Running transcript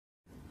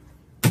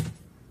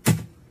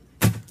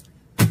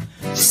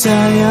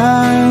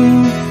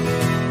Sayang,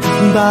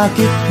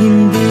 bakit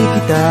hindi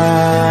kita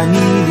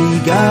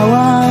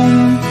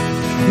niligawan?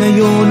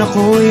 Ngayon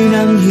ako'y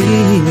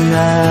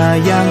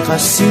nanghihinayang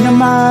kasi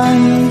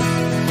naman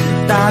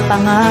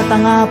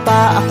tatanga-tanga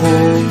pa ako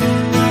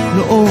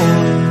noon.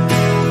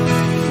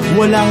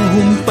 Walang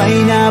humpay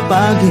na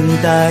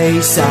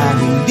paghintay sa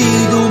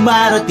hindi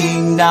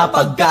dumarating na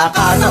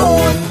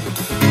pagkakataon.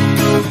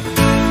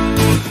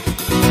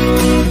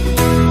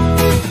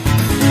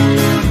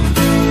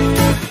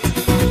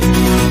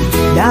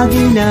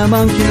 Lagi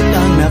namang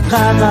kitang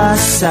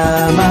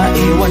nakakasama.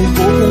 Ewan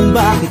ko kung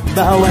bakit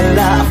ba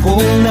wala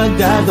akong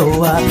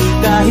nagagawa.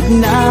 Kahit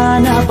na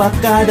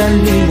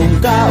napakadali mong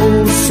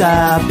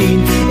kausapin.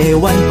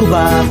 Ewan ko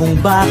ba kung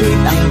bakit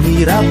ang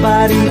hirap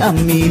pa rin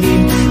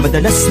aminin.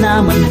 Madalas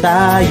naman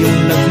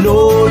tayong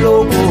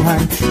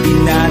naglolokohan.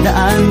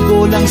 Dinadaan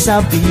ko lang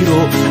sa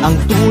biro ang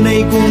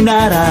tunay kong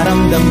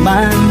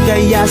nararamdaman.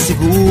 Kaya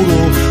siguro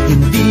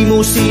hindi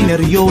mo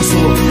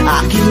sineryoso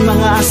aking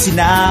mga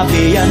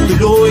sinabi. Ang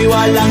tuloy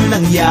walang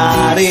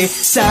nangyari.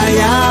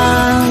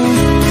 Sayang,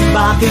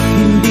 bakit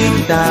hindi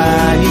kita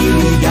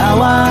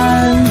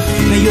niligawan?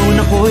 Ngayon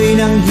ako'y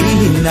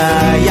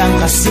nanghihinayang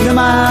kasi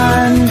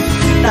naman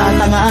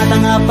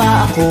tatanga-tanga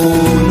pa ako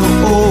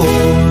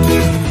noon.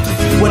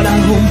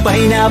 Walang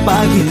humpay na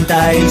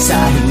paghintay sa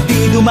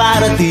hindi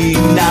dumarating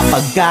na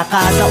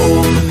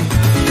pagkakataon.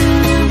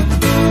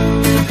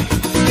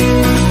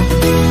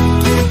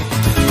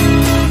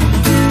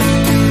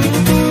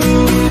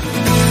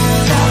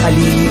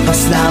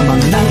 Kakalipas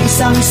lamang ng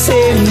isang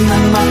sen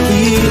nang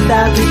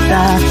makita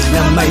kita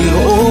na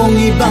mayroong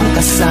ibang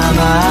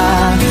kasama.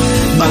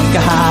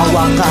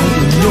 Magkahawak ang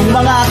inyong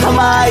mga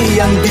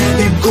kamay. Ang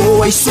dibdib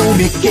ko ay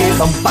sumikip,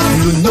 ang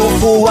paglunok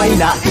ko ay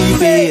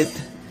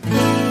naipit.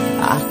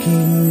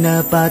 Aking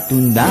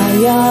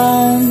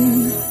napatunayan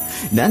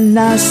na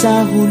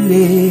nasa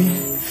huli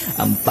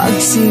ang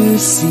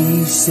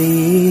pagsisisi.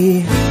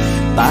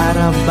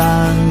 Para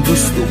bang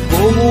gusto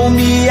kong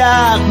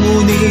umiyak,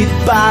 ngunit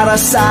para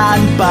saan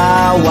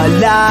pa?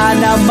 Wala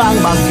namang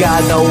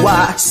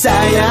magagawa.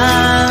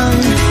 Sayang,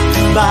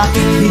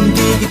 bakit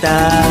hindi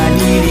kita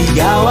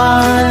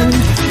niligawan?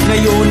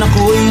 Ngayon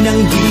ako'y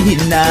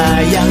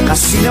nanghihinayang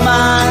kasi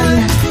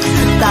naman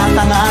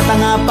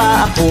tatanga-tanga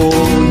pa ako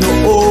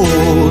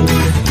noon.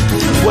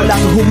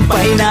 Walang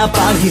humpay na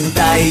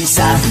paghintay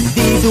sa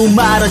hindi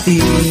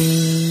dumarating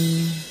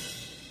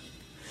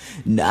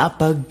na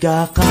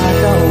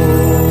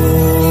pagkakataon.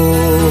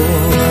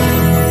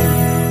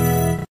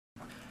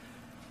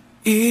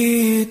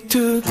 It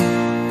took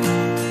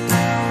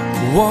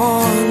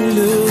one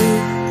look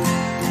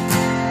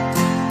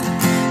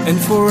and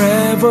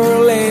forever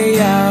lay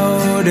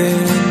out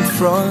in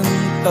front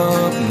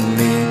of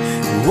me.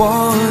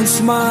 One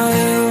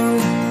smile,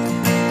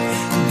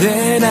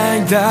 then I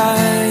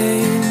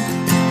died,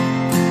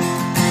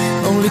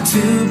 only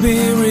to be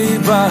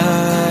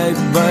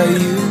revived by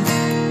you.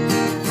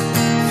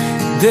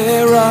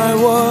 There I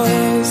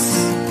was,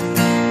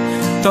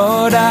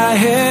 thought I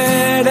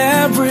had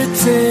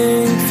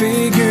everything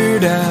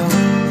figured out.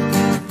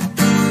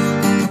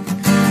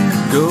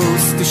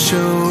 Goes to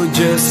show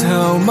just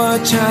how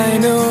much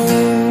I know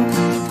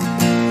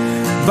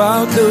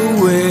about the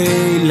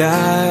way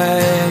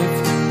life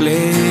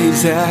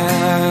plays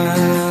out.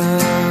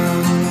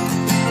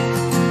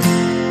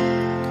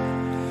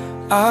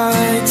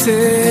 I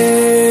take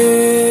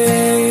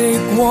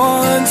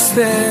one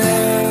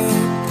step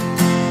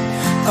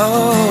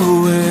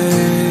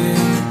away,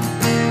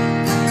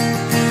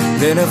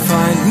 then I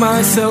find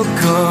myself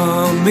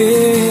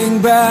coming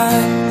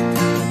back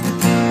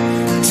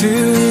to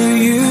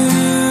you,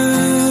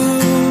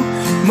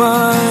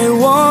 my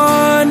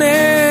one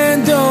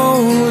and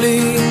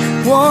only,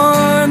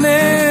 one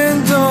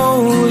and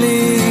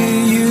only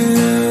you.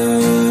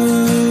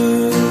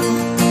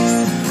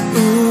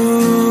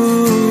 Ooh.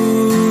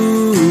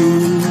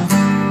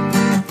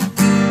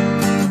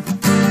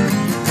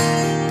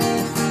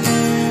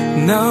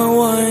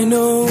 Now I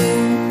know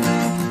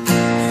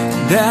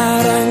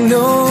that I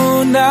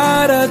know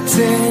not a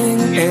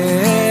thing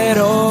at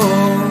all,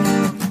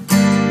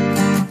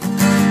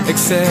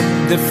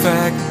 except the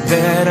fact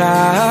that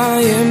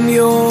I am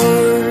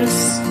yours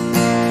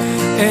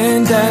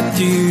and that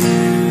you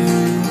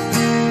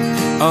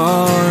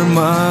are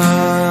mine.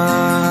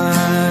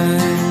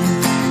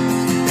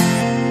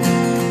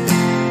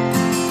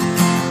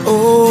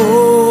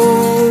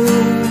 Oh,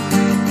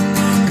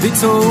 they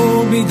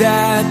told me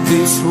that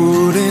this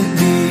wouldn't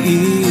be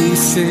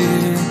easy,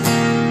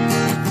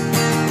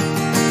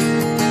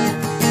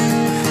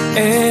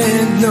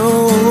 and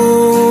no,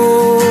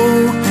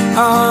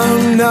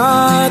 I'm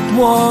not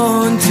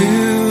one to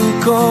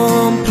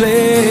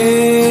complain.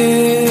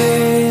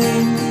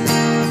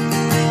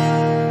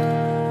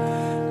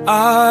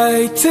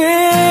 I take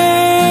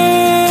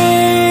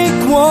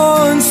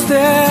one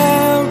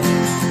step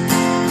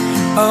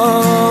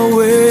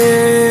away,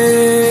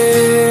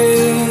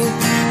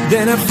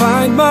 then I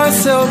find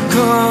myself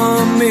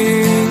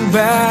coming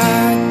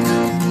back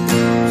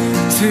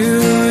to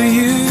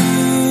you,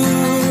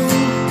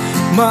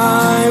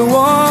 my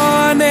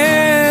one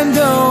and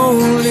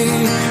only,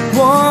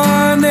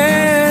 one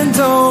and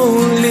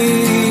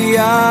only.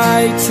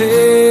 I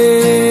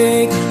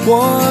take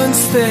one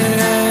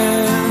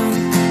step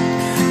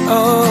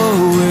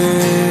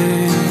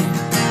away,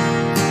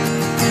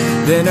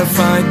 then I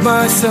find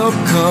myself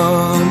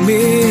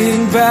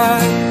coming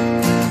back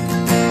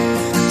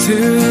to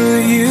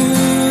you,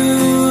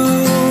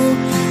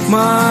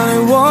 my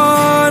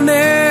one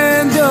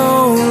and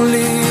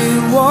only,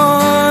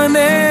 one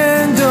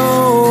and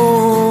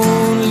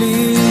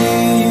only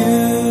you.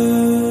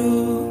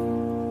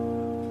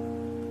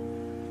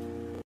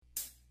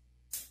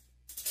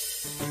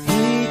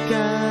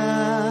 Ika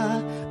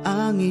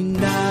ang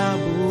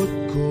inabot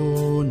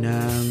ko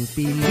ng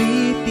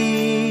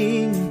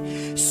piliting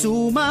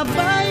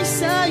sumabay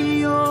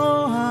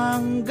sa'yo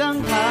hanggang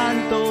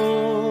kanto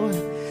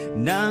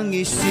ng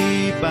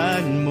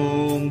isipan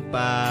mong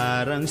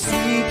parang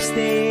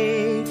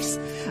sweepstakes.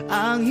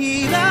 Ang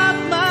hirap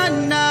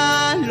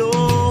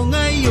manalo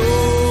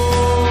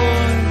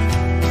ngayon.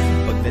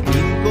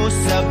 Pagdating ko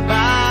sa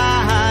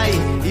bahay,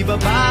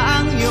 ibaba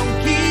ang iyong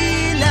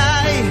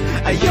kilay.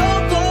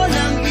 Ayoko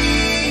ng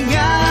ingay.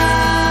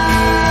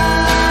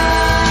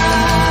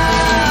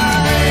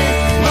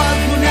 Wag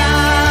mo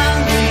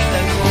nang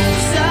itanong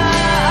sa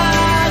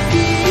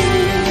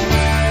akin,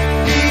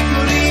 di ko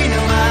rin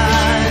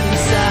naman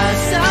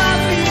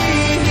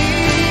sasabihin.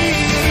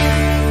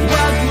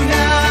 Wag mo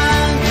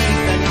nang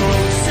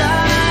itanong sa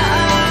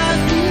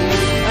akin,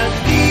 at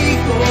di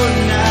ko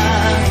na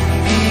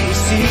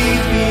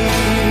iisipin.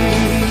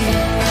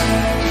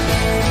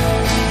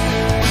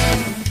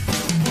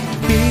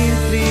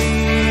 Field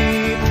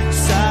trip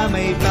sa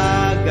may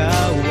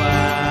pagawaan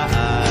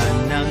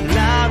ng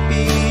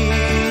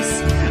lapis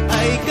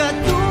ay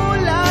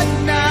katulad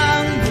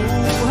ng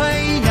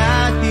buhay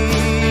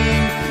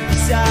natin,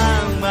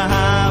 isang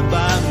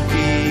mahabang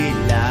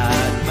pila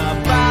at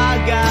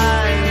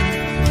mabagal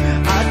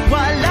at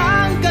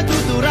walang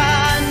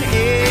katuturan.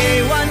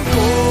 Ewan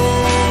ko,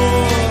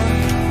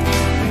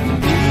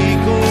 hindi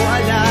ko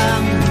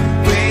alam,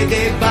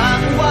 pwede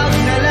bang wag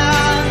na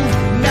lang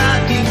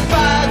nating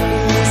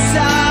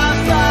pag-usapan?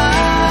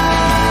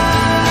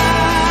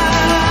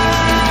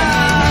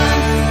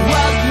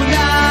 Wag mo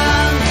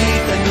nang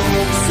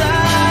itanong sa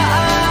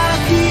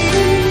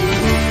akin,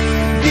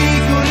 di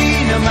ko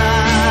rin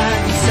naman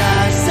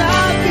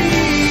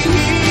sasabihin.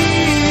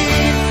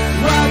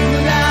 Wag mo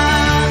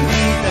nang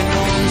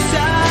itanong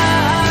sa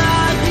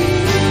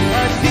akin,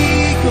 at di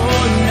ko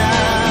na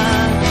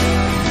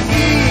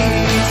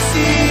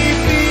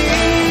iisipin.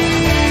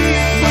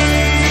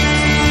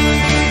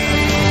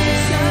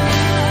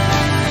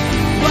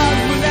 Wag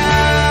mo nang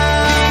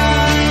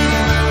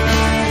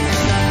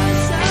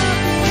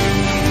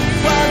sasabihin.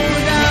 Wag mo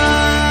nang,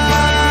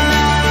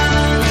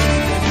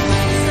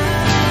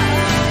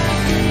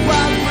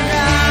 wag mo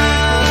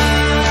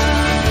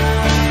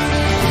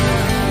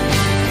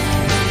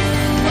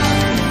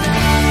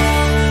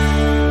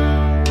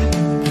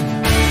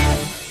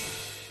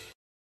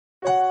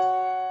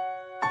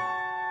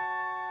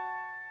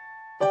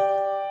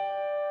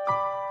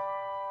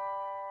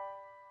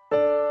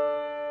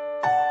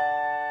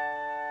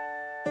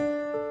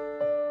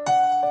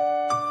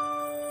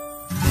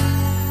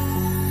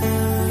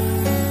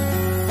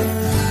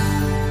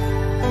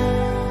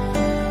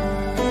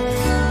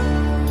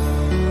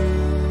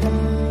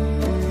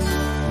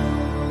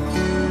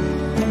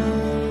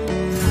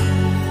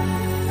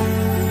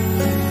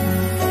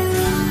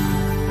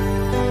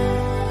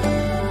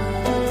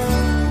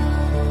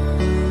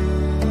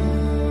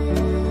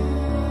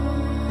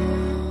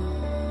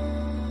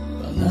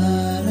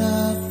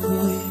pangarap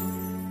ko'y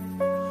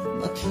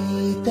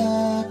makita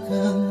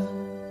kang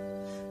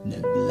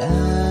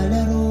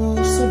naglalaro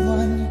sa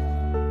buwan.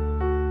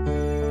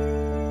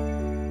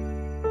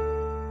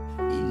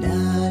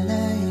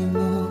 Inalay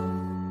mo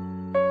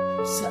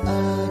sa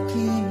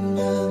akin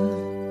ng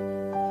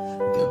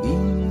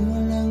gabing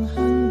walang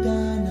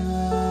hangganan.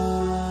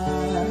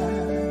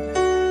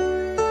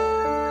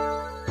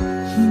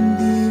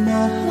 Hindi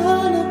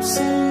nahanap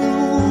sa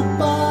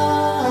lupa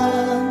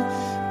ang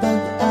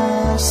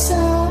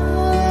pag-asa.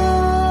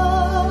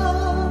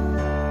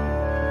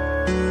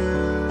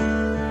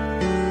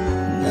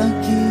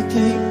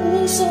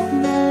 Nakikiusap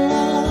na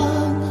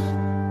lang,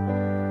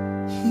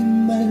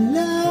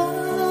 himala,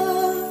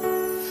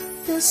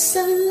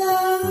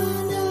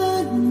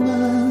 kasalanan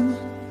man.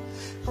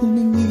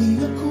 Humingi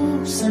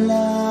ako sa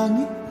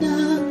langit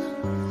ng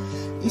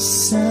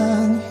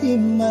isang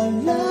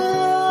himala,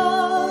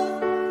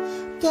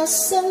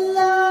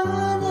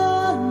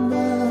 kasalanan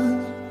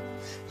man.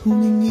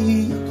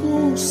 Humingi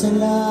ako sa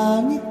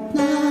langit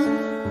ng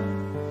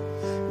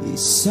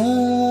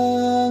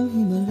isang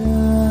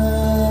himala.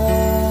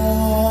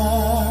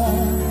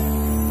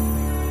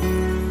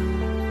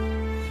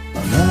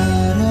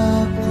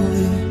 Pangarap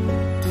ko'y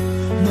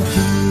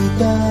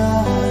makita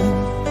ang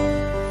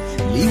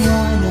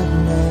liwanag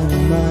ng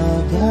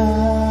umaga,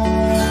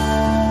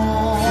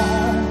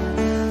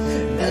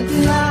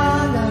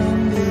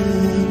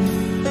 naglalamig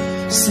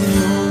sa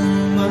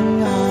iyong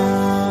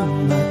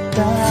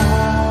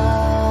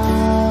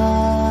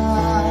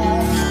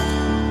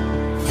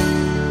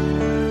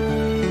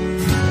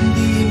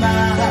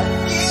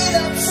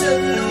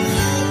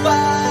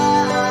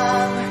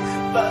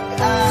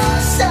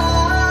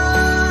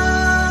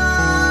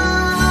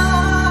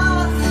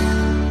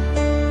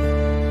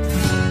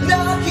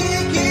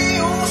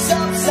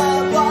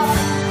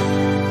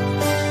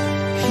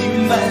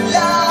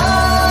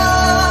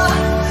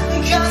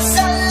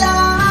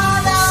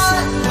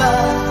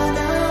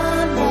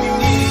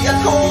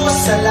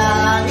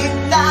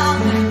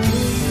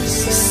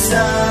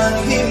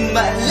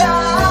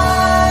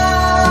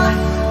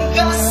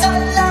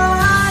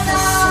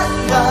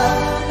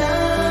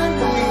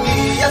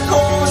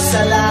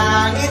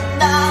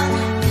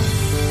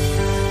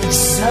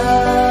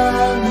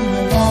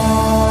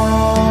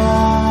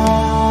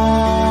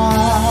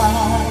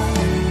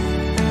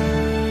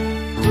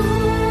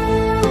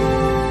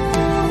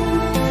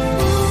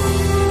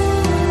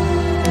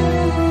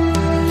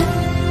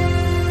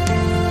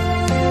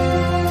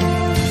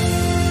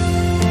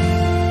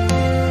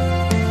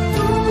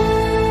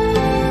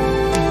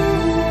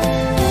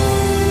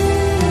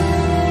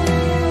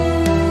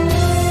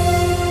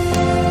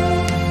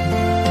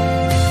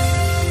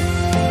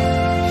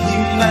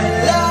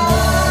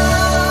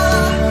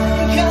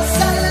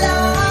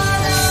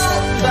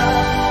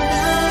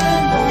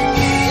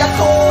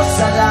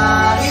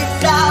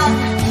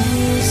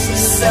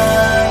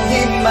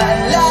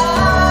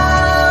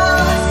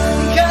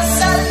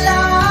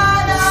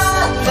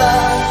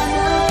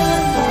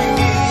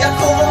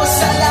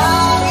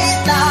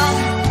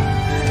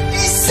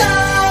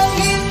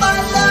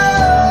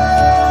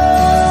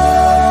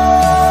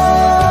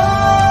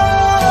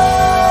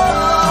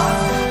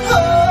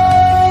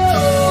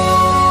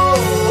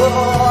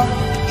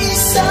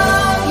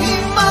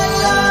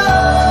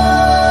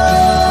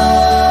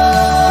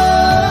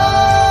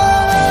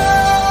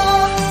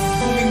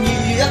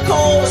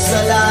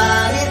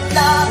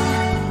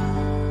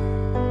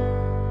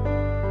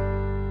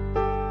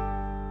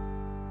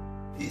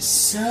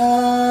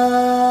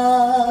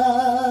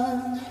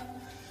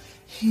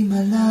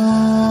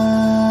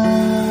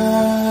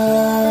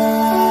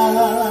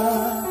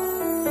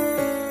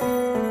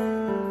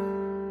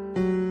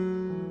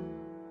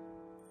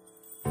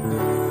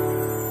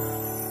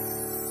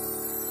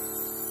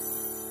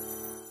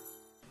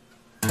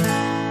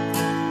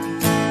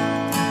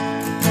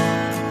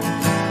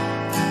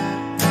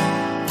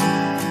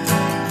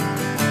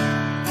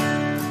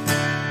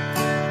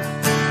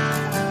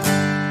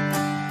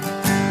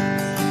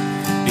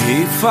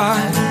If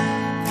I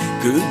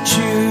could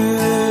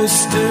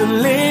choose to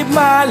live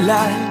my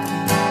life,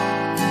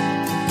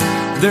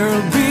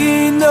 there'll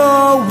be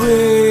no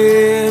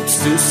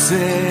whips to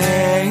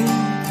sing.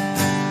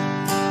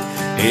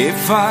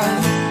 If I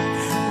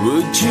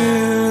would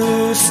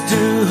choose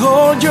to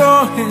hold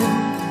your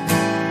hand,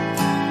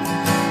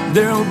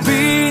 there'll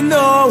be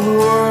no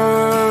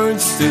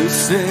words to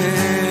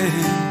say.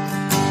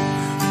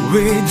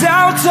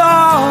 Without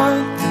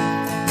thought,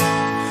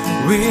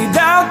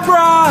 without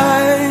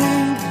pride,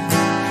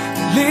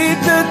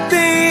 leave the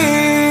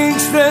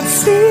things that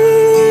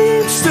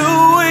seems to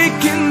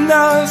weaken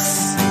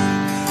us.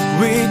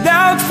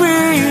 Without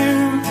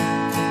fear,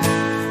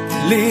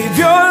 live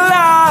your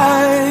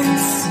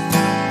lies.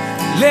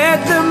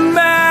 Let the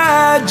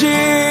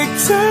magic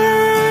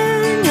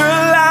turn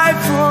your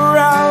life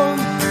around.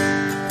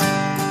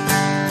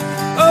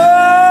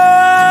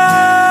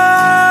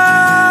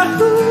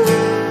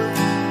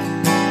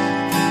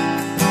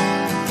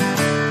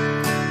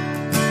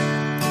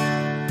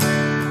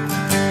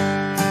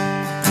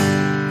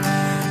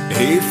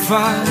 If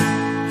I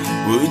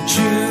would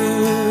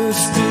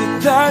choose to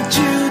touch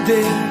you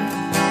there,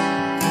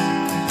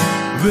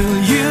 will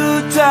you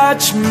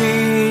touch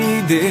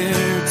me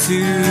there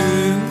too?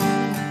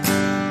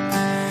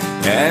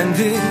 And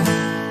if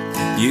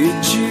you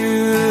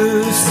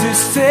choose to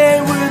stay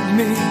with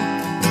me,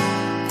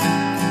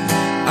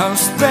 I'll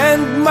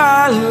spend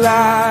my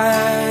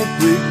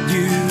life with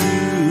you.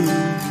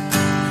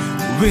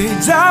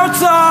 Without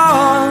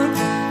thought,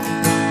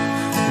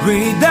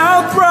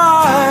 without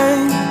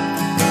pride,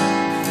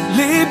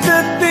 leave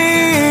the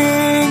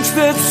things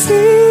that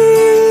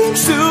seem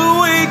to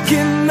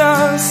weaken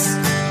us.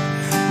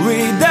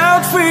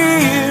 Without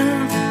fear,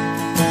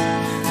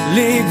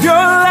 live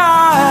your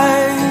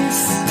lies.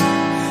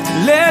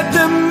 Let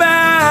the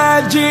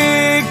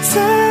magic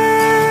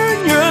turn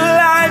your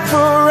life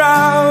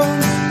around.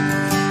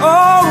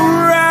 All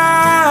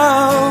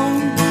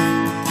around,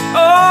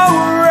 all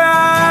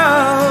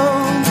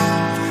around,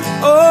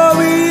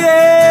 oh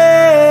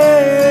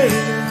yeah.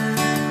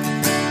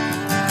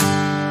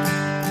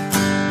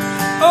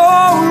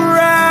 All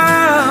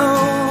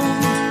around,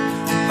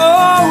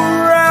 all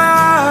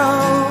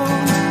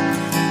around,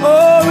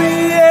 oh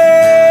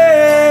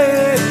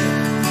yeah,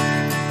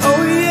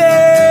 oh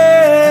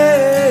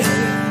yeah.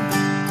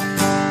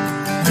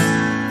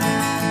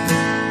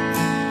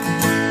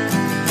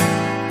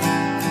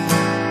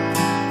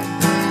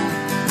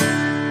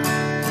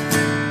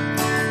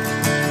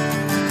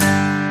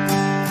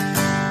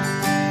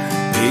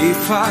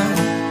 If I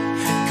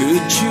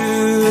could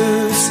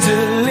choose to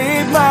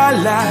live my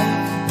life,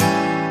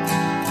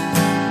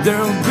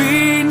 there'll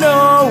be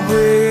no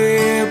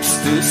whips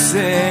to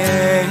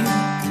say.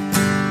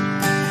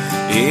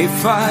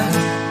 If I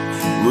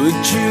would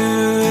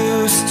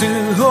choose to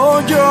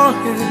hold your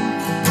hand,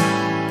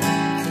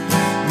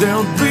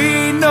 there'll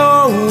be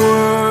no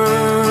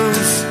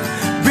words,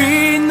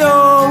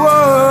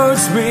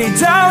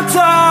 without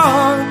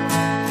thought,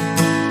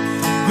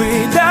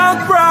 without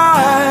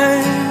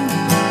pride.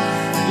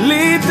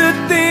 Leave the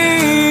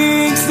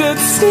things that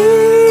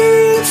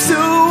seem to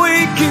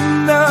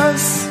weaken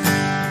us.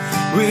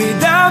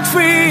 Without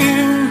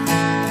fear,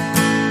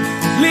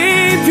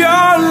 live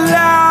your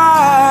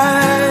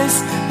lies.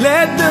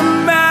 Let the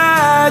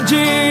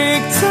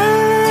magic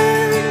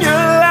turn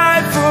your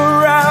life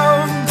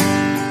around.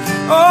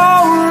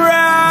 All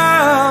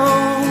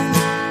around,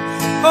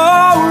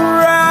 all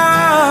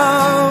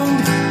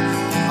around,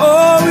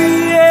 oh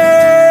yeah.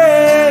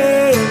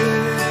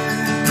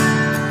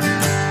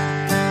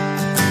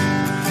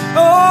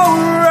 All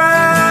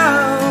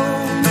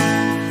around,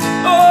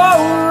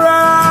 all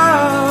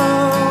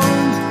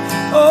around,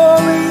 oh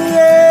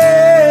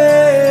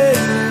yeah,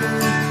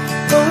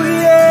 oh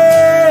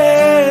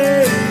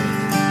yeah.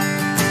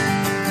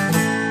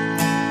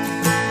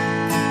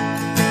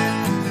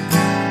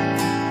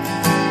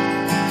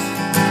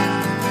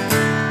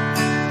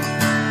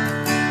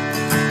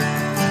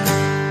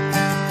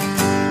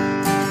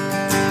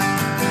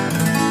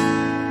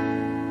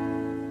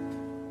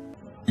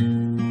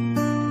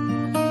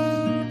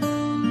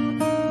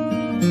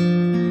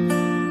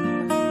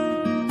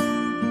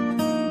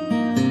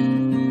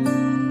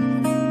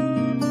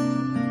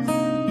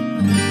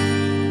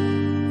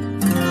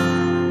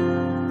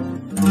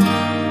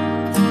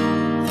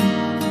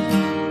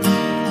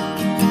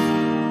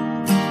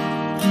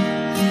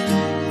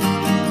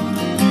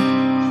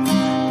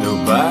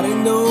 Nobody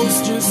knows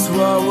just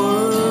why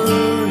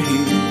we're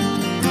here.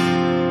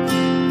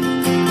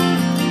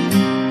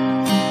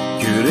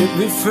 Could it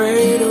be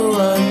fate or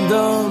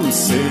random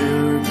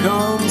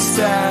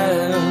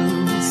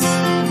circumstance?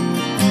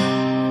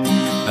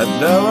 At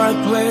the right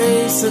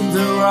place at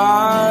the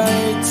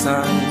right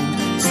time,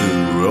 two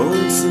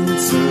roads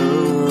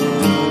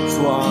intertwine.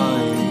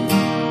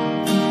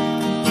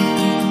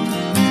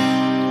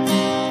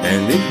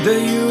 And if the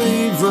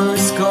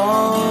universe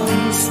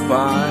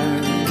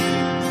conspires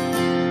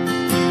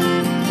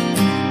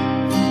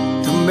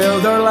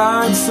build our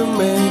lives to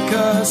make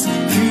us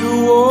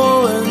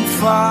fuel and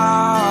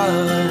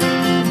fire,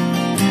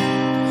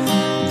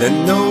 then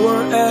know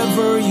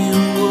wherever you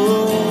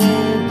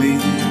will be,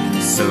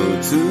 so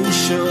too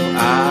shall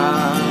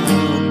I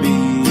be.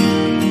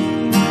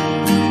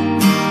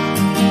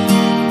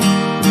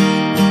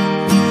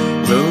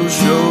 Close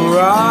your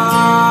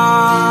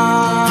eyes,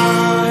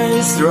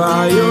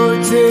 dry your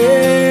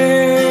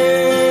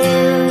tears,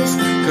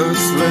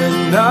 'cause when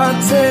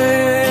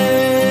nothing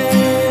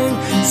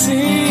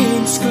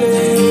seems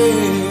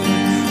clear,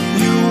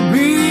 you'll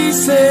be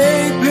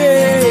safe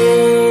here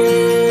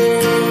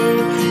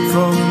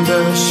from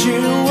the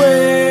sheer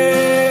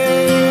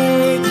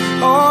weight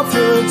of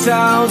your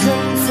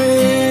thousand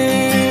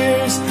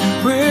fears.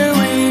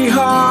 Weary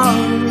heart,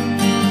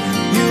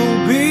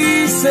 you'll be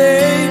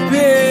safe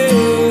here.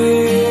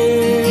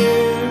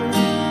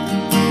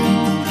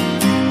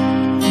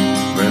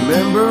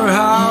 Remember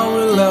how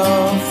we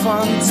laughed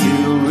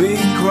until we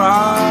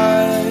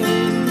cried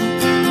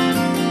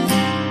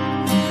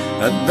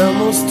at the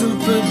most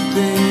stupid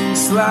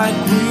things, like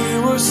we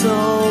were so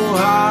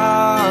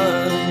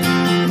high.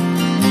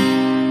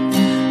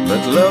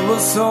 But love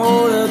was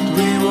all that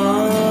we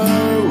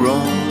were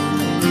wrong.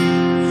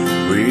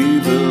 We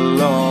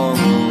belong.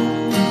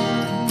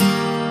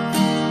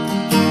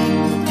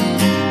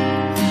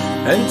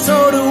 And so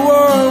the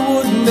world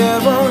would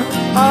never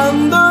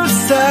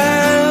understand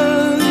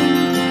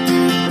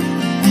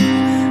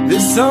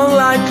this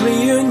unlikely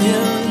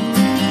union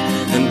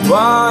and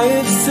why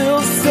it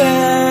still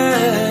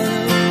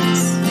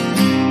stands.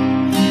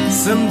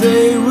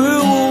 Someday we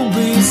will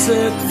be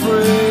set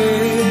free.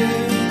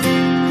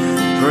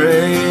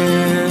 Pray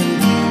and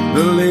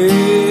believe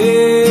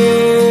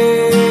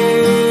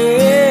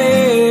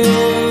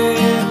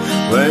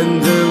when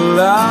the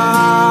light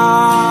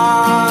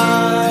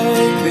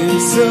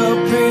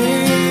disappears,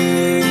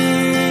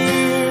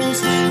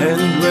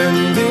 and when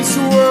this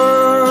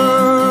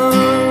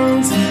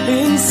world's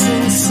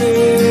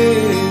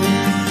insincere,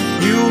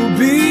 you'll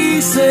be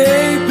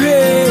safe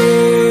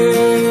here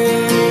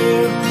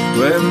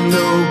when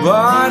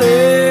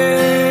nobody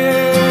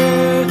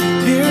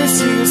hears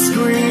you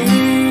scream.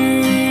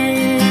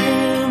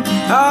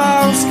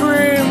 I'll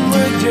scream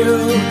with you,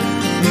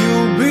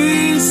 you'll be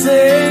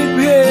safe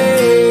here.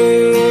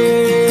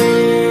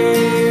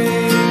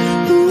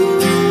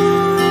 Ooh.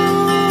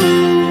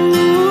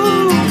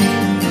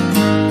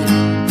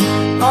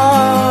 Oh.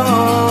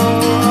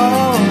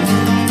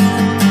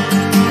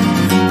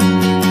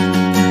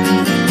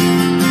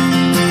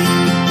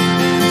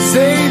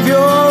 Save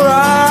your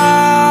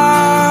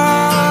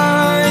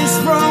eyes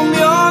from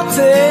your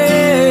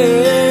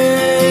tears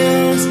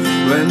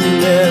when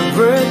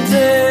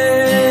everything's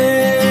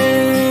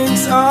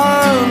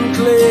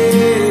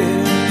unclear.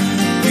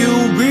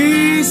 You'll be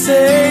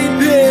safe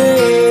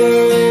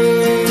here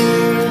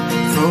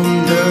from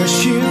the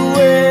sheer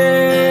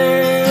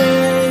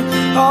weight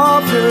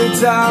of your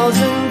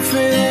thousand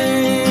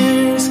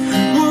fears.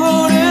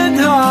 Wouldn't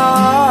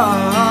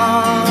hard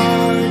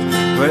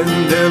when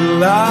the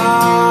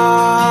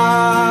light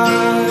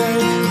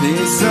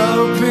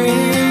disappears,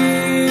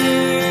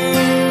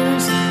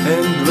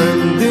 and when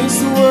this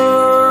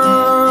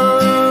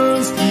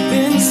world's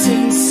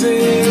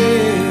insincere,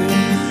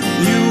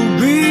 you'll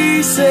be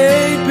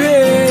safe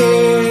here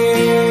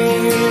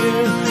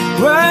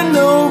when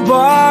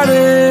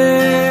nobody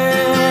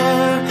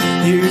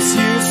hears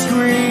you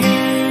scream.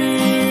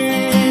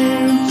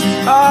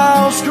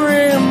 I'll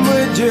scream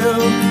with you,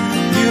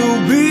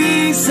 you'll be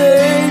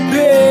safe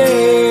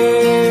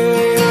here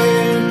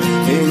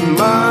in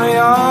my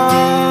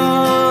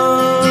arms.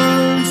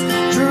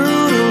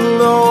 Through the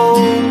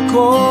long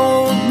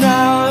cold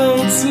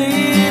night,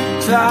 sleep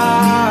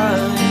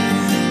tight,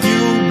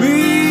 you'll be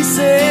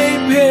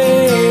safe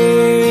here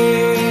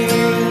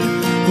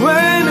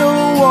when no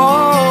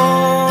one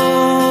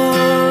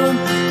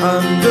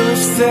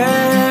understands.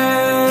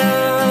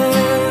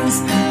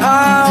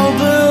 I'll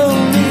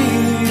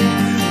believe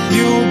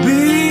you'll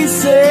be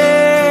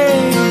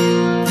safe.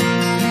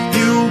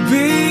 You'll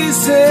be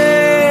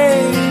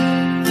safe.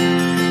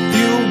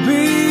 You'll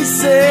be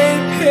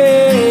safe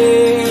here.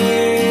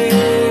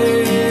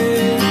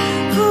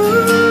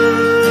 Ooh.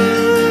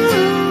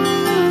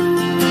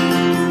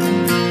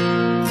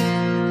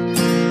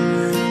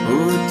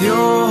 Put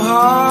your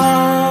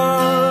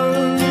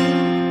heart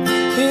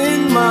in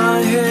my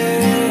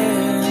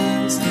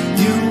hands.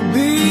 You'll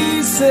be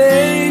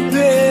safe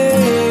here.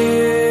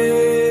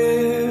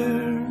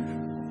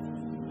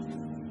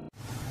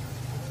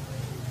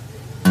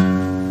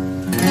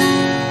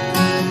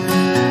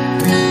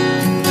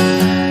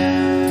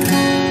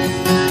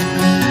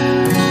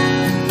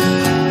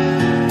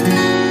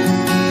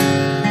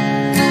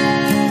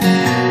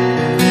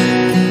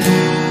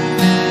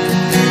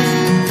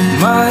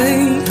 May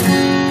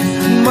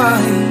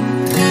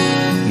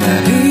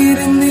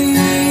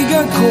naririnig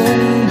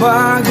akong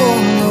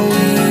bagong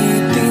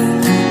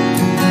awitin,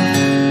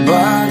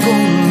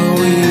 bagong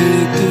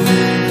awitin.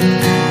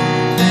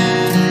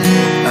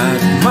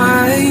 At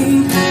may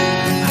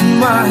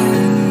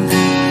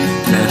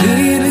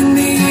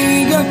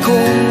naririnig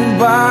akong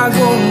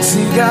bagong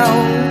sigaw.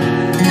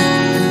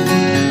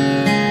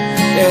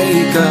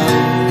 ay ikaw.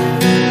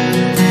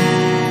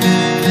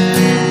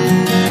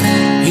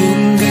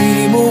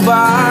 Hindi mo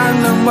ba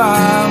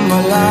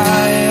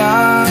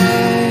namamalayan?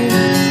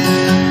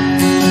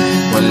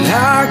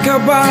 Wala ka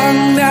bang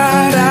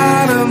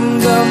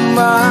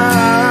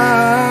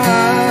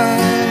nararamdaman?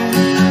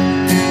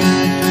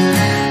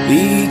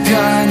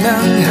 Ika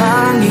ng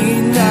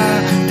hangin na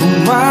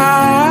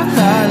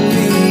bumahalik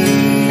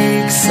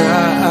sa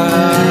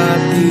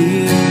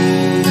atin.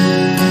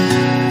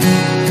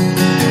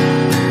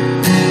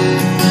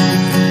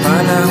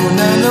 Panahon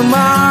na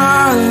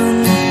naman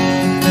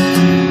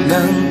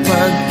ng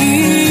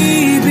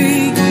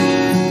pag-ibig.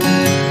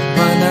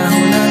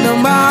 Panahon na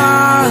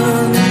naman,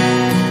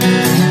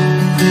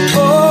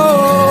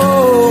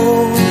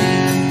 oh,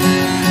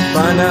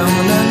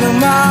 panahon na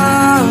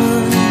naman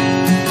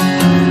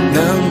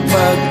ng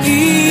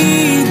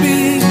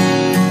pag-ibig.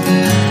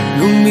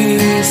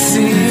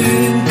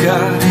 Gumising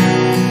ka,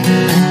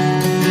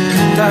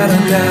 tara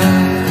na.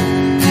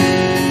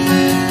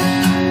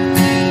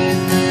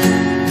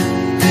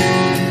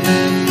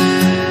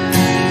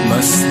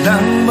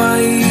 Masdang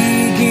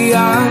maigi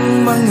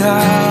ang mga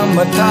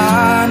mata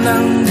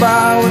ng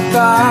bawat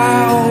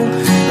taong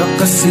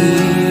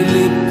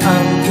nakasilip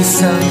ang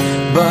isang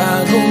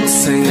bagong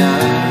saya.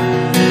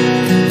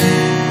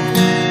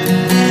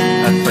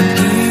 At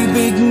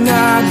pag-ibig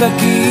na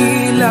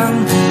dakilang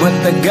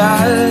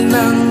matagal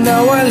nang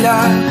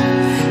nawala.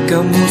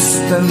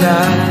 Kamusta na?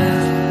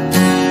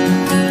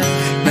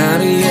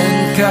 Nariyan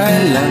ka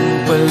lang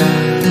pala.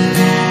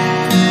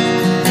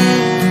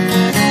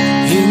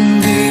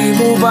 Hindi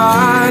mo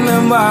ba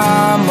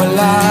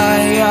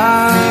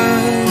namamalayan?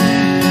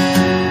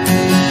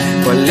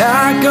 Wala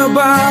ka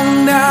bang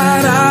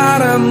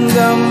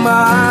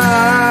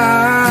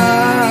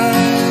nararamdaman?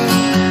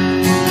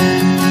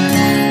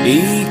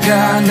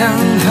 Ika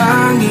ng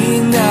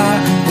hangin na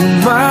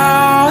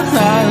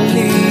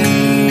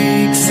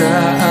bumahalik sa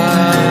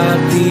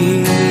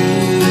atin.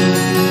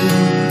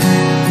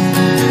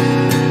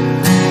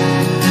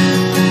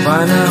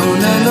 Panahon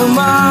na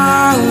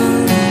naman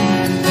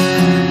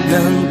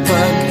ng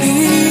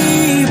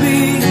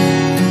pag-ibig.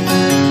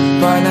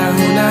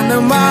 Panahon na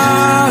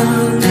naman,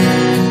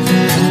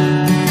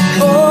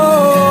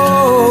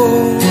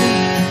 oh,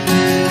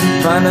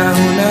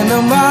 panahon na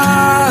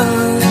naman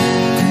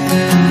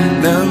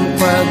ng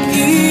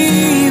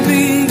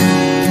pag-ibig.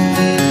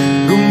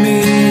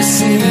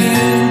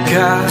 Gumising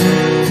ka,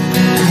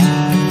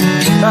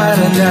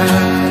 para na.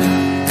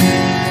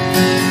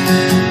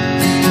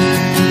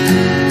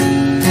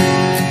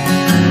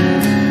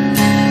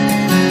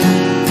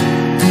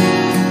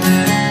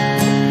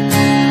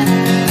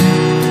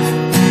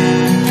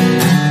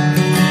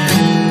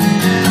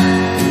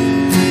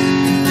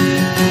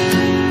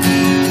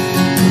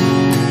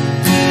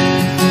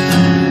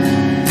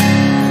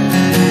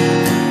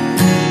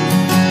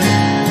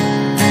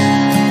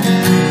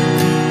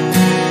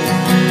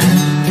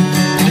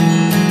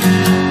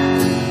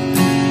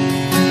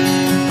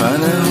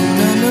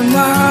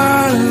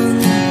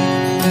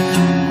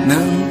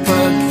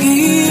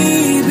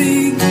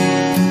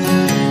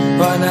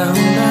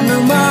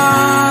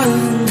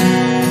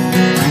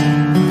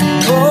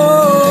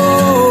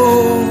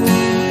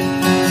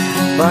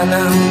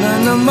 Panahon na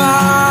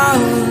naman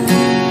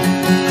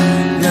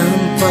ng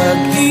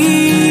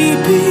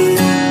pag-ibig.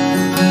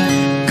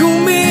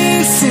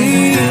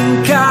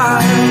 Gumising ka,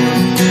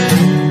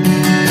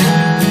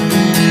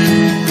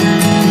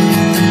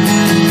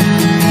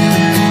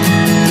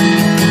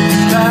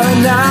 tara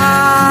na,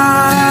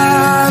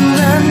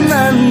 na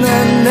na na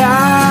na,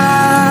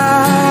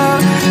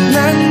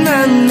 na na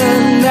na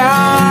na,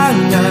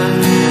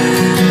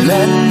 na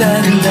na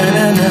na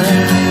na na.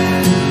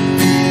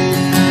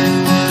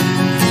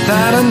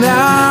 Tara na,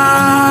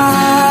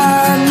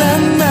 na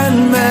na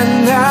na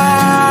na,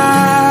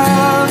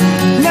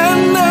 na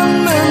na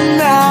na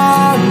na,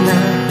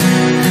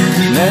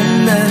 na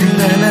na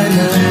na na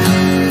na.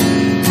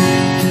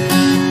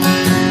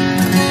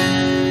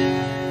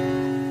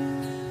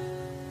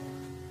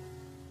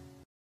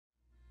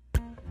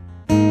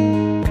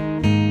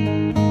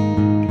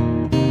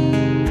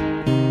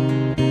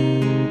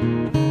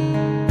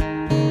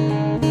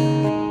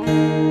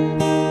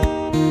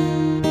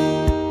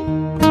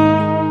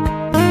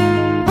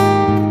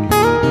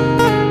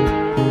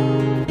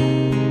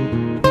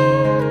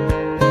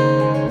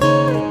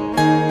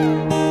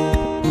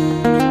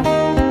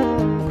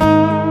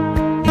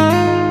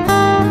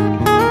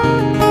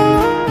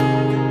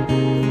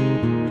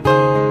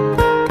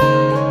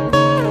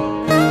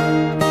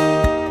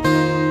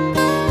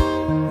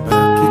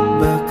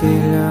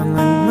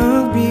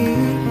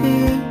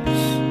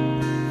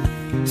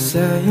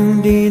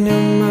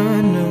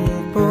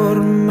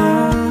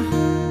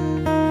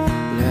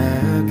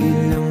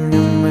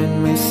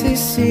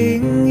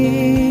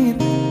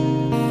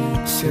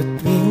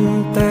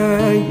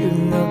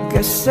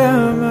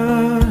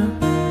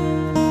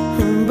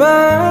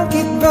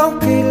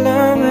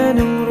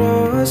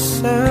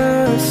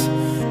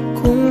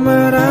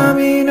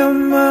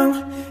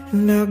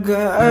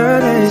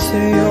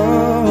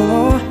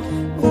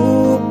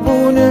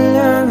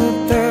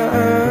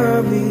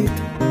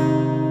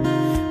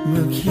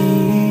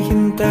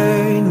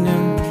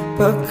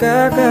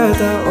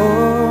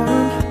 pagkakataon.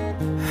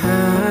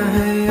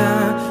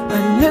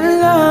 Hayaan na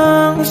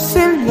lang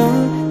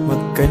silang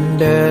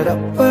magkandara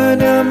pa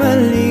na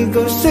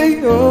maligaw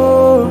sa'yo.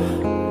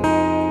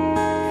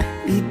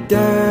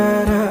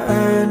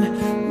 Idaraan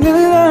na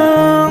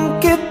lang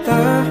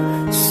kita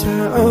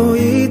sa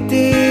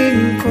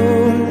awitin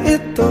kong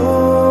ito.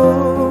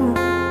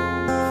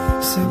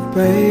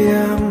 Sabay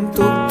ang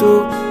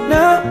tugtog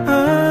na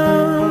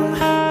ang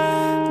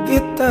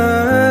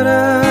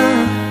gitara.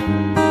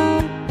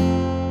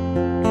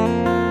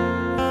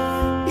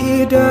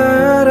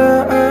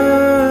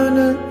 Idaraan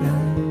na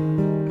lang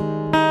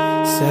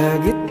sa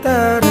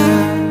gitara.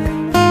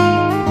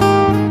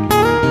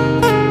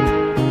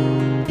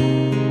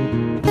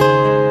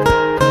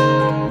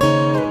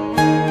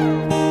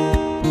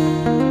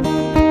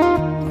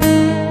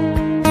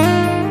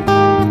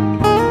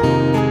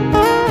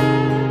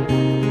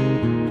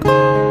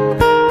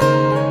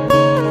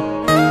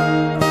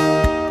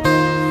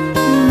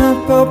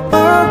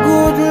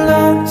 Mapapagod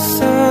lang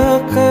sa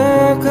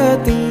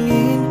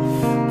kakatingin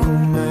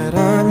kung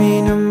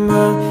marami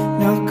namang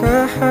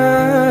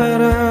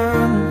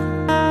nakaharang.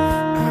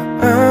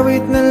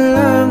 Aawit na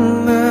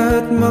lang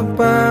at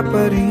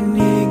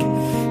magpaparinig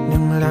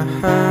ng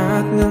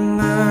lahat ng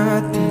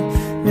ating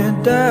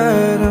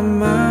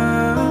nadarama.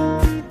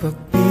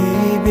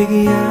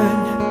 Pagbibigyan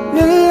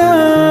na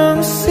lang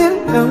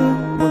silang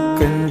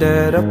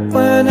magkandara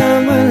pa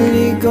na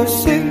maligaw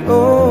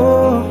sa'yo.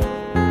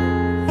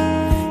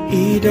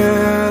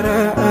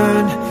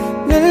 Idaraan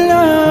na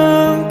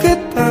lang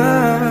kita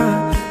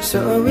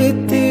sa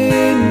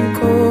awitin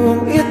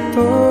kong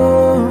ito.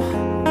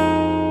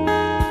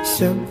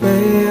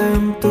 Sabay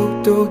ang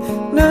tugtog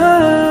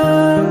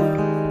ng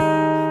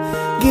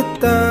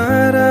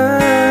gitara.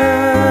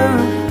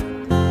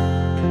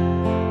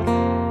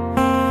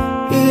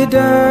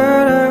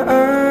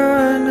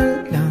 Idaraan na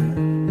lang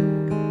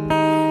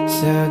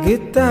sa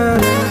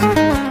gitara.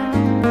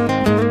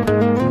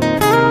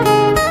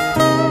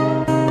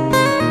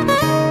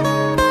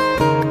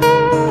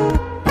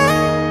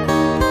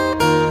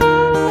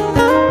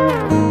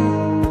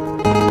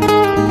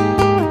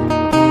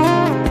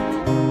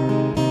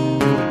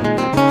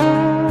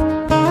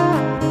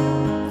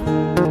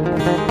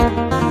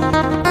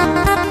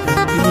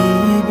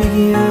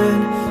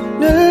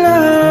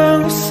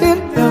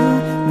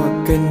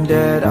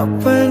 Magkandara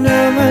pa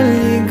na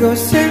maligaw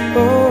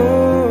sa'yo.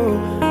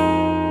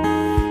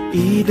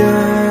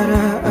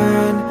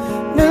 Idaraan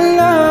na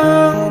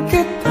lang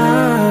kita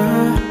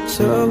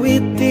sa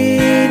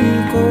awitin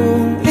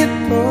kong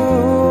ito.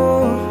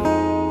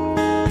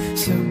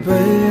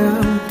 Sabay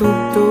ang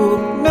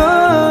tugtog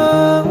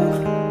ng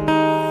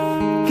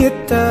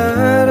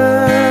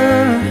gitara.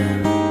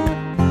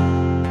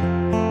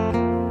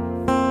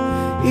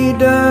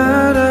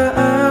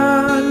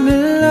 Idaraan na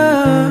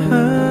lang.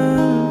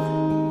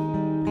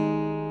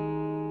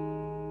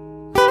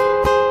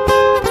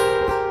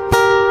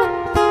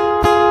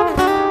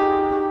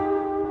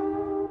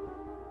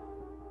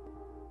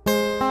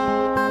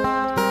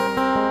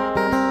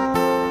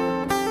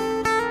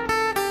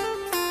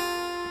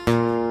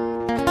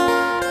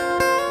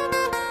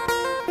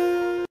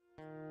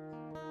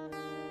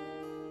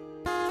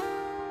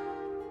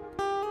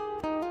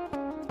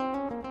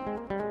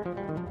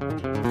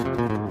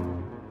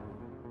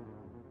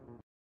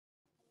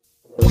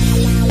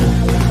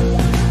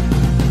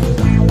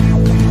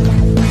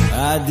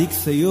 Adik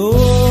sa'yo,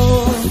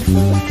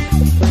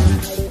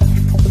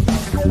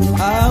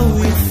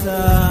 awit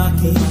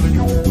sa'kin,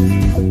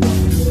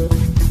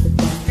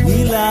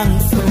 nilang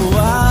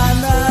sawa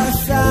na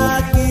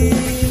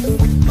sa'kin,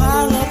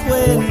 mga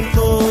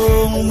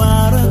kwentong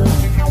marang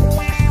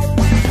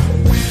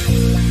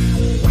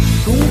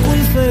tungkol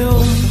sa'yo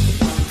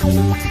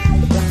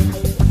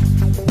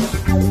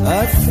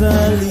at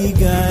sa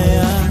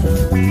ligaya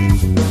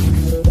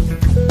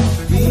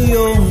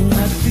iyong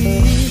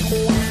hatid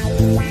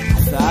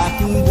sa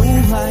aking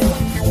buhay.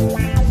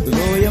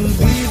 Tuloy ang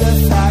bida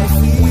sa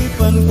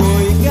isipan ko,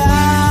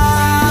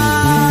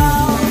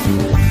 ikaw.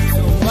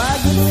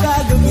 Sumagot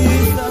sa gabi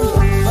sa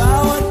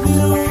bawat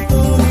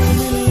minutong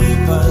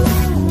lumilipas.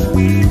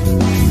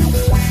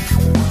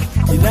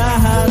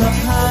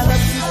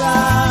 Hinahanap-hanap kita,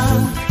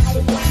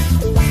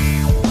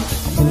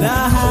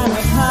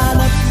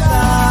 hinahanap-hanap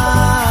kita.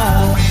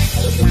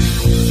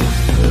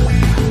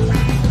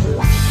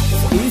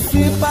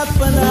 Isip at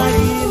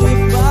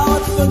panaginip,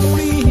 bawat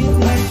pagpihit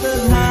ng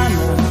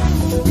tadhana,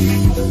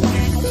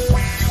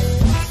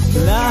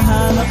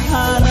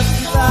 hinahanap-hanap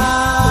kita.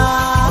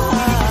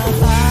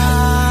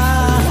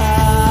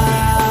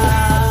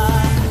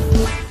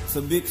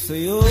 Sabik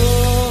sa'yo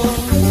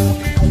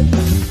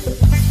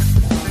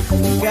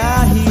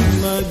kahit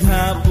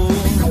maghapon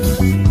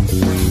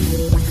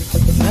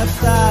na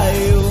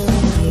tayong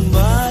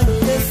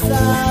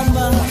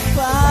magkasama,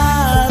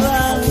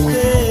 parang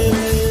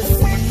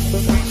telesine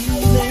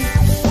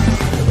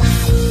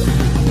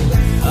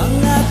ang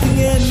ating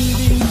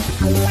ending.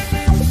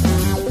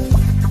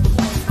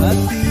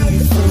 Pati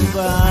sa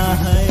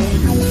bahay,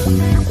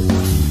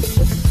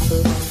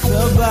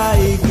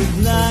 sabay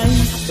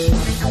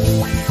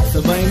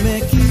sabay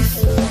may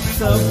kiss,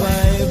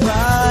 sabay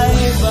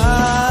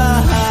bye-bye.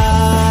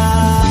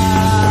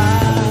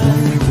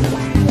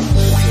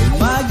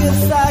 Umaga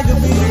sa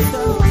gabi,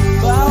 sa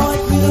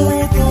bawat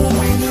minutong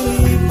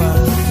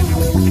lumilipas,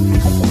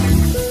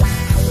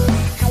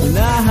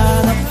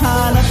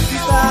 hinahanap-hanap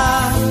kita,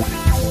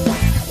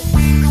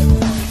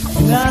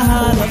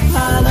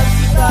 hinahanap-hanap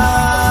kita.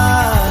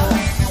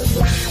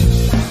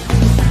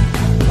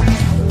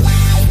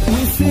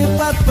 Isip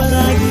at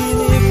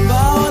panaginip,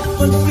 bawat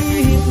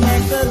pagpihit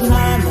ng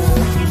tadhana,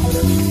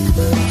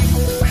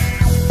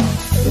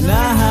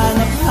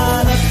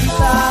 hinahanap-hanap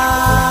kita.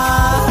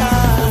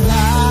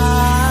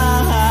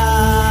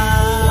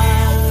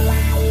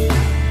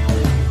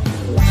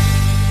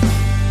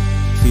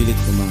 Pilit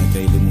ko mga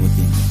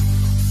kailimutin,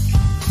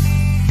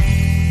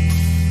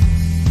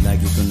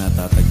 lagi ko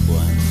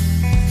natatagpuan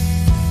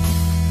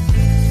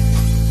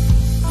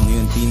ang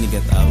iyong tinig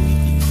at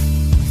awitin.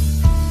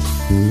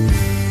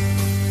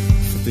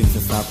 Sa tuwing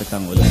sasapit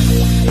ang ulan,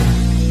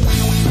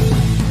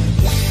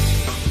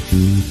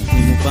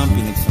 hindi mo pa ang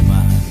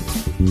pinagsamahan,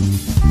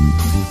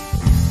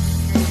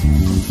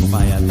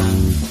 mapayatang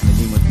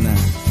nalimot na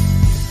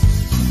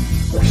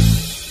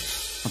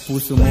ang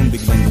puso mong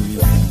biglang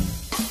lumisan.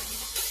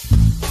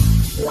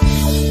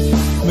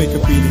 May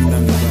kapiling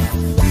ng iba.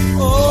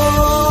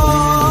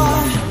 Oh,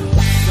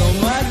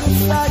 tumagot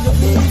sa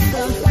gabi,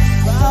 sa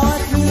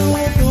bawat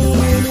minutong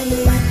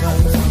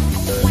lumilipas,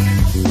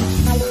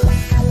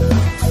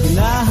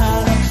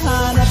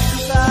 hinahanap-hanap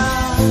kita,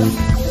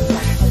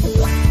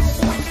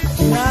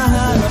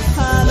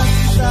 hinahanap-hanap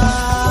kita.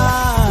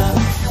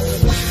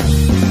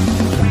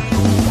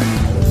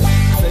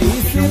 Sa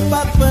isip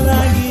at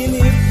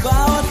panaginip,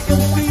 bawat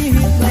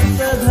pagpihit ng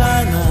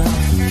tadhana,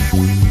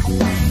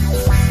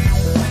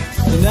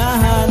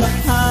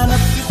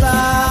 hinahanap-hanap kita,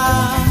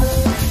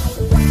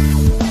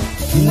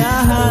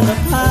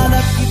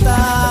 hinahanap-hanap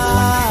kita.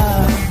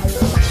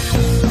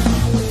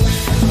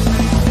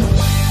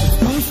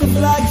 Pusong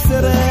flag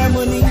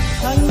ceremony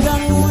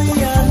hanggang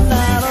uwian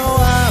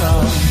araw-araw,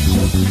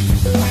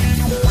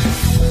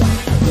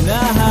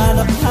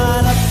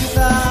 hinahanap-hanap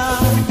kita,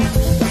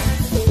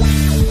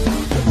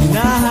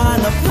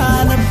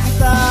 hinahanap-hanap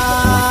kita.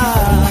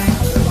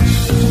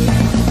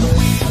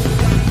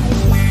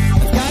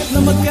 At kahit na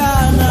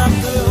magkahanap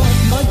kayo,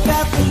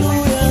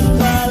 magkatuluyan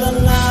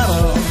balang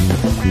araw,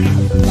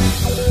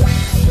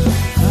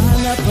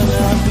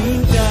 hanap-hanapin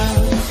ka,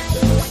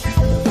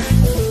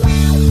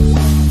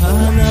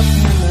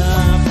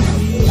 hanap-hanapin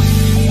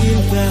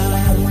ka.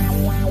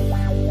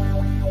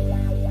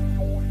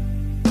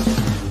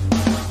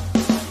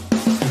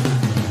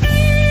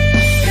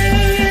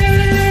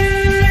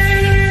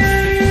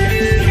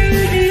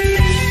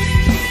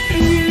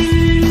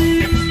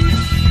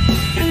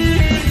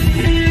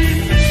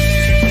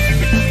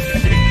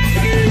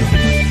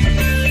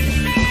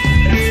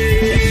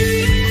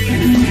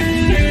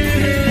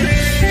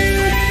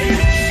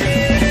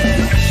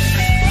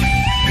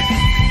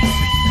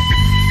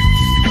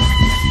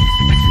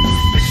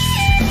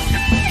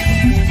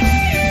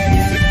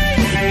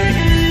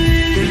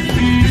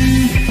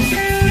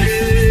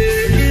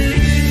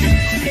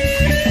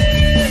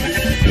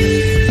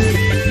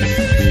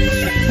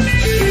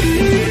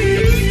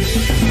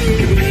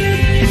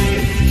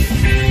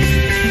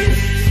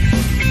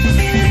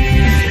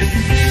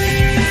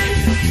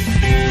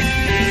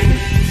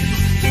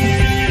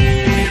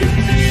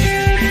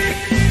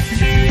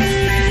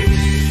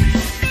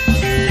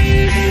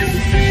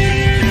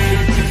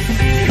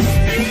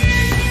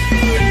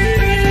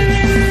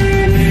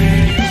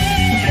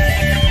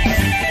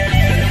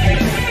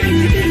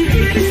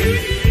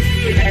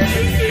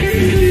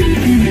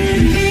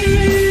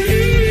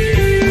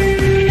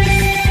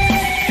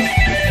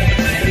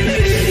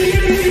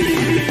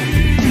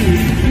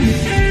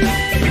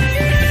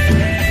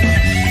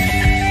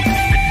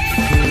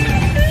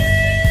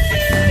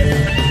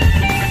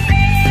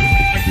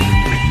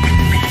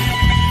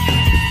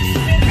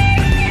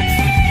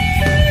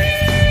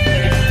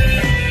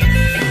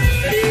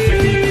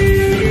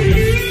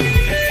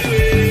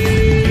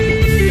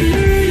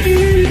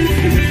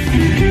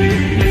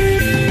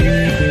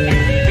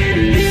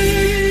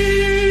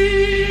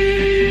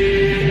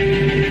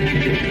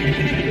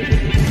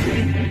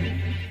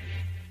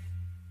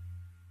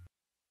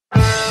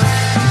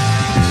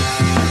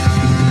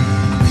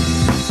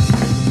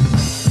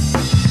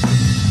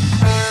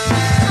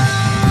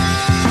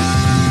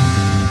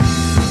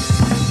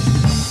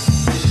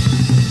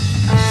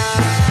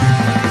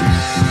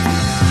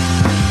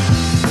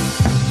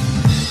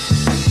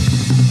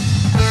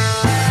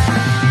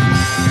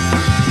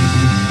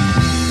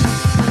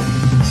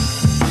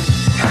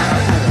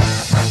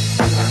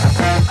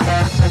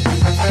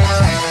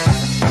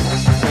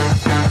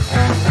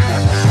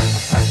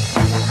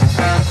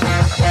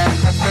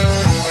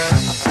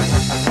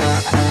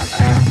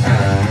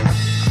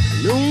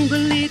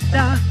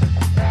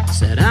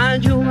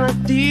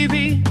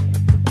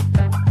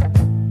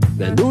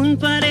 Ganun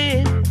pa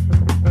rin,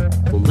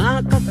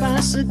 kumakapa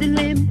sa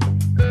dilim.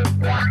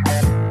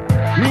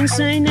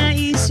 Minsan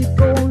naisip isip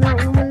ko na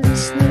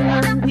umalis na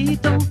lang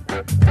dito.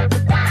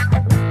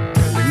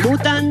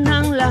 Limutan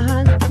ng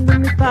lahat,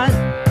 lumipad,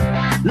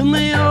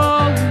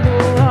 lumayo.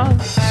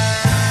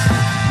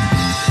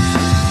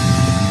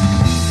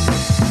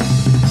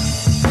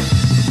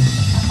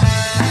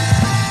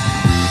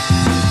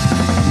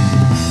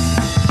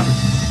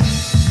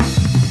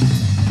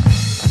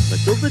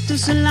 Bato-bato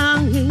sa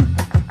langit,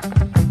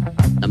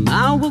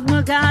 tamawag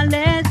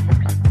magalit.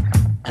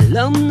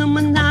 Alam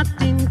naman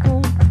natin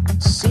kung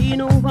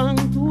sino ang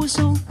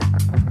puso.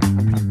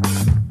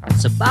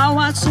 Sa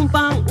bawat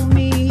sumpang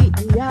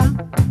umiiyak,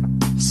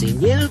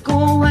 singil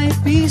ko ay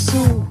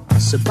piso.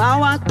 Sa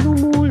bawat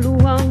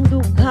lumuluwang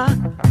dugha,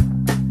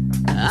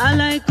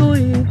 alay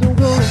ko'y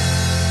dugo.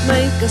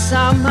 May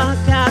kasama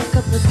ka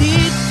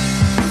kapatid,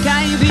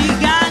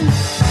 kaibigan.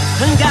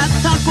 Hanggat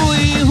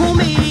ako'y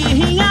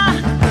humihinga,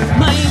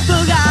 may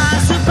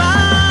pag-asa pa.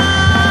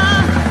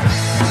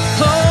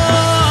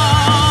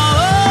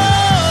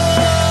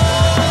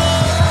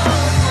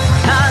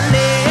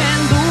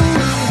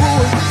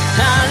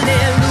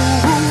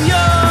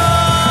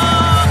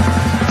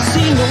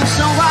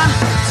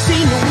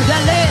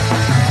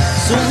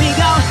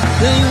 Sumigaw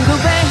ngayong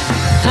gabi,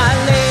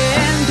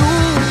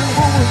 hallelujah,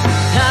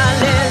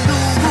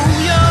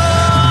 hallelujah,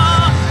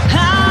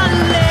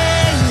 hallelujah.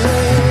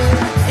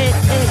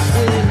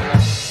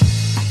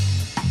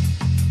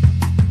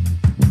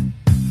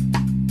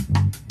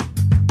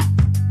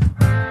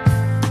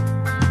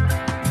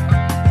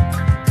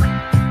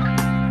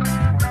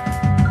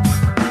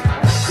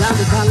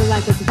 Rounded collar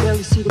like I could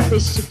barely see the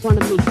faces in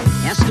front of me,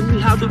 asking me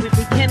how do we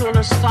begin when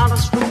our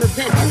stars from the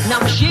vent.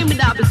 Now I'm ashamed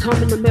that I've become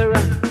in the mirror,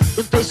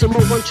 the face of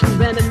my one true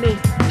enemy.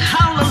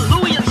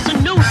 Hallelujah, it's a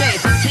new day,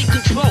 take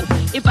control.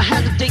 If I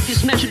had to take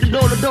this measure to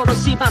door, to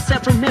see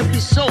myself from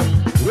every soul.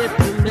 With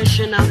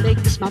permission, I'll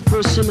make this my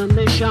personal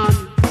mission.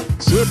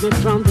 Save me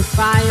from the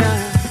fire,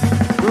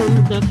 from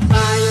the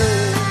fire.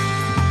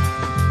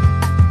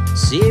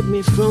 Save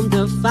me from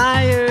the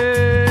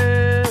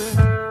fire.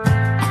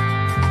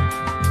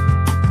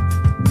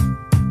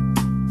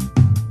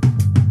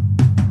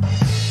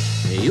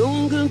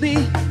 Ngayong gabi,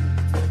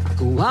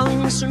 ako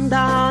ang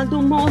sundalo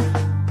mo.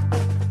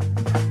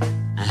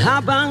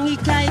 Habang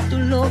ika'y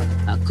tulog,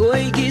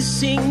 ako'y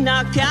gising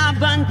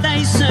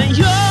nakabantay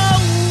sa'yo.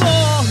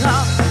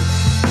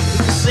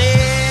 Kasi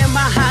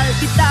mahal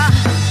kita,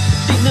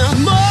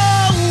 tignan mo.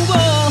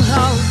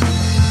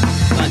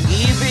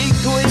 Pag-ibig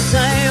ko'y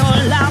sa'yo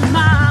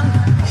lamang.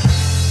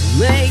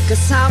 May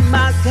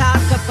kasama ka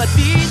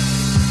kapatid,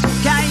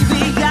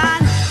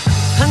 kaibigan.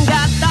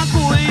 Hanggat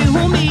ako'y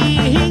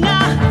humihinga,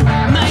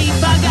 may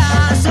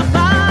pag-asa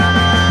pa.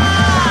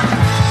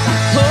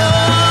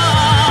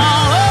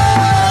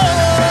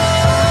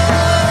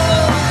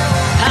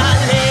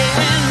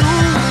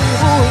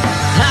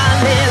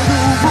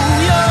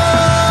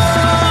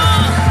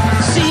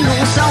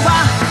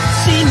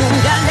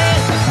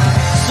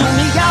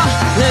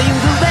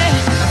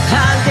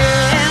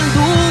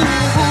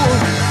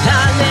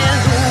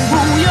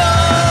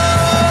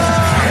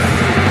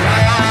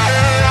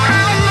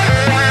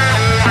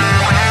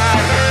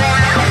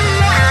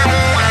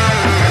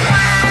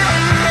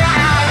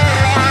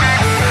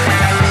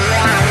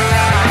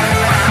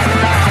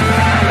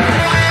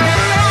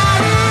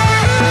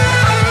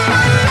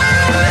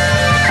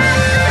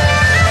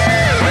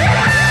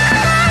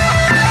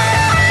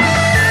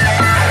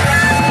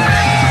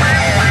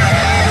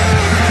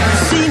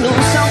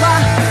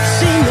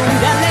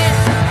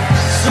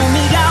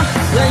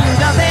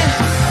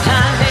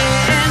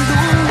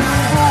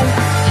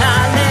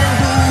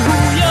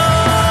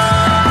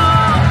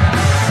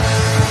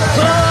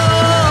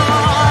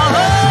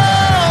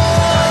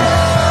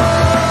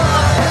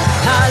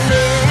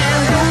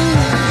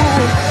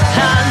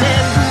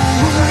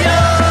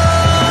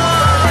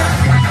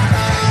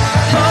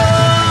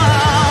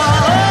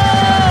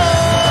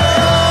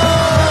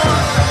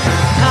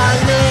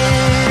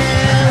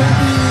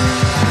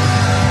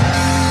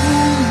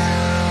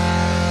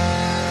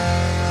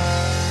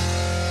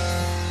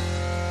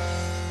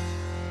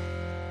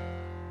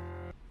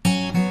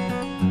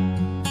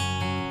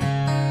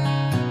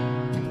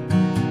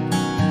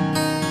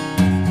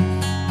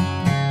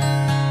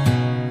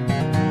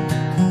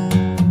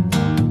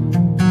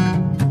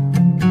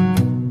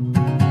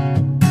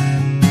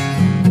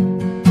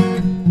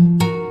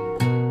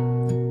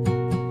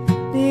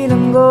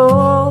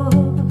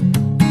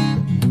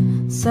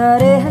 Sa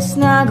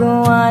rehas na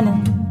gawa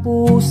ng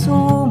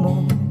puso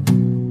mo,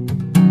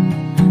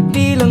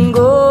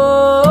 bilanggo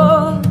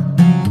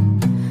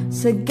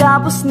sa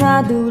gapos na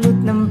dulot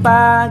ng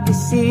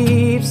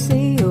pag-isip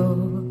sa'yo.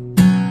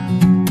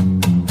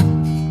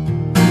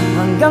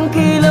 Hanggang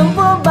kailan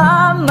po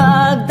ba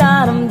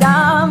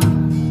magdaramdam?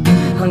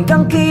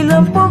 Hanggang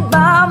kailan po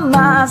ba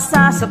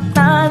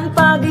masasaktan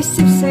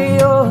pag-isip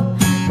sa'yo?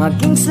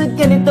 Maging sa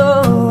ganito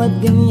at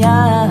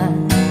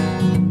ganyan.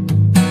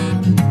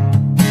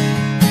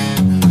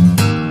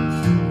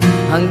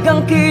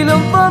 Hanggang kailan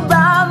pa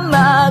ba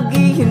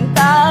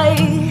maghihintay?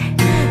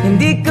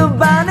 Hindi ka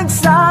ba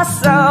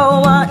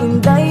nagsasawa?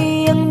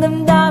 Inday ang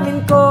damdamin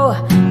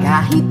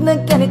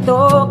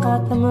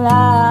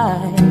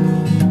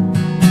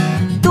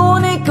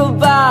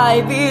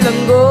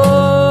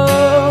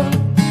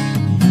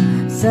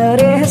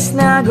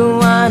na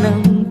gawa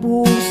ng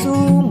puso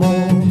mo.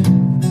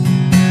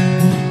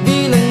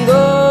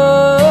 Bilanggo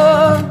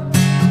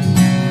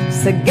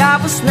sa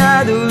gapos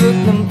na dulot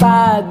ng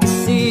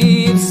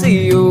pag-isip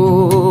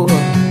sa'yo.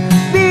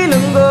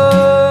 Bilanggo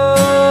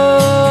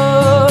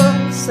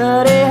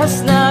sa rehas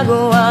na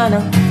gawa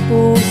ng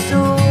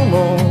puso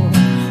mo.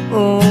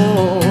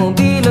 Oh,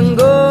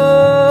 bilanggo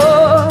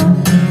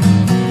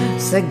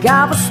sa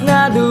gapos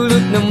na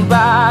dulot ng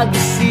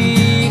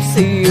pag-isip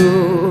sa'yo.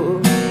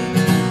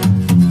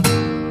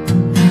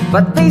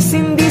 Patay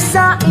sindi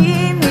sa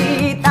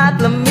init at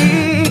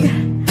lamig,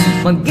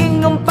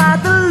 maging ang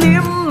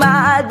patalim,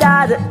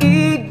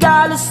 madadaig,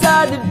 dalo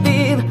sa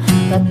dibdib,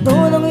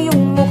 tato lang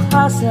iyong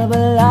mukha sa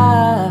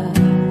balat.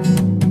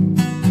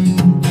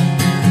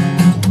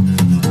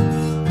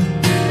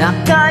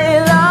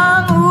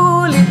 Nakailang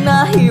ulit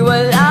na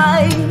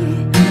hiwalay,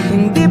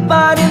 hindi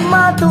pa rin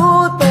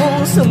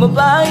matutong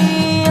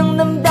sumabay ang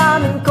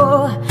damdamin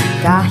ko,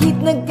 kahit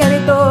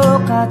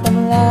nagganito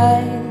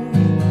katamlay.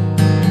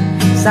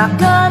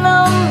 Saka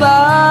ng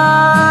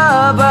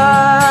babay,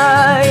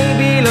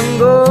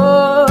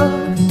 bilanggo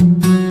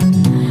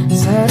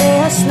sa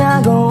rehas na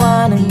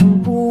gawa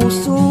ng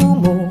puso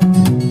mo.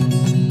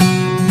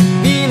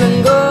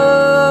 Bilanggo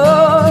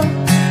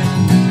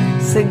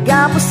sa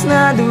gapos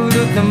na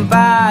dulot ng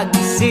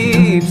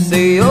pag-isip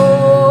sa'yo.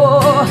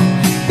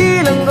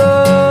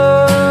 Bilanggo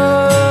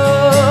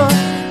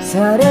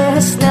sa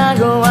rehas na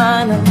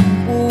gawa ng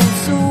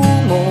puso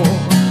mo.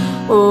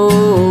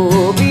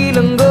 Oh,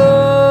 bilanggo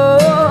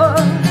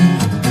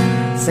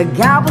sa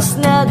gapos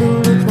na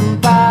dulot ng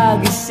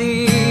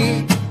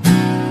pag-isip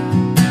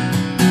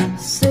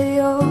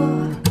sa'yo.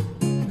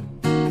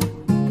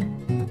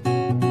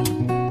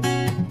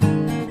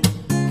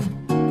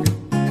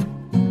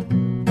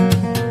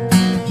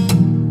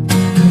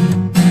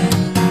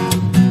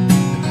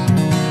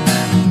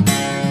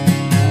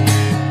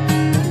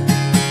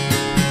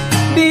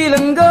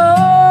 Bilanggo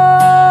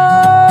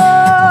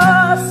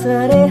sa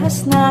rehas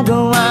na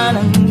gawa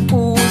ng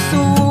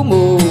puso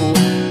mo.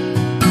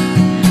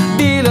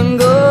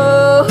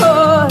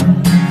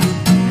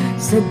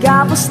 Sa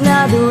gapos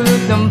na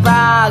dulot ng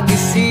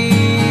pag-isip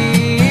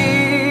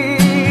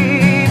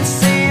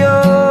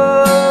sa'yo.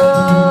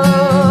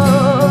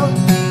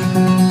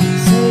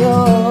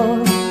 Sa'yo.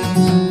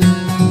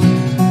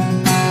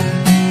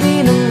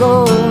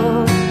 Bilanggo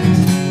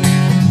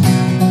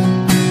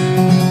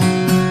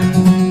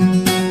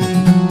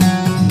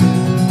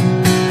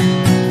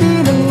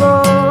Bilanggo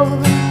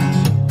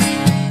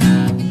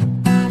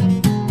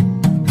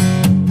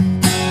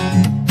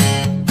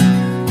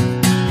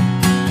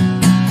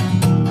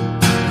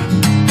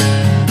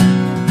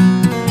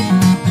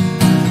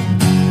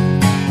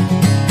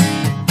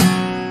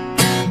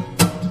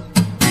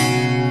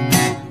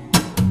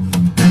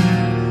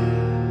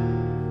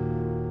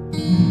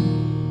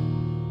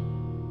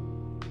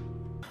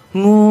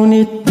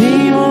Ngunit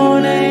di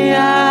mo na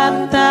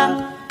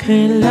yata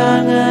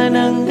kailangan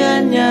ng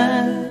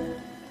ganyan.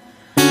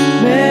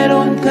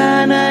 Meron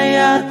ka na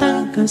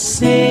yatang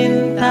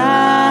kasintahan,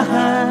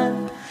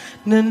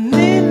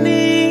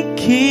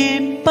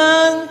 naninikip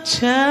ang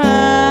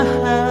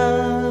tiyahan.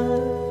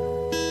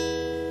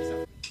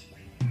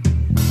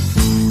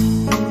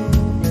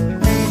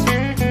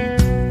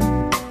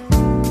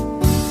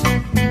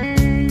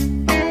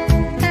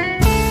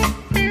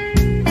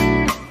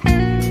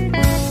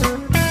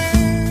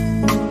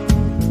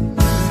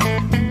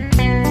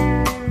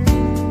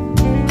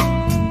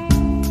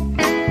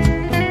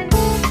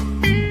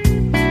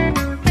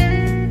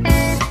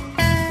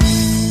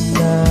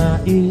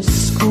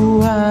 Nais ko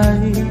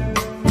ay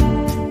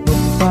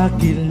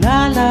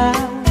magpakilala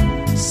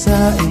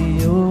sa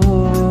iyo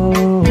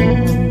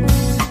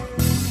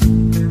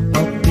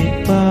at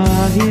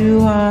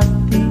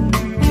ipahiwati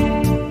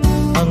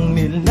ang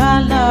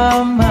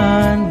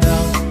nilalaman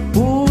ng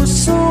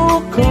puso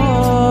ko.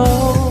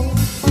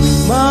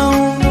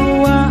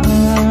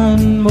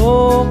 Maunawaan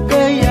mo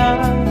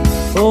kaya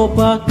o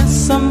baka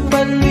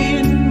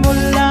sampalin mo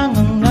lang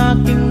ang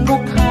aking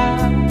mukha?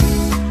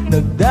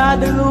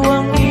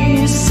 Nagdadalawang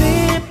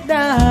isip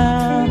na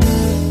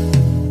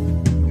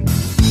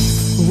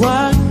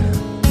wag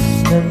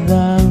na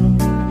lang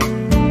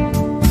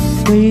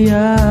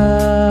kaya.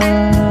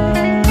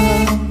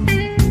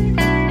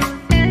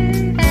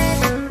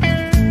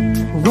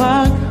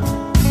 Wag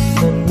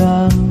na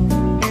lang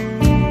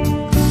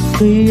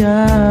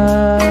kaya.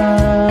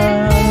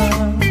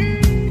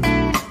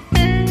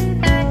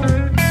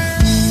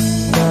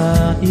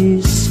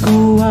 Nais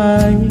ko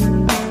ay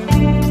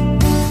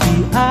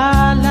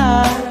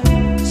alay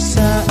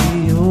sa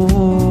iyo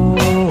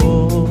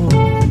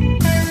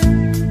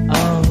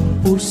ang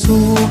puso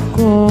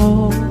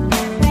ko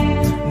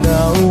na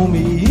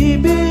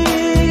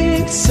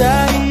umiibig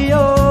sa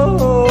iyo.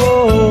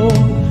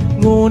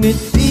 Ngunit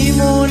di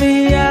mo na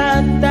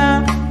yata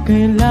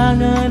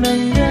kailangan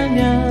ng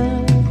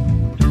ganyan.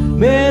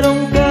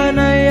 Meron ka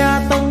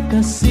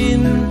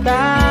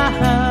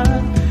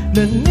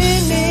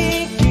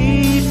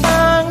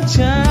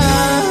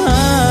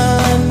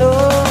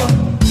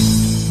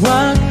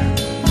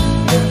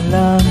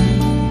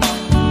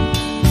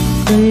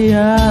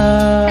kaya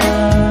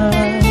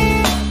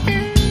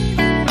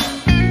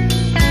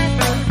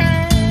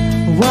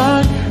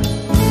wag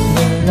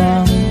na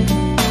lang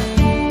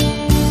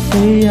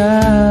kaya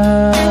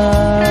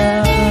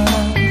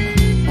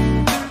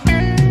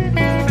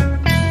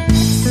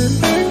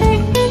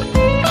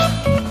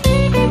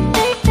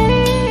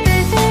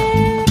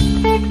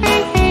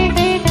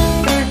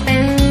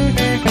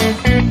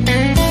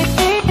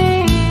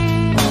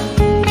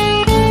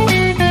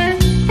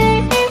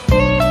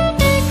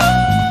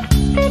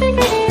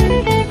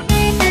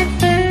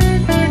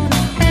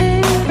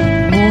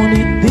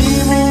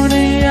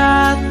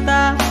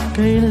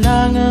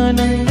kailangan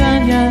ng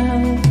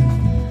ganyan.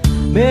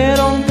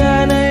 Meron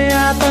ka na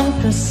yatang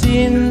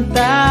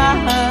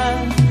kasintahan,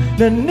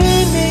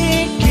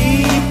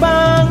 naninikip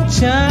ang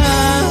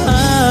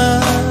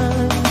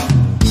tiyan.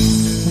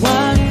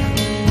 Wag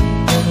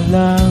na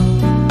lang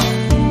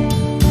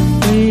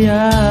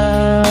kaya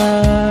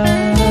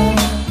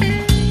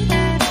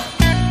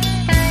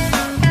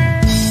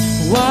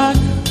wag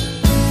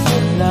na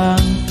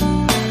lang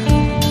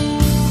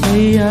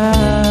kaya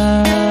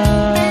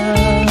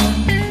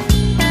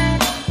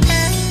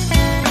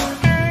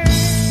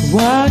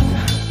wag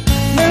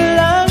na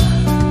lang,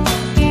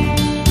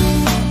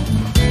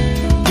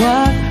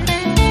 wag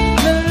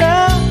na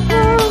lang,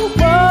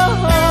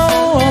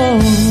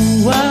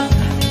 wag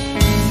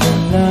na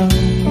lang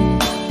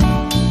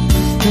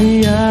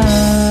kaya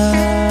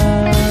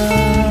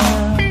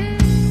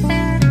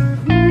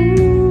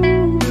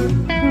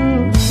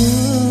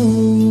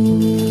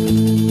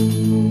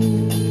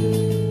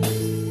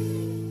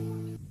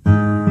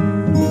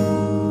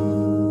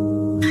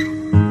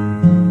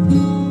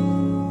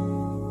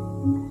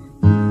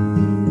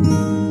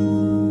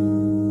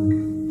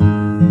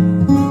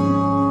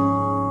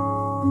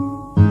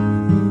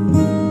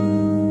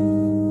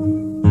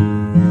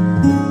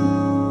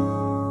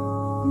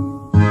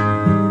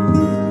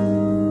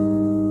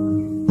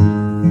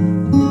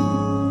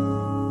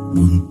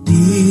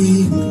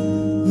muntik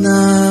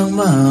nang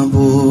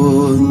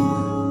mabot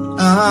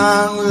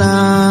ang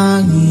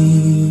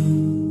langit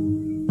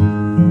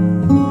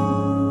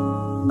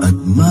at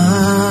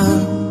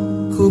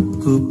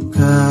makupkup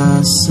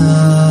ka sa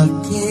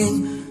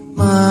aking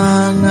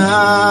mga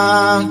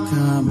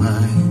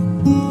kamay.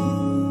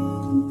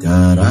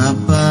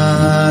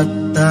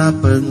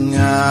 Karapat-dapat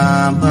nga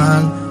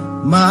bang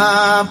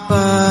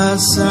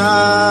mapasa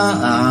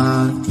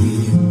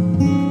akin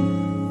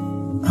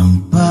ang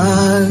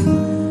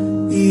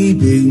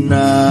pag-ibig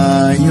na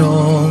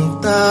iyong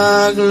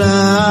taglay?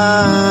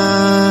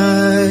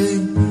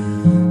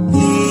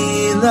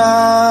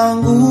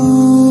 Ilang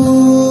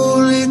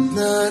ulit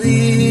na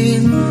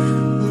rin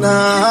na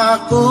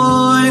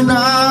ako'y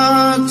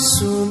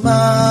nagsumamo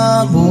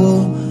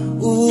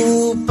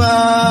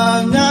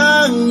upang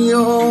ang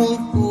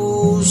iyong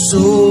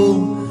puso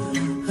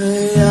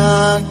ay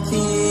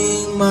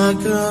aking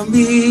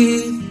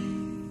makamit.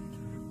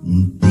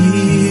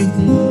 Muntik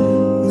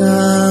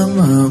na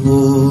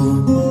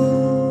mabot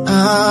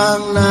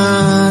ang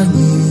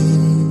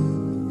langit,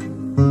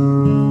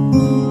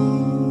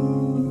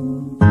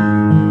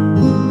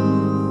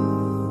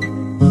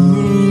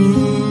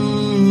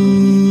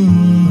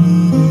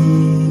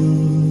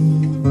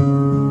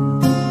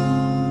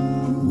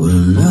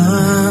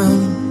 walang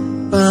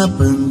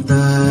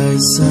papantay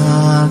sa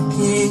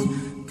aking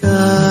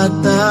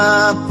katapatan.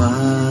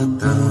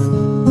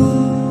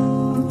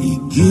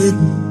 Higit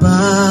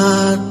pa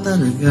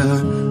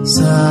talaga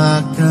sa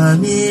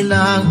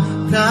kanilang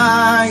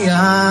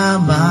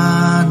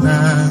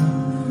kayamanan.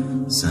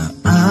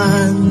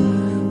 Saan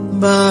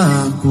ba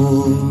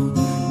ako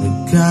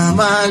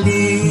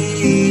nagkamali?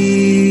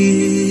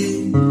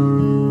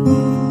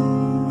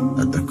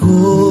 At ako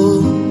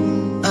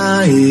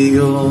ay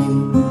iyong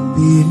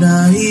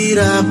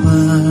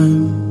pinahirapan.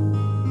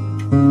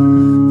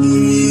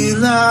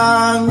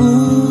 Ilang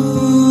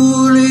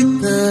ulit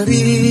na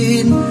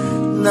rin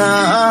na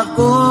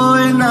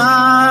ako'y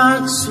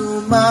nagsumamo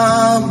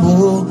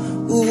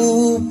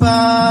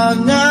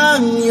upang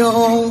ang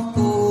iyong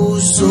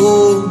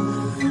puso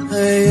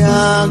ay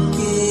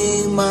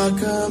aking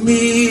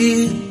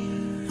makamit.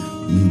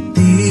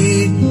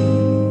 Muntik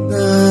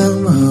na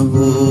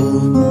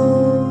mabot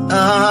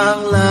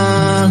ang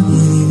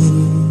langit,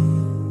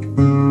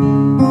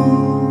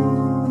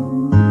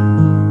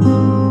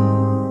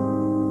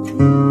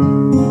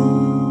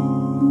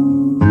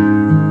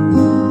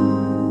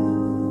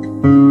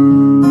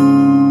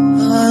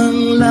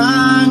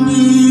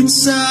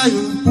 sa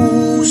iyong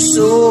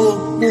puso,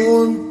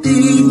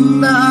 muntik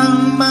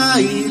nang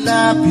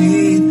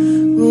mailapit,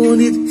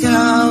 ngunit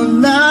ikaw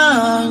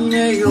na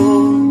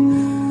ngayon,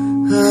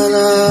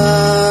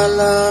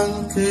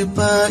 halalang kay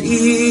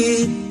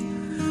pait.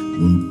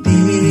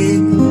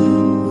 Muntik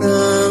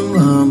nang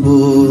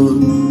mabot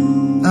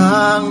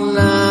ang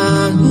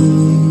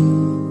langit,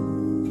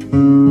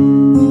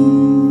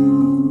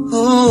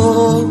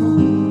 oh,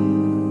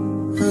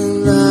 ang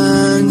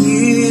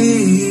langit.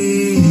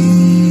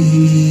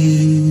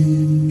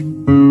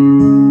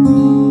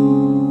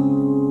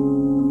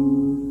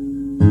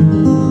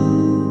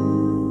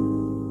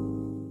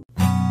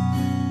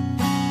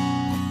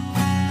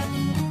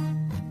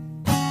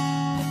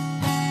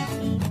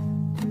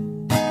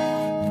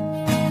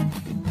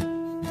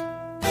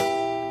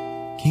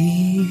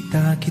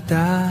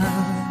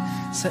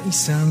 sa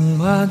isang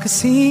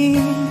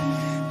magasin.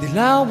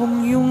 Dilaw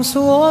ang iyong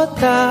suot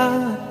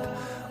at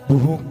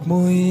buhok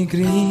mo'y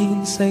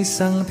green sa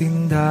isang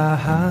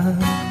tindahan.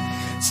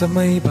 Sa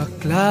may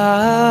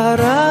baklaran,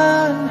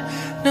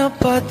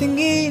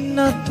 napatingin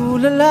na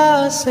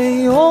tulala sa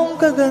iyong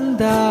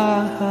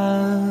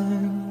kagandahan.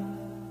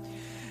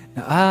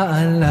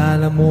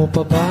 Naaalala mo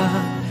pa ba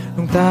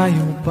nung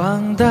tayo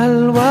pang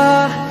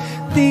dalawa?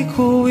 Di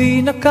ko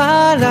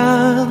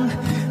inakalang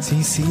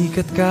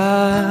sisikat ka.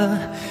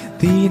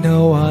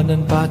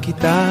 Tinawanan pa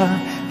kita,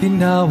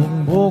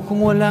 tinawag mo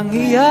kung walang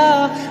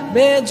hiya.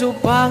 Medyo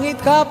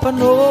pangit ka pa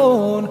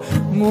noon,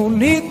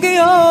 ngunit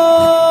ngayon,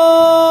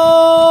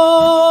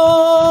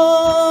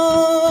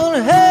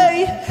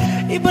 hey,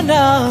 iba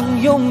na ang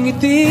iyong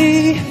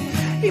ngiti,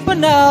 iba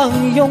na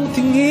ang iyong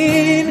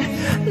tingin.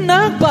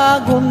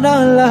 Nagbago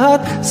na lahat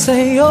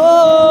sa'yo.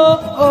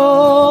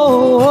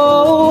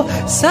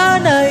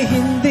 Sana'y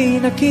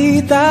hindi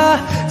nakita,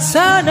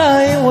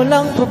 sana'y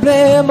walang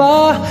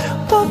problema,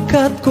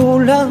 pagkat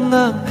kulang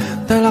ang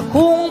dala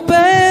kong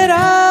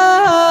perang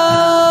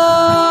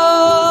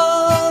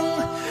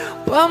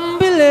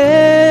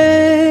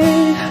pambili,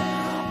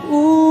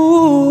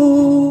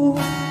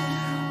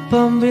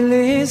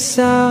 pambili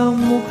sa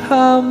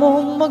mukha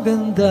mong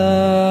maganda.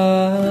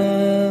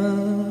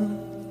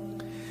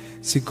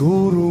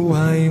 Siguro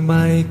ay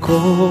may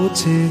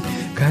kotse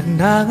ka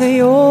na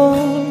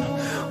ngayon,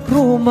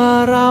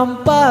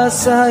 rumarampa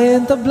sa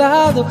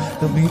entablado,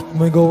 damit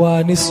mo'y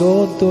gawa ni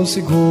Soto.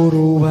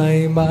 Siguro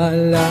ay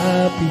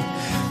malapit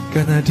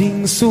ka na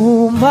ding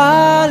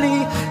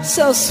sumali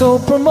sa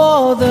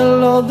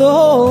supermodel of the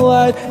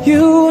wide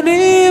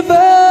universe.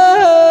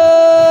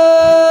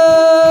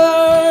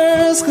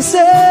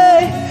 Kasi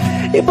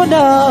iba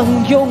na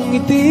ang iyong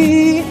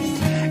ngiti,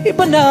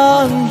 iba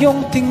na ang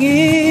iyong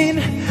tingin.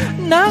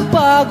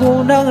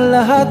 Nagbago ng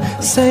lahat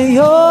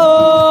sa'yo.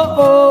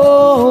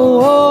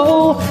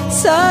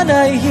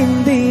 Sana'y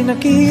hindi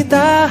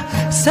nakita,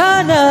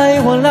 sana'y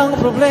walang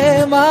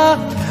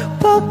problema,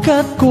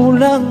 pagkat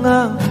kulang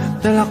ang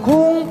dala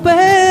kong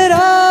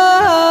perang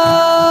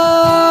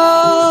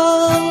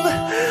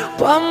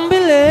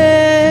pambili,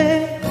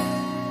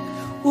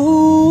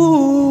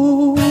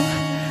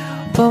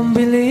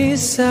 pambili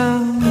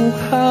sa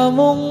mukha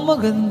mong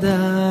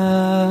maganda.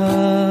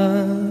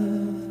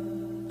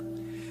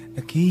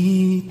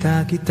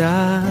 Nakita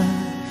kita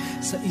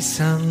sa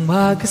isang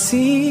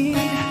magasin,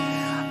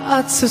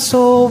 at sa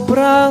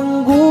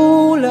sobrang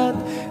gulat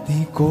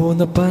di ko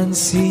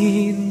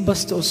napansin,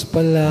 bastos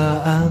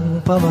pala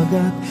ang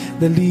pamagat,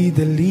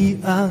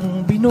 dali-dali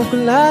ang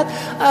binuklat,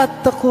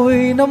 at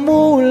ako'y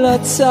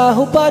namulat sa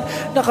hubad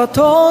na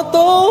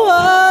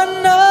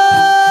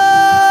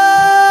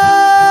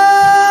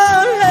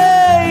katotohanan.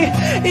 Hey,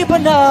 iba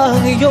na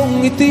ang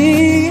iyong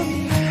ngiti,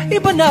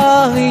 iba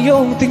na ang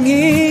iyong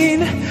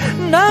tingin.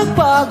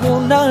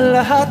 Nagbago ng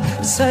lahat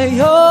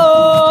sa'yo.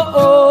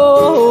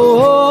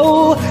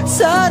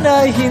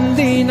 Sana'y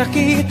hindi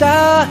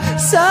nakita,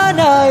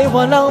 sana'y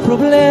walang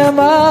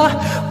problema,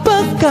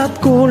 pagkat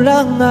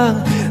kulang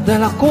ang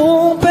dala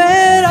kong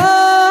perang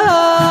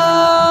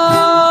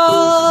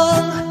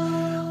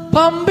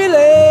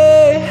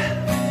pambili,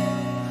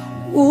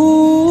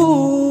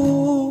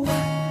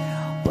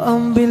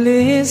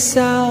 pambili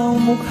sa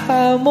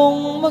mukha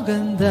mong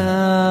maganda.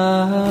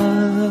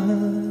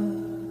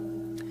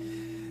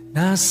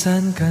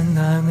 Nasaan ka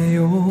na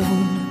ngayon?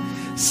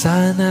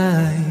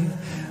 Sana'y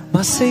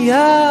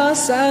masaya,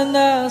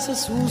 sana sa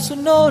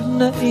susunod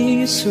na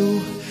issue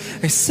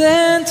ay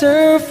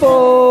centerfold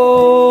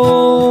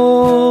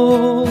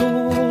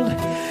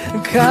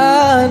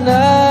ka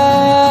na.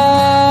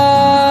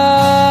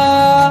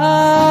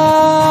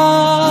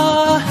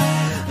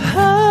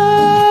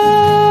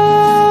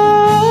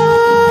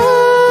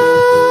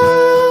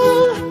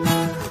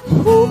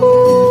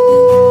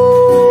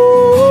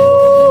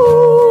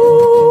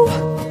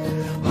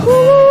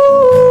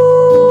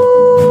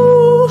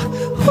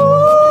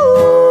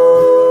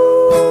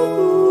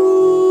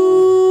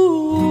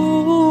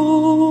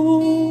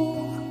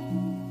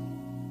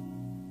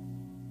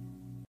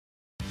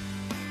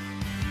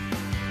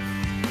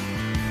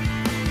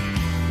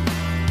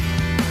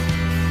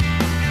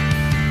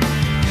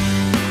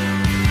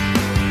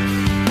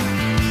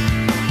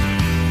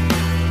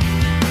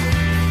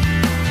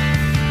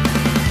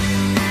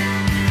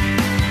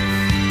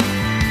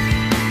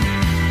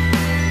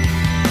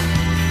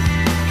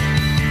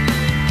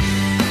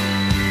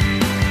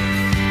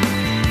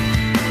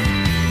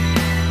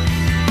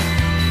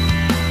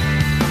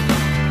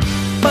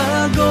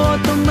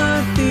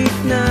 Automatic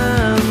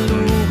ng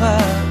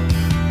luha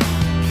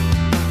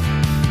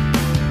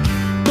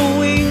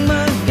tuwing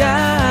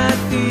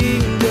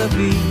mag-ating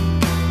gabi,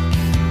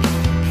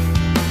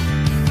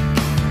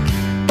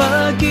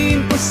 pag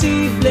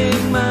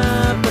imposibleng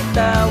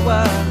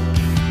mapatawa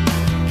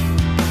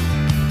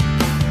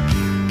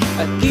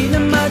at di na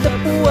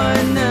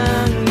madapuan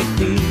ng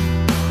ngiti.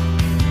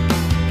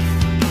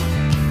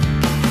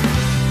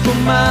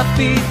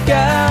 Kumapit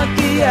ka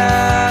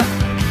kaya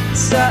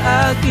sa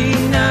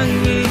akin nang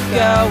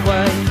ikaw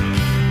ay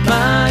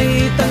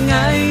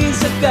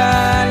sa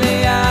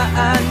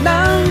kalayaan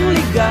ng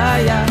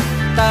ligaya.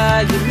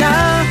 Tayo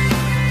na,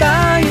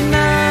 tayo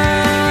na.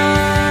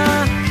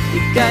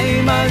 Ika'y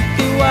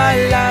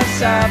magtiwala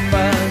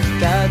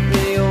sapagkat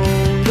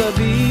ngayong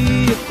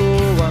gabi ako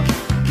ang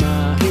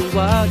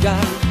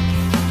mahiwagang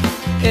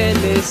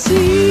LSC.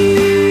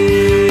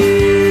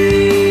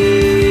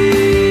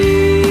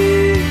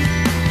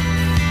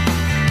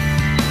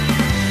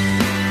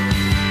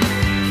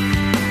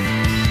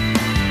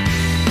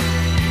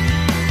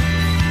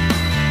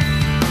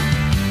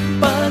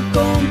 Pag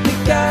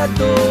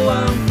komplikado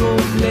ang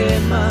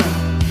problema,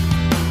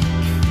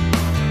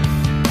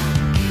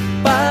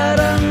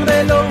 parang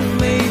relong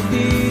made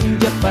in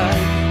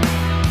Japan,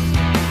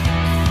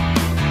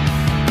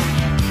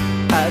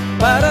 at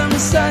parang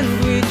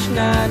sandwich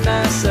na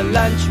nasa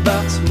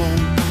lunchbox mo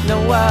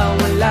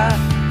nawawala,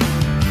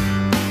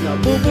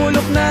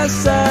 nabubulok na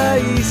sa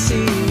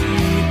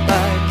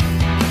isipan.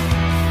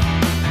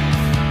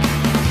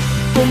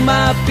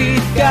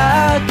 Kumapit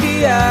ka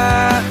kaya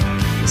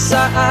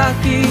sa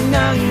akin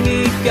ang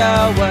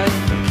ikaw at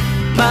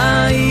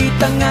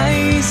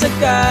maitangay sa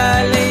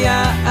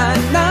kalayaan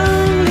ng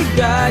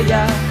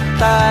ligaya.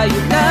 Tayo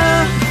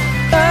na,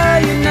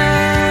 tayo na.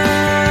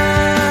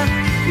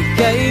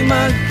 Ika'y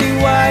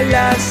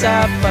magtiwala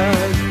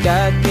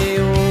sapagkat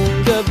ngayong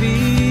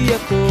gabi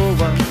ako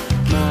ang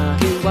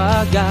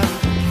mahiwagang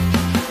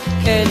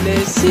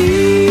LSC.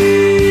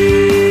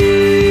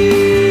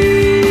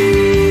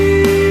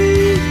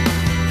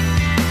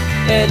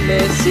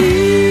 LSC.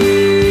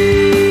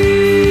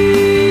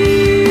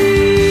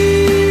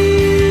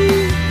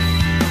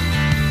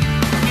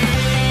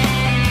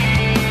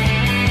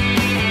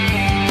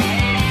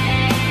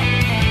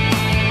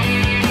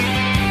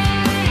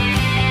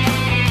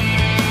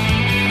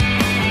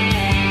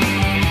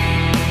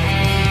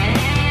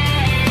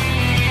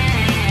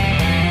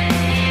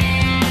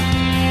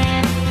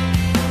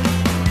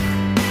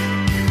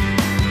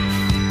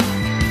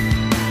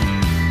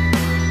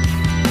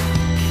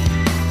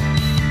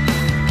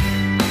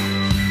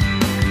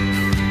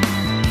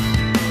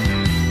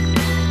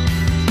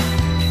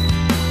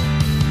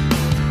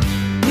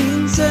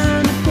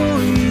 Minsan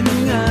ako'y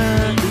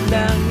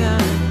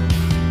nangailangan,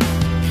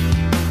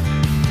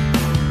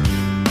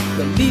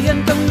 dalian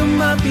kang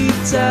lumapit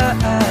sa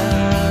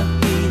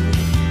akin.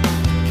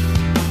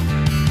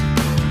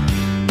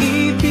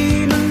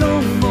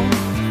 Ibinulong mo,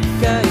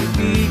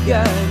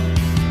 kaibigan,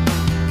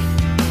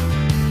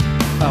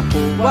 ako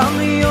ang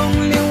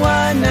iyong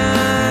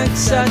liwanag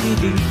sa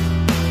dilim.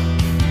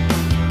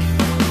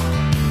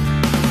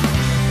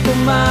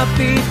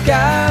 Kumapit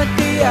ka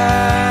kaya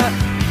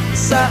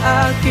sa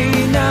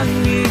akin ang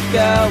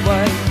ikaw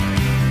ay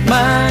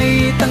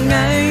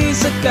maitangay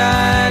sa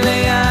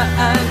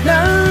kalayaan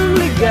ng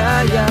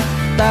ligaya.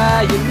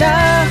 Tayo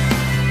na,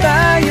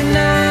 tayo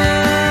na.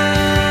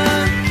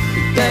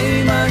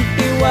 Ika'y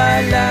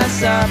magtiwala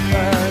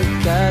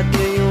sapagkat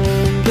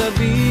ngayong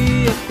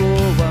gabi ako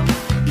ang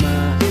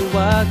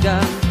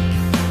mahiwagang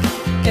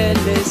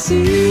LSC.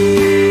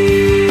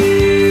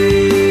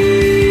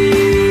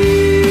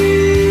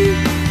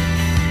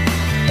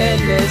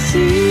 LSC.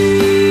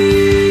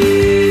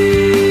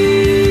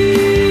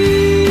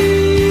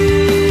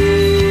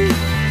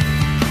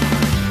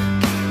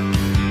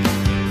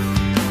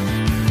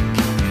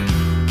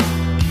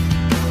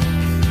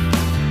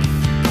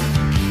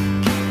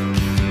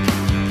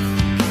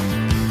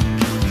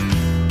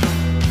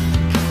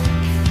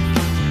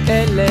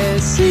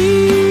 LSC.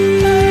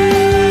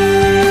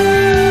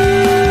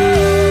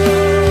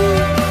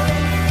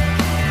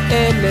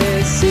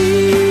 LSC.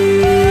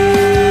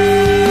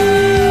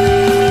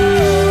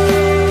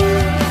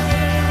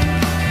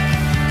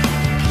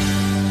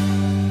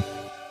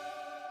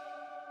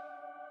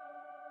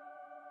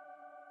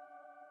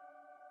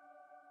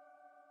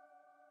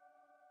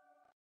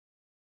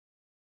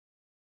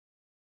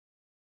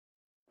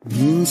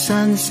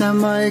 Minsan sa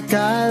may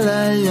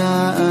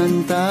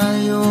kalayaan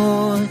tayo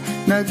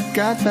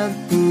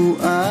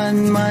nagkatagpuan,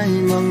 may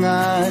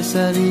mga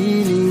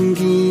sariling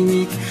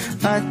gimik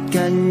at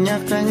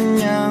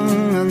kanya-kanyang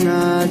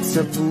angat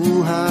sa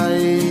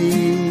buhay.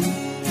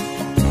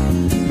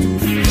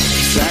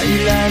 Sa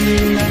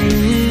ilalim ng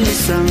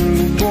isang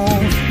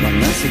bubong,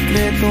 mga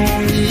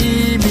sekretong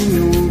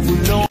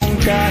ibinubulong,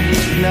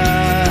 kahit na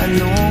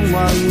anong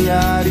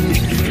mangyari,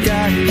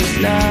 kahit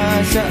na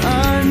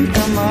saan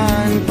ka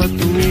man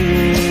patungo.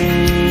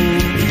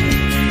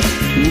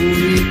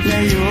 Ngunit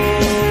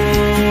ngayon,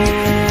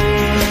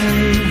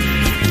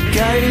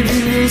 kay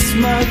bilis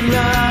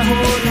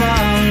maglaho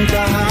ng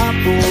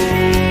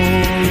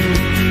kahapon.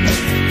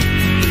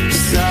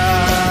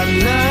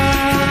 Sana'y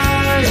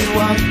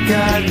huwag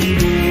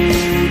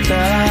kalimutan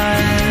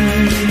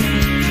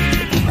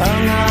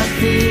ang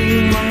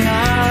ating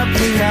mga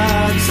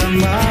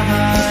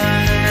pinagsamahan.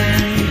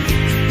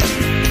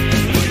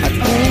 At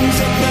kung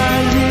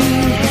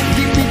sakaling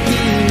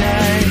dipitin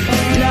ay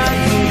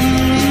laging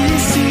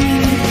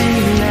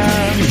iisipin na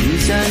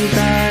minsan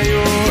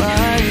tayo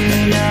ay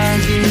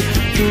naging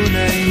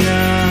tunay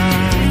na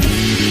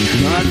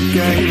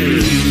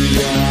magkaibigan.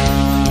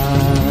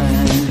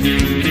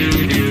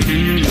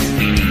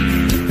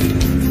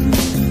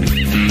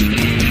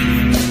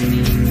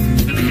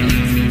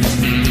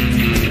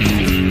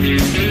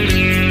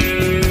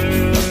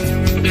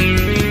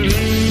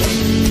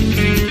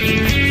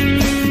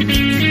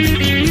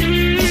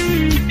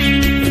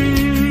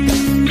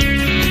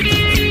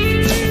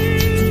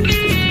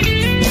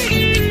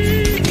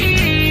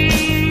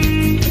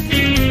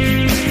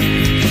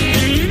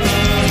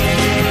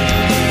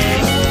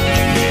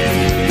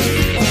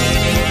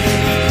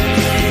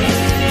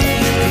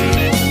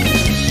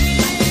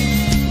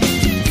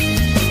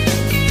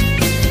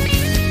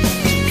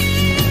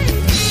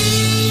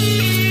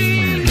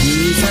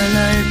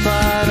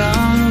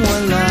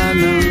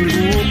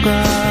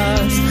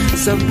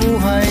 sa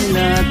buhay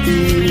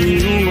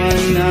natin,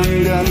 uman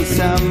hanggang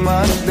sa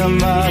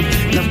magdamag,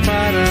 na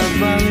para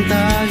bang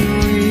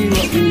tayo'y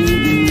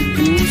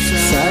mauutusan.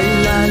 Sa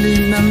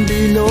ilalim ng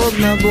bilog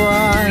na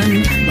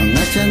buwan,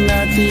 mga tiyan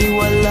natin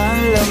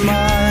walang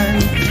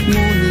laman,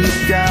 ngunit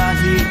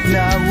kahit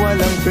na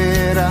walang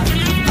pera,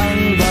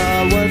 ang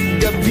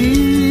bawat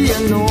gabi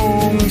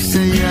anong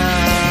saya.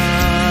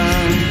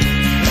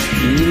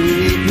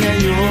 Ngunit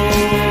ngayon,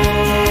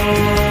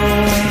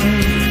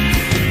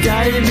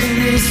 kay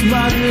bilis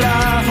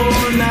maglaho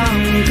ng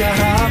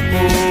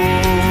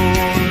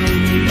kahapon.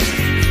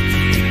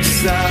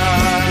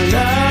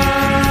 Sana'y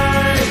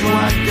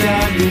huwag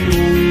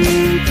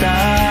kalimutan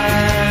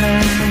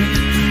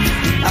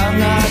ang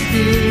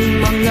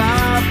ating mga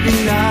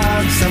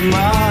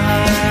pinagsamahan.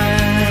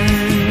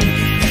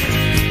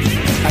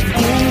 At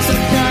kung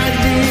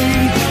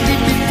sakaling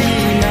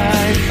lipitin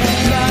ay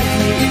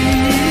laging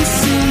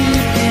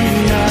iisipin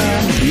na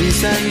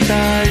minsan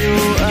tayo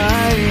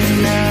ay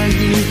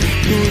naging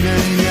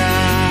tunay na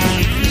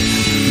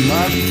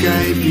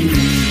magkaibigan.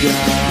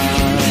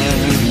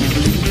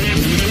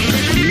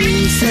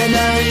 Minsan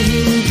ay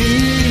hindi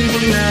mo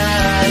na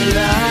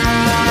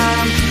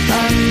alam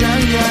ang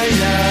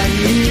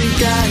nangyayari,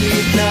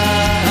 kahit na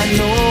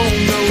anong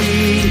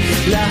gawin,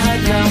 lahat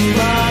ng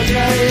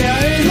bagay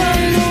ay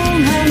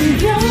mayroong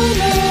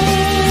hangganan.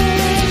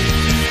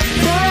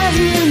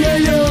 Dahil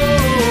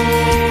ngayon,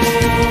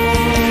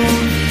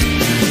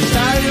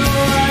 tayo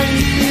ay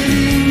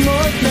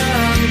hilimot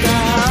ng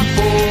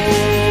kahapon.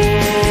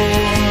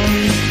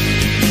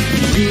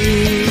 Di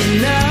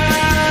na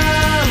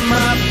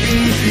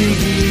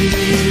mapipigilan,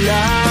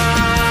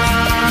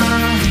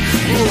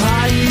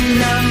 buhayin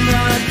ang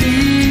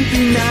ating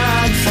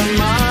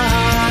pinagsamahan.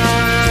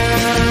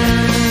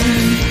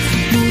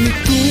 Ngunit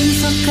kung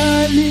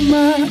sakali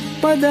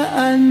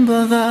mapadaan,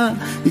 baka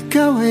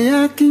ikaw ay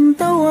aking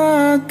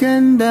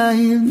tawagan,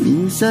 dahil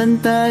minsan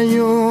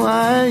tayo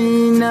ay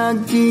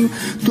naging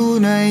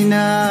tunay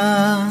na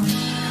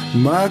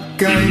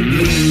magkaibigan.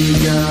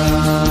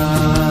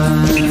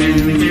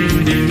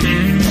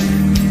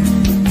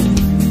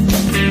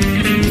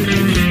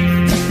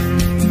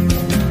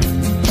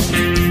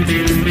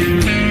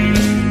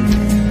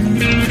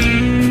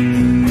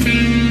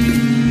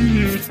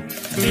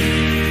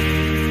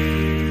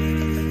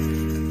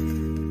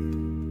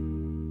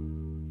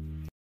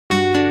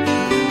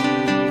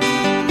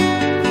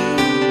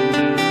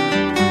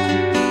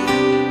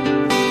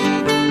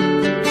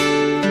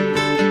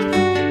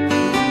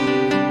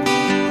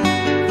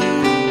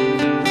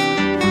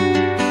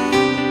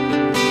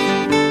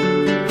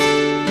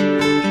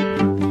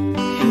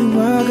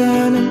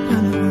 Hiwaga ng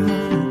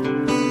panahon,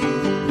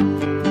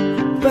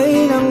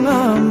 bay ng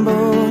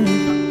ambon,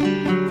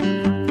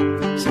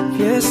 sa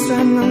piyesta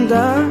ng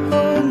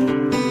dahon,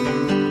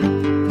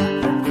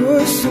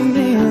 ako'y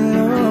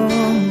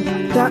sumilong.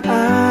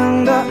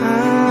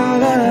 Daang-daang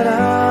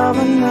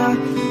larawan na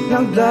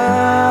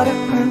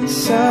nagdaraan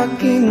sa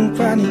aking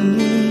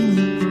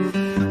paningin,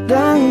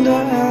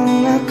 daang-daang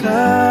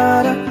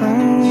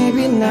nakaraang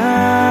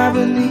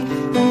ibinabalik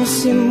ng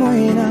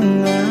simoy ng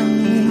langit.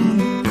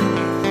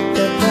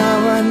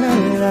 Tatawa na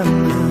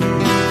lamang,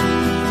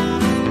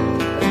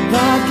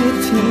 bakit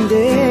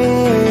hindi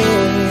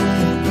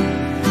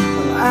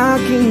ang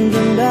aking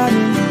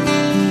damdamin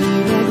di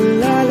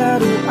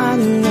naglalaruan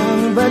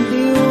ng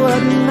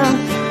baliwan ng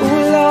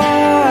ulan?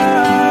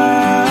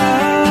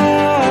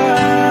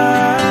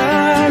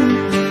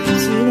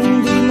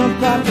 Sinong di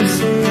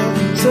mapapasayo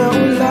sa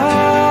ulan?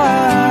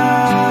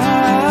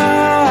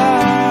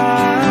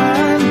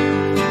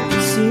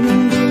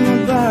 Sinong di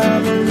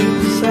mababalik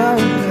sa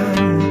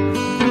ulan?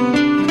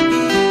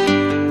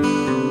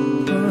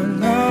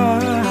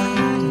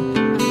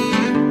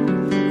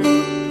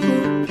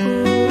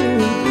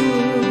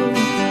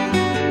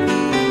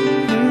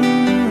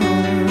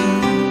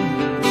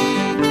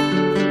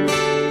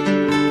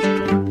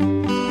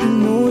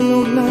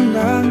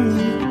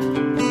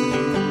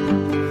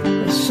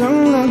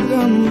 Isang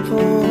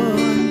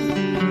nagampon,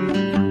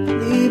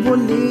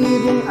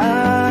 libo-libong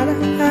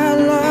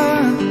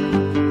alaala,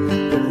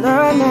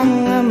 dala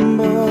ng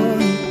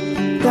ambon,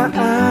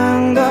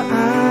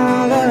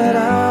 daang-daang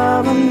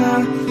larawan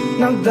na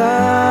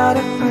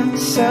nagdaraan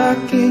sa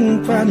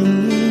aking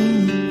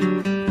paningin,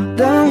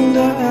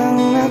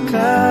 daang-daang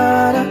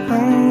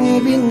nakaraang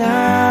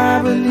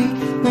ibinabalik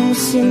ng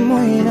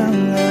simoy ng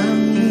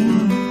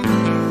langit.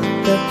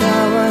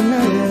 Tatawa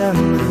na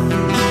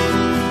lamang,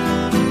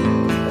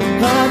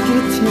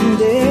 bakit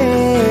hindi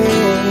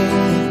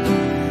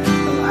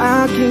ang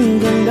aking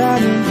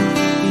damdamin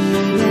di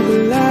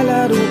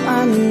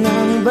naglalaruan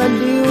ng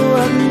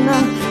baliwan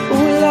ng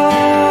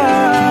ulan?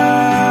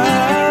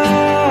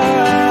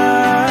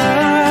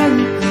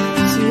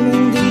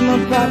 Sinong di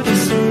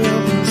mapapasayo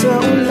sa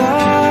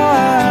ulan?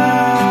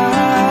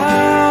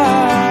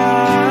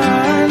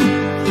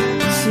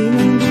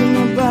 Sinong di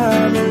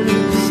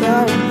mababalik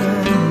sa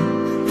ulan?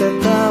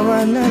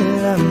 Tatawa na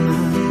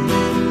lamang,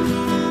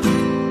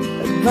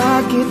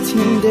 bakit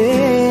hindi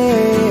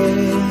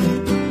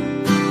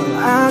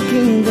ang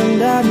aking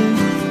damdamin,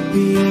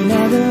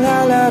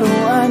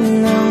 pinaglalaroan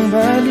ng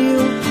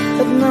baliw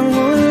at ng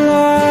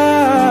ulan.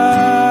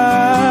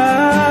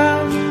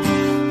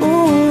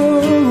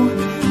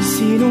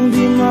 Sinong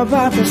di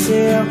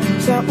mapapasaya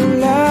sa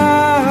ulan,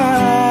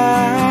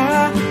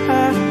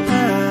 at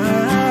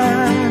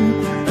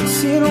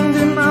sinong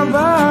di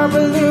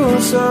mababaliw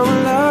sa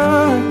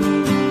ulan,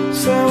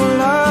 sa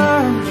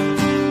ulan,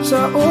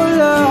 sa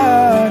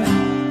ulan.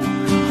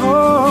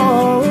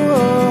 Oh,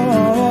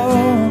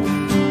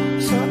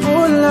 sa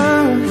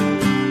ulan,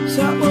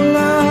 sa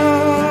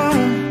ulan.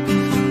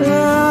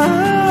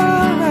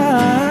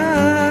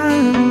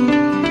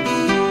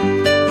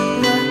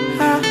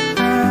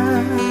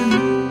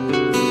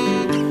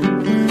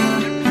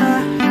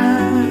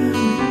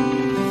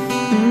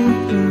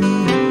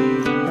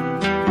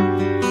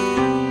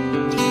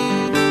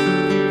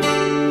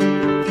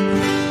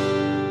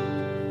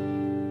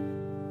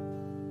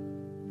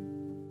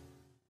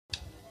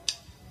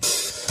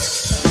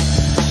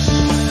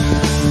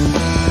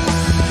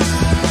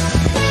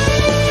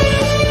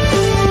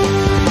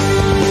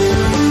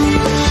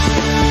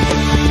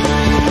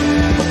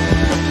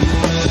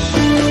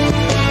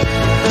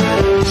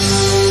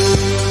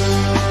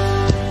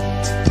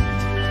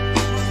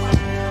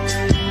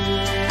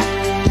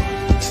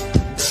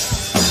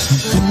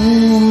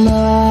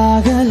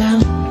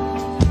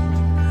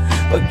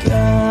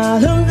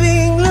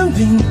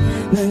 Pagkalambing-lambing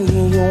ng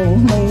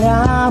iyong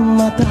mga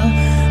mata,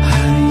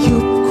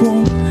 hayop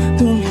kong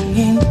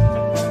tumingin.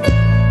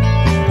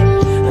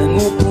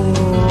 Nitong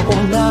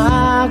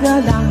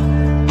umaga lang,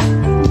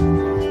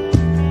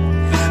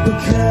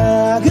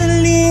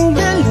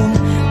 pagkagaling-galing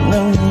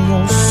ng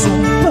iyong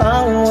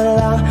sumpang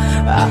walang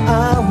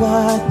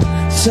aawat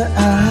sa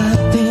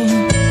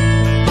atin.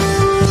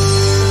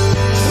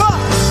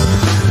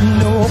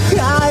 No,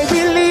 kahit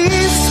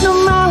bilis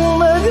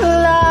namang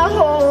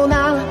maglaho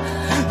ng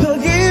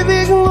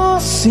pag-ibig mo,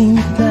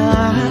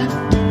 sinta.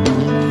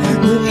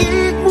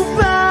 Nait mo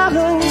ba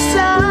ang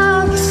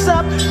isang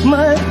isap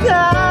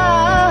mata?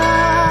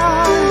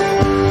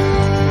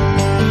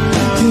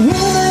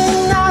 Tingin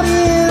ay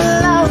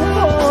narilaw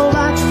ko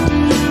at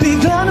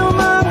bigla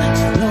namang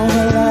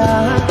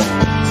nawala.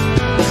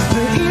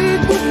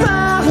 Nait mo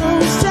ba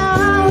ang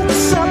isang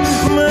isap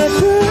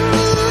mata?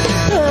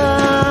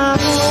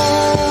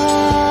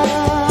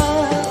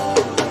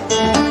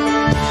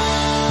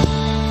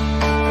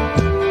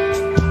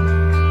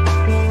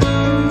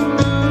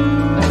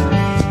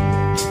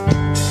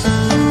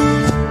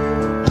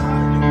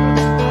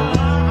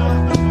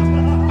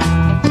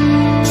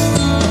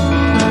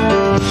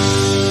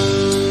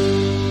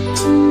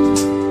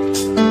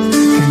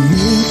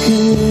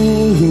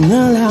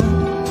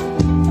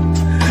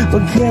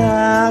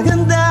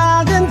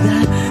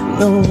 Pagkaganda-ganda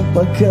ng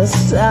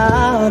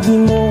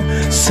pagkasabi mo,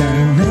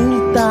 sana'y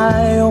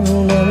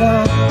tayong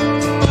wala.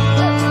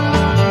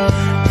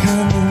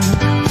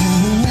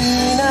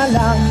 Kanina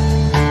lang,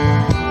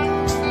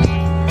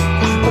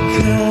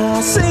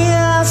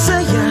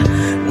 pagkasaya-saya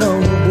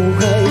ng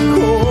buhay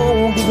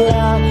kong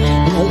bigla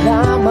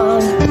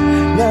malamang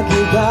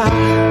nag-iba.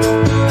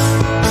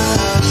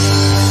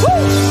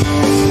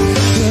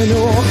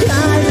 Pero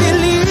kahit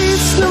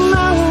bilis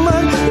namang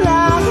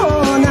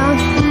maglaho ng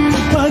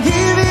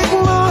pag-ibig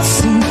mo,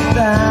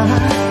 sinta.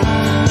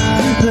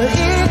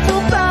 Nait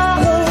mo ba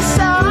ang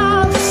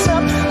isang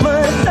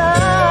mata?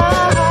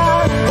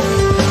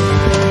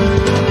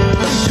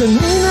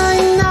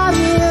 Kanina'y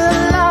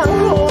narilang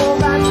ko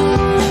at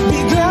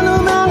bigla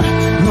namang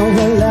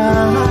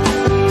nawala.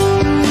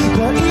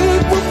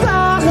 Nait mo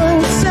ba ang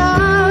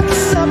isang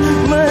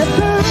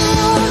mata?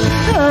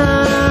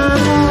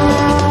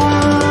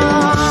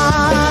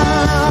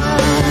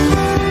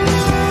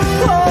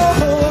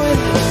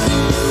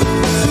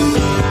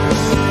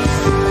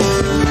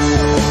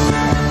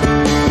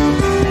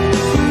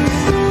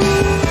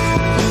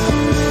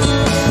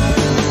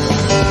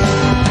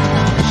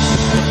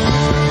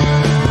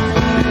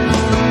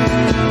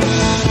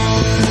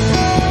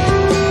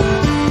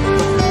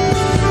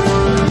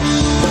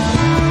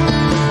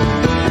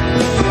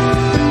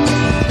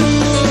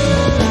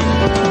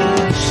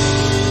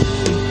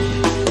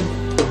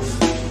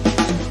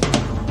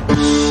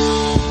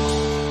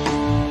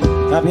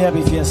 Happy,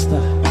 happy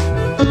fiesta.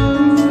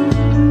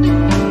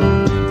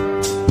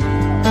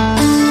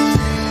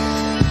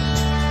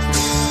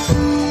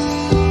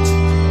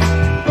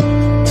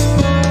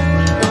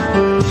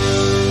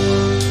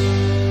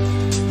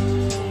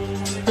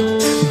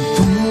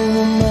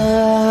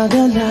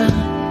 Umaga lang,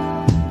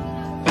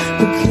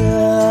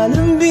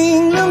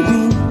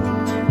 pagkalambing-lambing.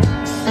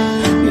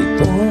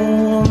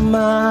 Itong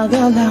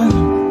umaga lang,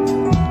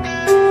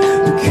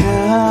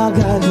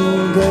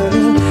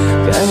 pagkagaling-galing.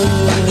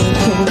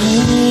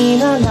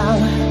 Kanina lang,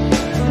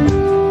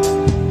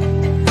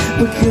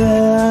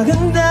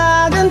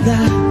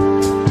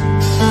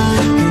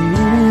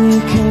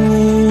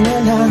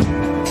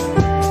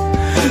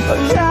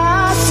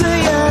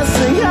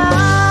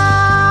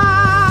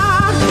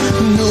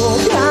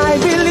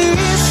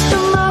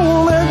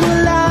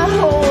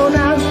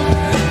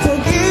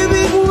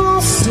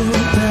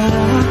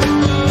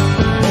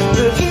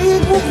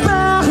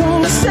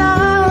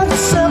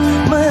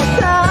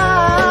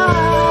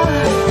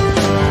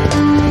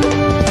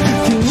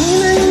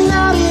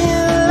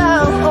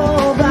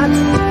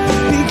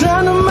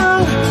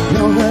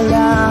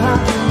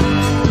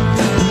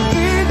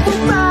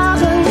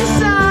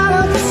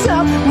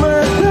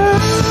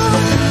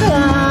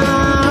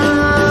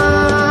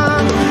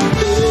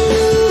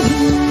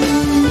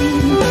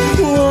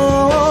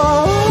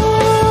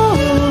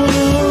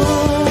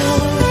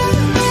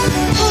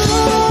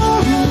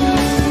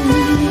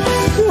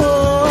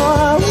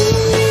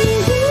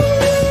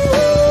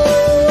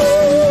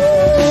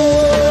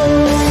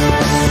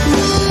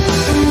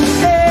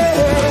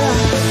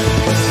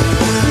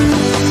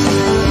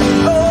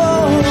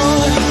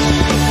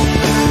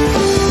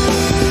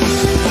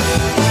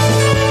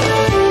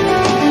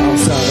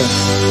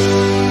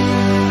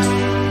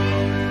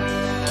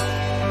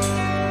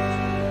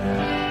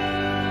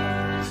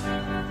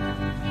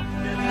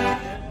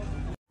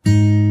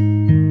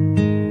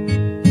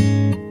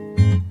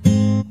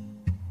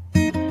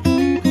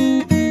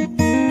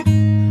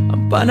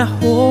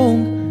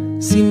 panahong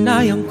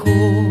sinayang ko.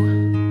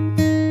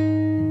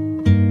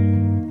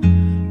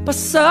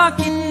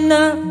 Pasakit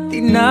na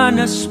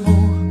tinanas mo,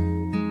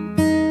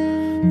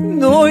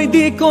 no'y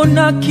di ko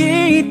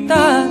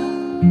nakita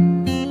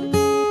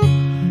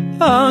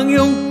ang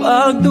iyong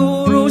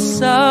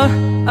pagdurusa.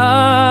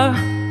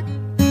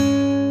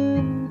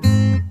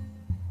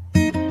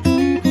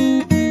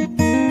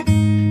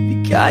 Di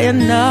kaya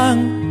ng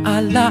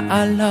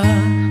alaala,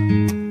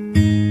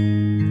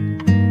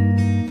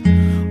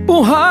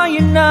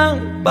 buhayin ng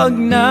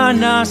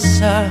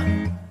pagnanasa.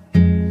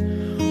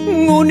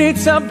 Ngunit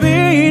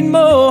sabihin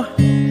mo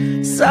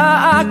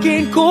sa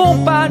akin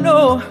kung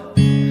paano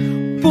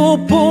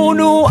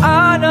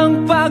pupunuan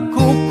ang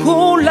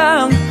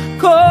pagkukulang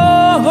ko.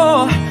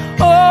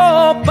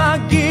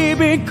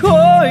 Pag-ibig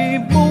ko'y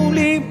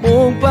muli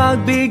mong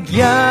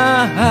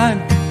pagbigyan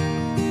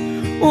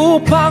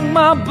upang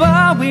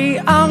mabawi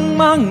ang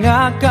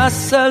mga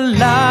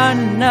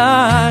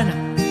kasalanan.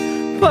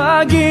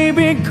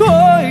 Pag-ibig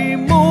ko'y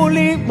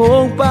muli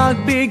mong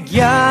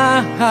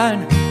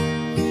pagbigyan.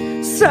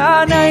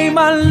 Sana'y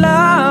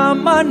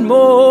malaman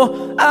mo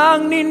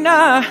ang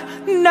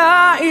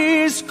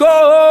ninanais ko.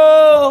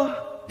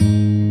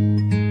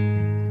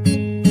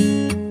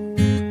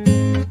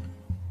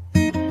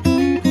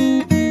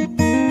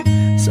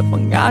 Sa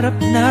pangarap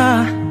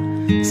na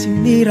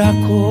sinira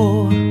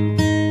ko,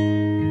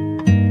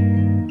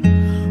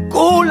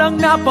 kulang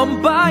na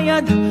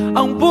pambayad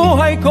ang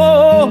buhay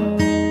ko.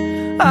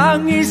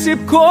 Ang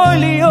isip ko'y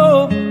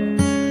liyo,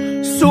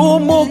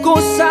 sumuko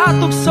sa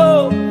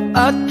tukso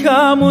at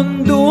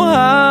kamunduhan.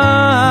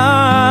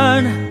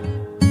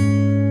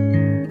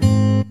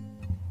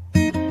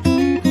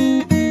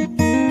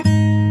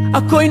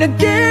 Ako'y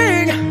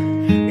naging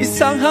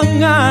isang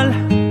hangal,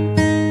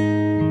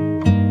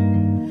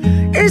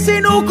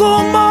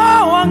 isinuko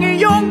mo ang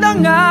iyong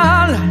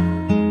dangal.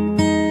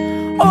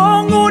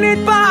 O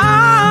ngunit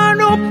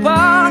paano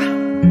pa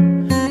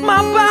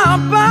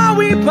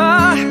mababawi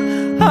pa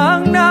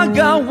ang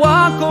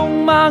nagawa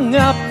kong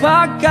mga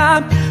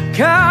pagkakasala?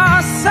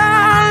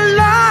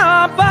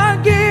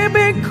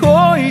 Pag-ibig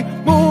ko'y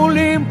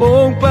muli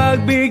mong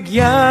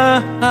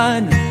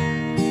pagbigyan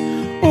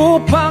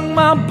upang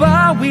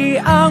mabawi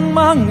ang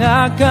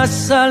mga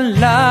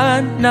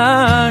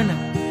kasalanan.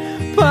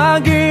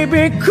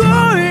 Pag-ibig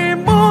ko'y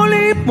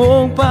muli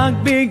mong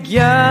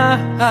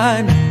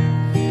pagbigyan.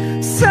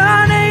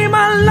 Sana'y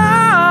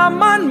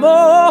malaman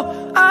mo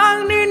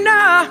ang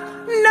ninanais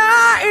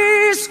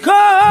ko.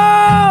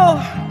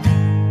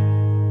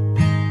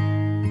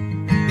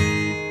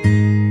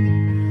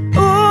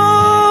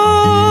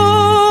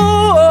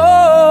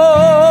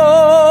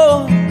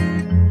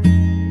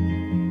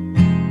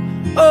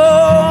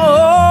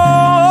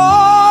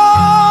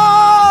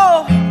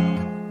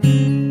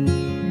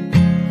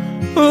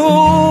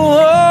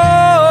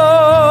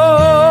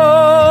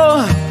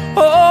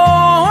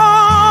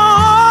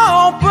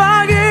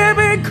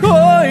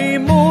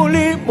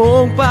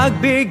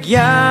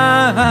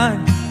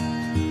 Pagbigyan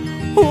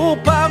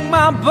upang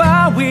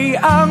mabawi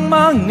ang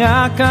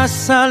mga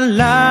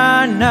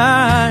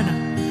kasalanan.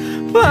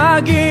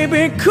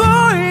 Pag-ibig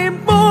ko'y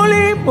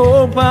muli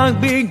mo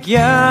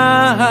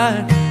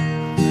pagbigyan.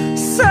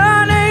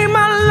 Sana'y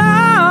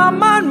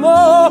malaman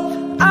mo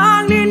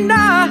ang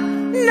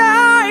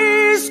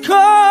ninanais ko.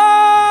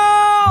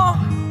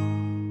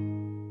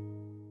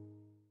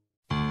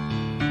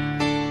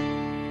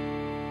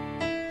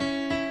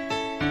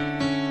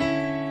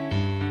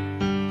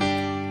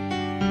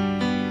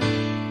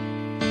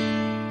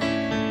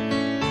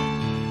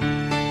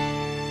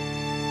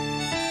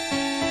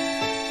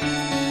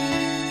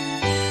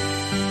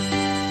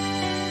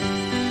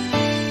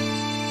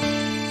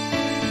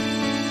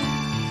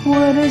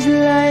 What is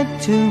life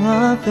to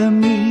offer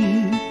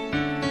me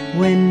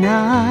when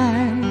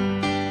I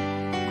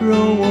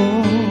grow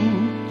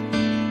old?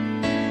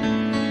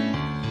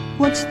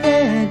 What's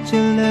there to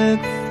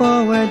look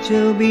forward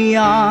to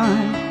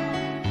beyond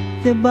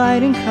the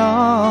biting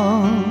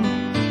cold?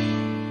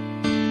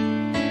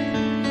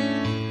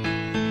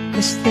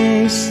 'Cause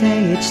they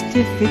say it's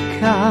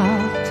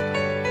difficult,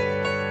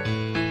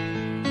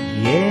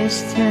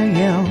 yes,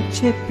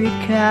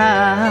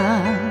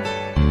 stereotypical.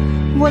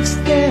 What's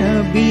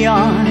there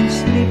beyond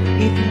sleep,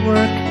 eat,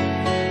 work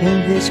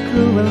in this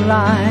cruel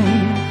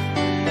life?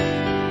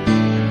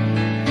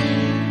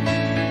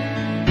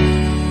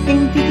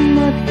 Ain't it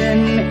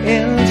nothing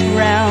else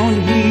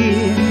round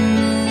here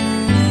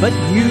but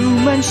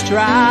human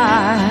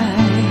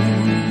strife?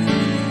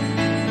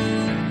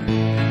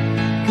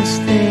 'Cause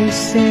they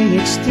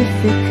say it's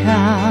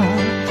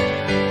difficult,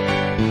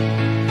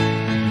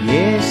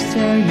 yes,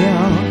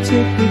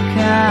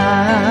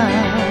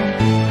 stereotypical.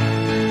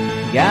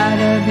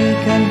 Gotta be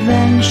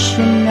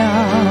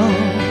conventional,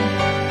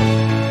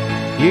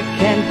 you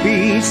can't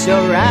be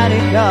so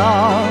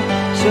radical.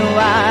 So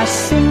I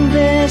sing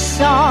this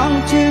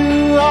song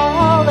to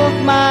all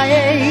of my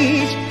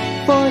age,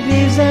 for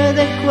these are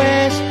the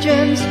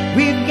questions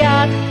we've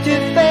got to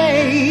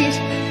face.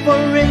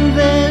 For in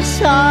this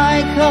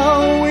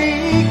cycle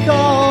we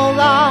call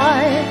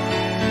life,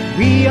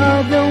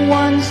 are the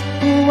ones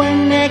who are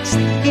next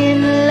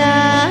in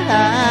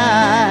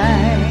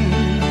line.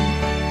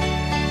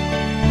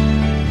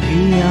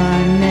 We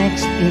are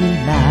next in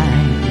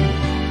line.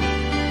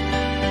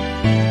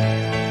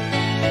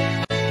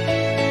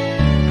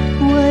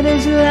 What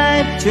is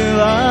life to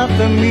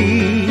offer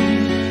me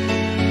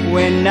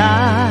when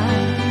I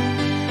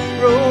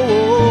roll?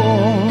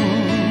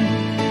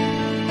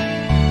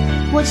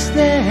 What's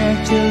there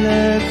to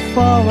look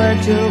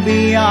forward to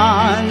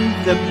beyond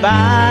the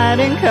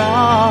biting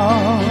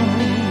cold?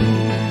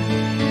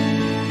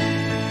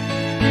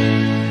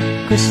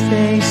 'Cause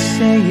they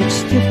say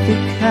it's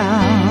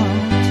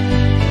difficult,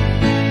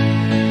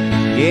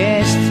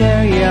 yes,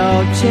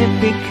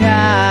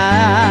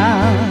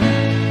 stereotypical.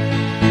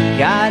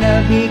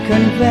 Gotta be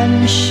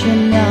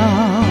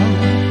conventional,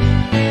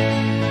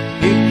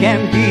 you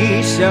can be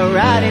so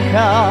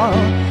radical.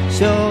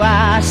 So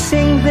I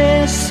sing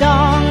this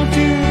song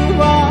to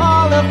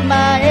all of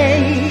my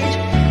age,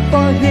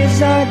 for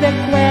these are the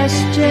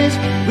questions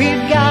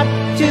we've got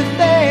to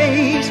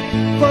face.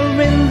 For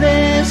in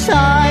this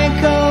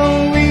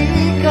cycle we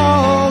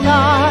call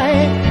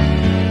life,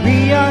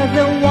 we are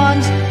the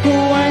ones who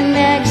are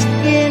next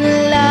in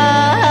line.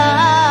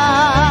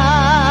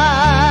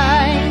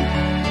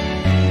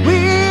 We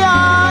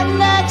are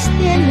next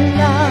in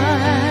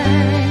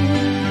line.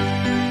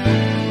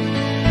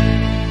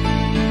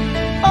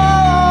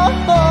 Oh,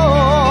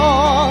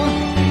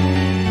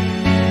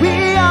 we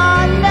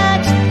are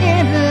next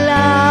in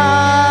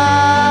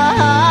line.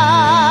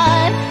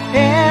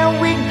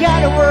 And we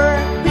gotta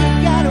work,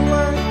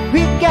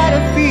 we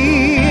gotta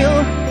feel.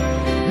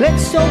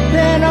 Let's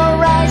open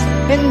our eyes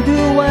and do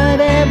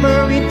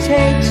whatever it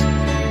takes.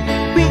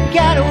 We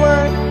gotta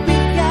work, we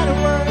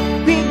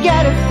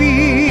gotta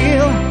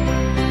feel.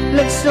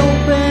 Let's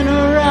open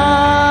our eyes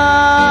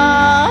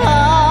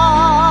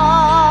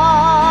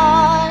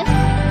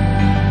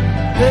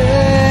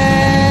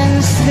and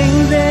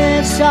sing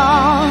this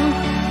song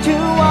to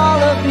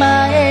all of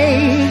my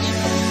age.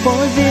 For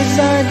these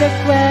are the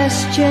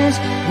questions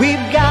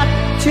we've got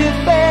to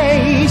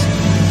face.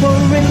 For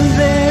in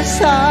this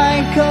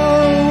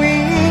cycle we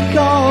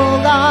call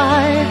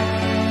life,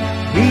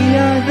 we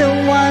are the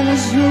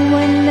ones who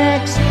are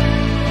next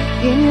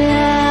in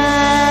line.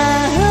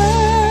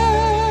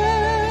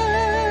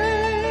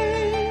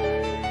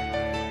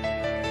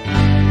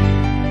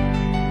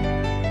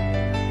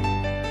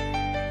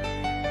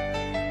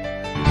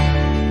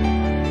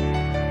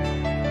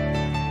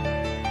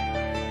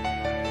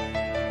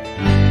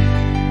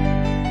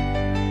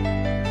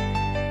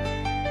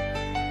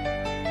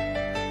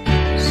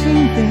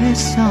 Sing this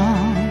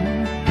song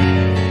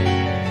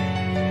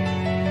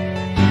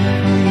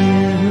for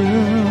you.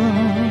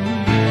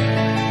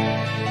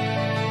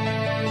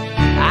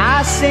 I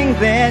sing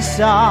this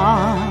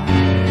song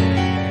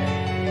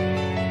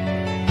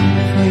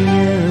for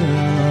you.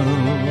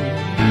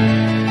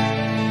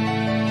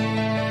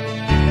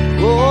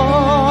 Oh,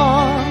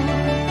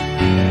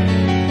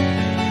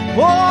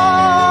 oh.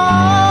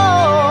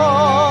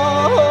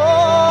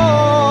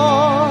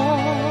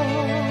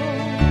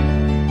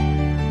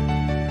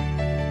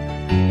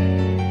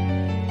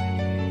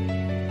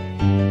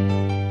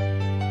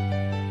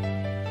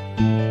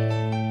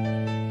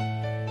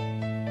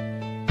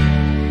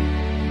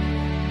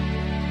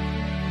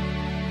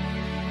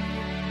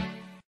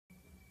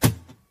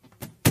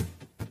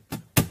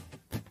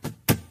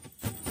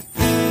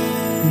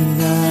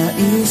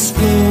 Nais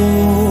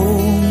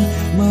kong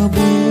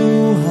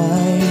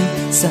mabuhay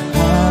sa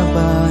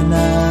haba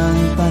ng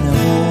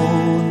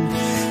panahon.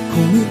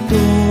 Kung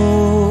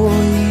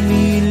ito'y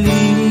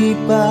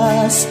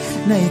lilipas,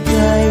 na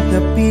ika'y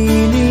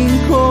kapiling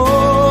ko.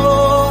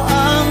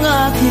 Ang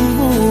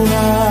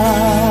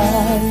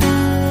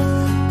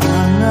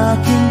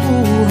aking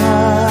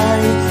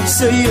buhay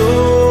sa'yo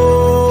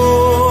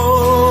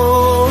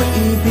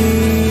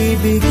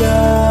ibibigay.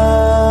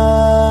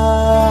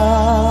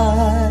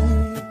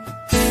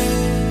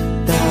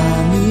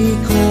 Dami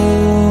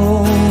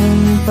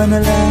kong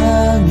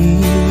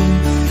panalangin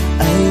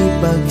ay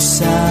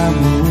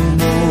pagsamo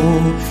mo,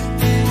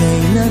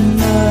 kailan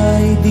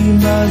ay di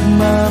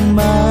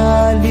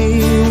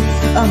magmamaliw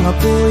ang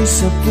apoy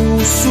sa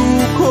puso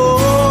ko.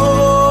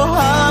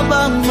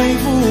 Habang may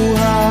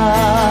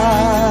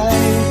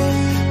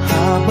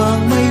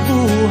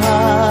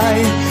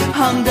buhay,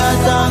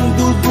 hanggat ang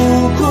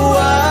dugo ko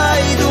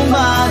ay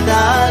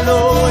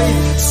dumadaloy,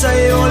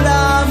 sa'yo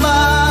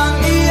lamang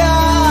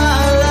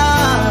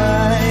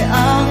iaalay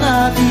ang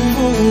aking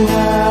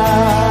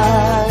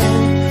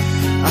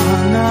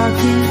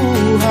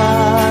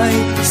buhay,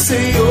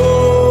 sa'yo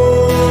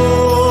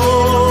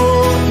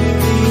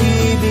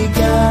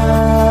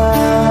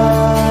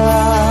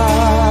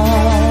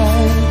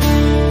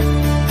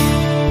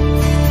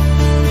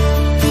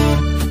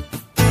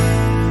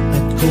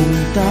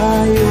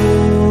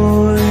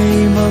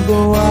tayo'y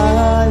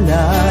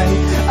magwawalay,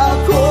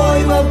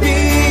 ako'y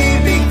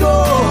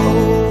mabibigo.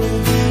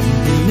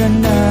 Hindi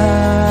na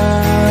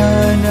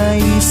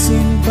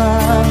naisin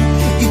pang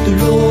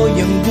ituloy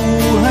ang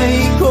buhay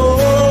ko.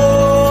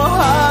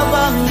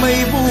 Habang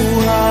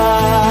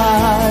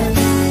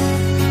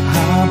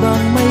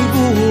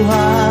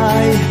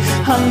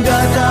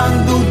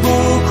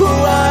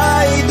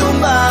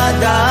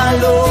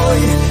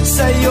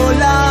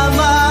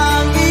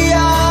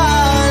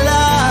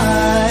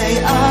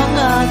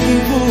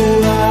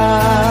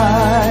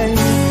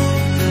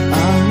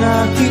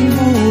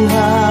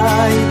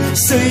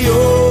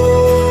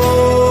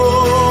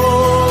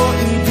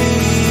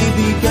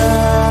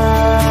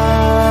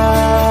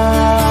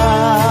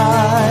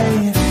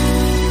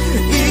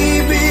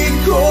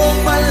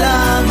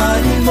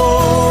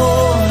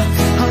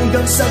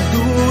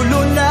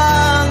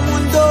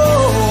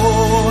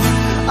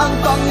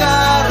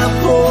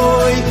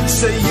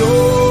sa'yo.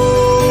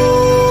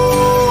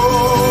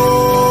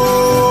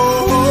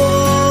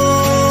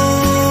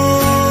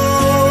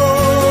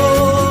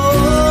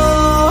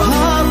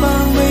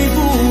 Habang may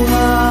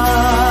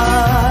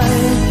buhay,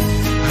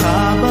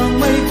 habang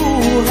may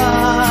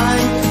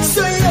buhay,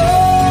 sa'yo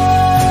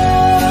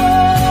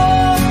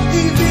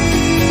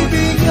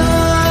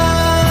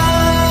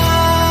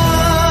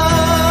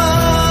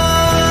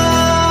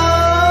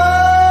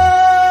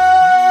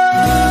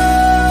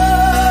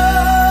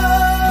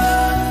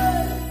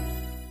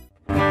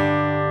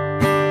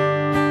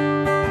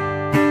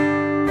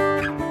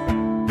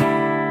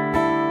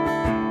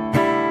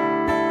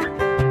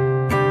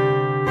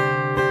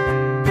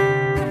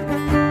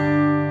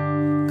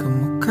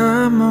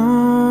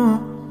mo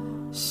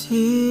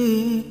si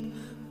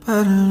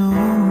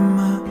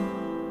Paloma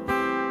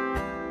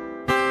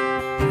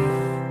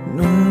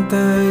nung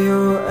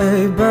tayo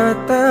ay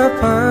bata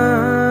pa.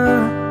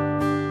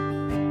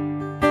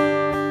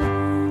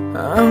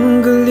 Ang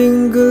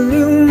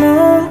galing-galing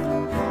mong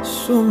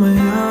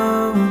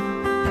sumayaw,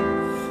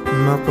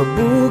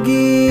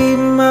 mapabugi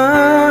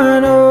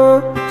man o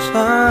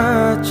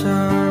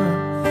cha-cha,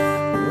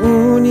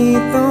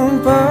 ngunit ang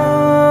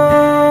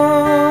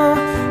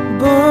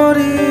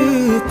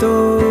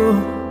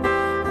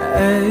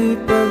ay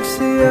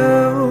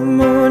pagsayaw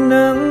mo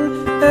ng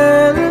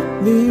El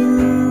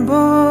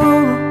Bimbo.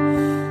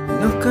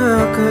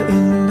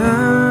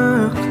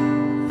 Nakakainlak,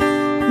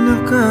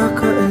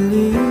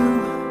 nakakaaliw,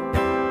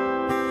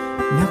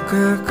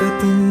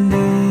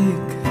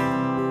 nakakatindig,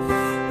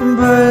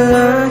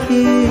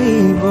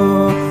 balahibo.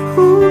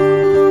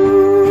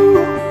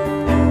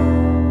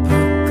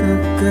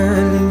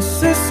 Pagkagaling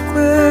sa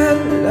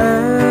eskwela'y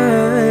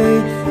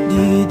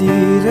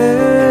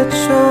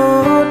didiretso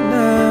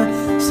na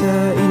sa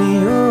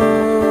inyo,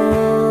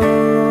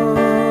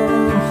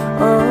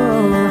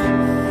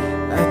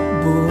 at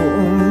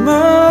buong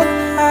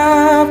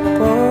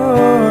maghapon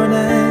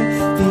ay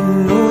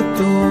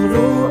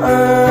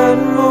tinuturuan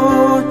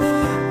mo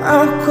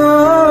ako.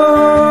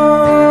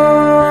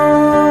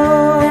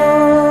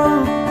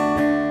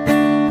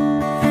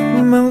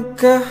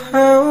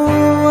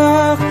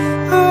 Magkahawak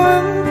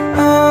ang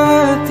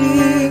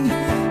ating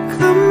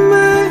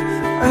kamay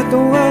at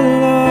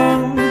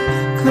walang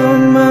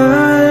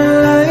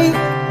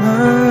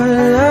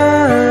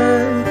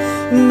kamalay-malay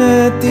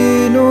na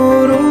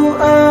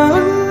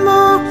tinuruan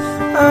mo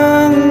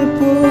ang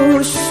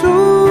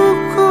puso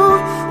ko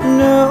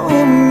na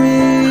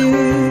umibig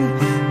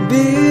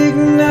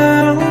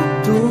ng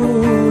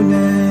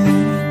tunay.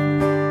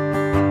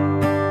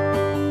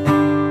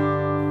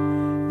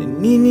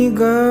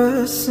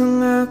 Naninigas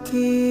ang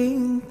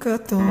aking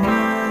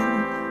katawan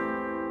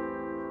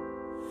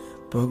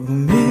pag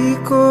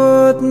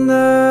umikot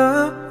na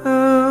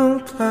ang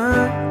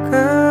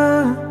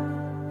plaka,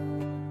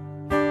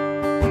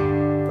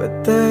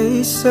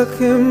 patay sa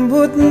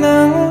kimbot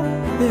ng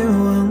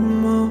bewang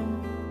mo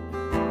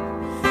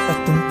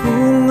at ang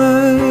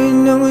pungay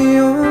ng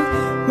iyong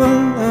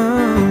mga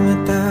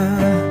mata.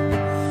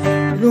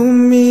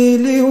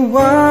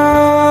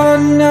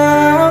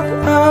 Lumiliwanag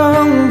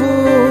ang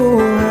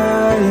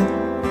buhay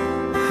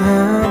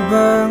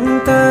habang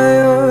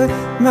tayo'y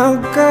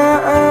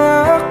magkaakbay,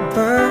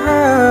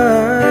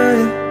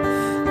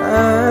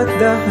 at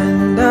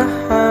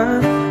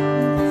dahan-dahan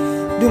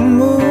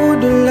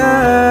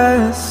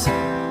dumudulas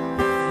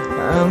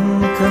ang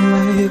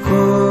kamay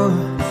ko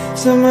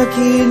sa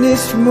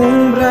makinis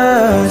mong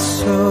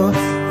braso.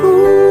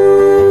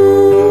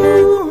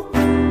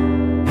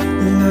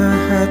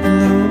 Lahat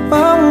ng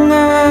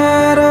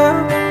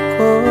pangarap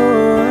ko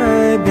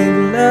ay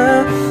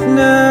bigla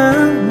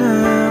nang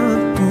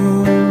natunaw.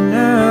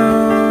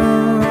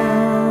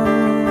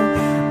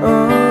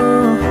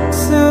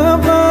 Sa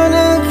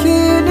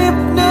panaginip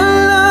na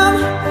lang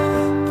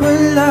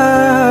pala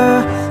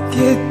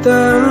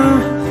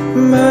kitang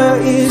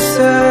maisasayaw.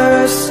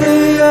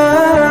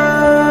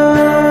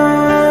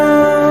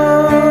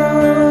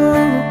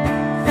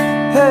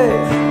 Hey!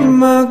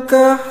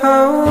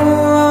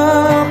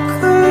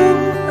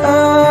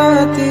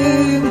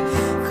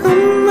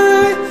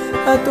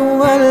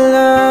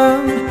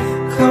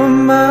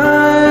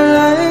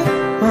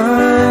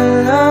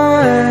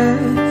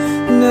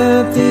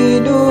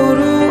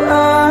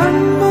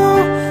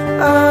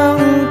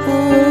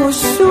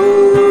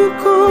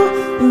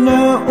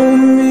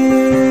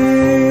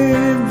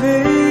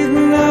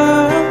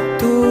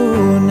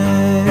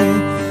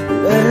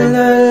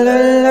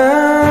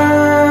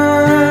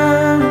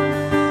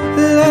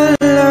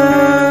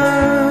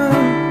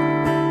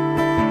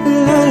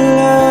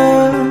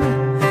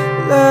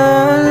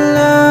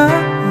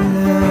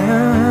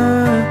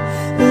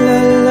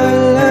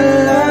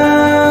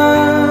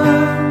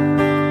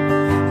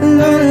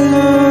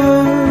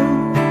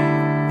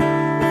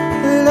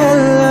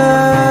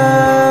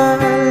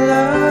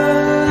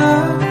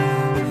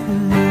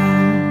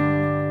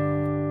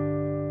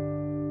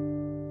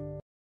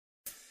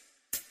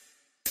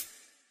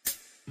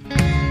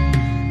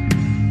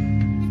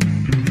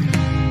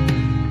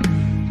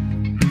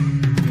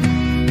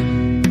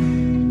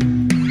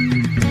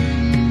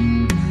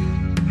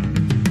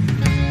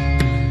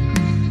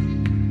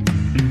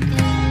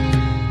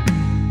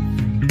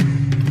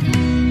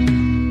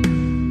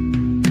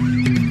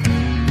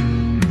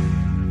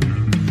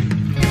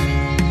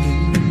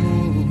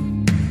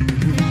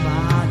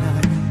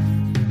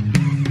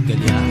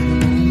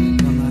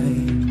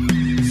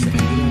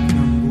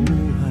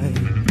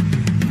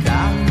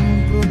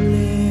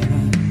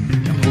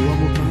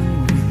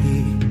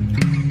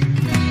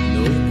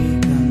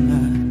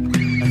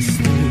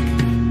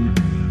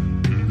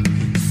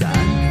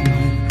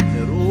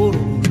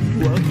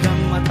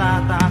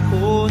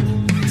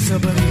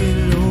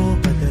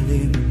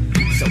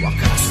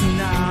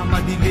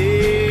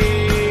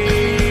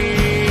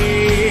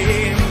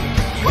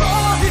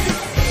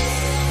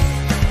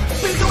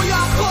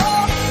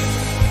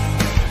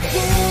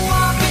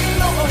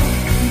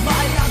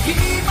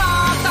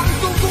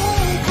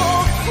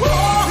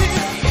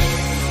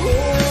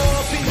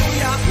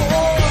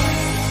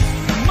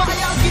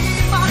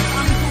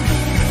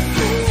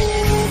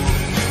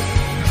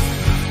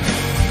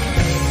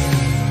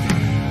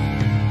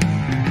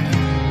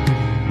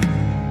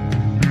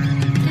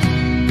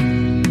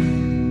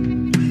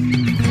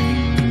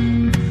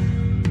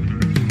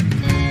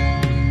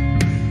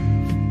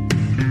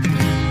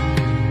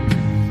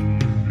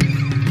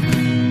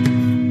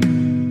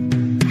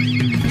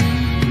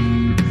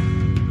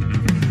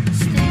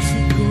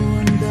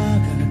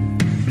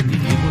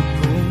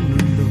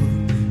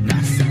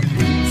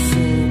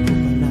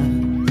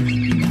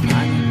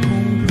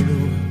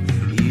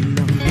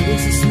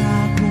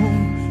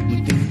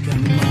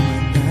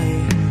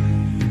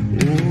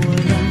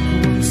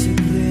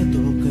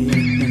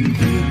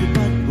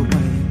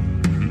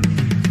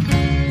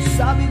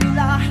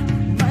 nila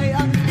may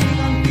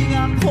anting-anting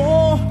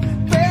ako,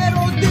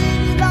 pero di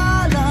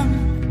nila alam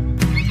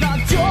na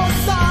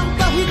Diyos ang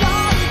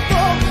dahilan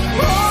ito.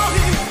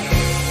 Hoy,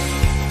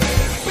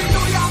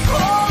 Pinoy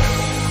ako,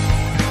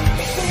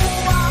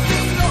 buong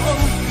aking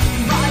loob,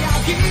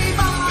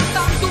 mayagimat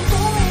ang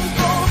dugo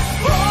ko.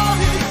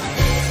 Hoy,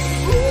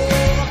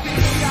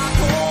 Pinoy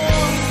ako,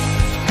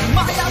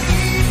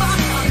 mayagimat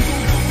ang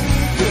dugo ko.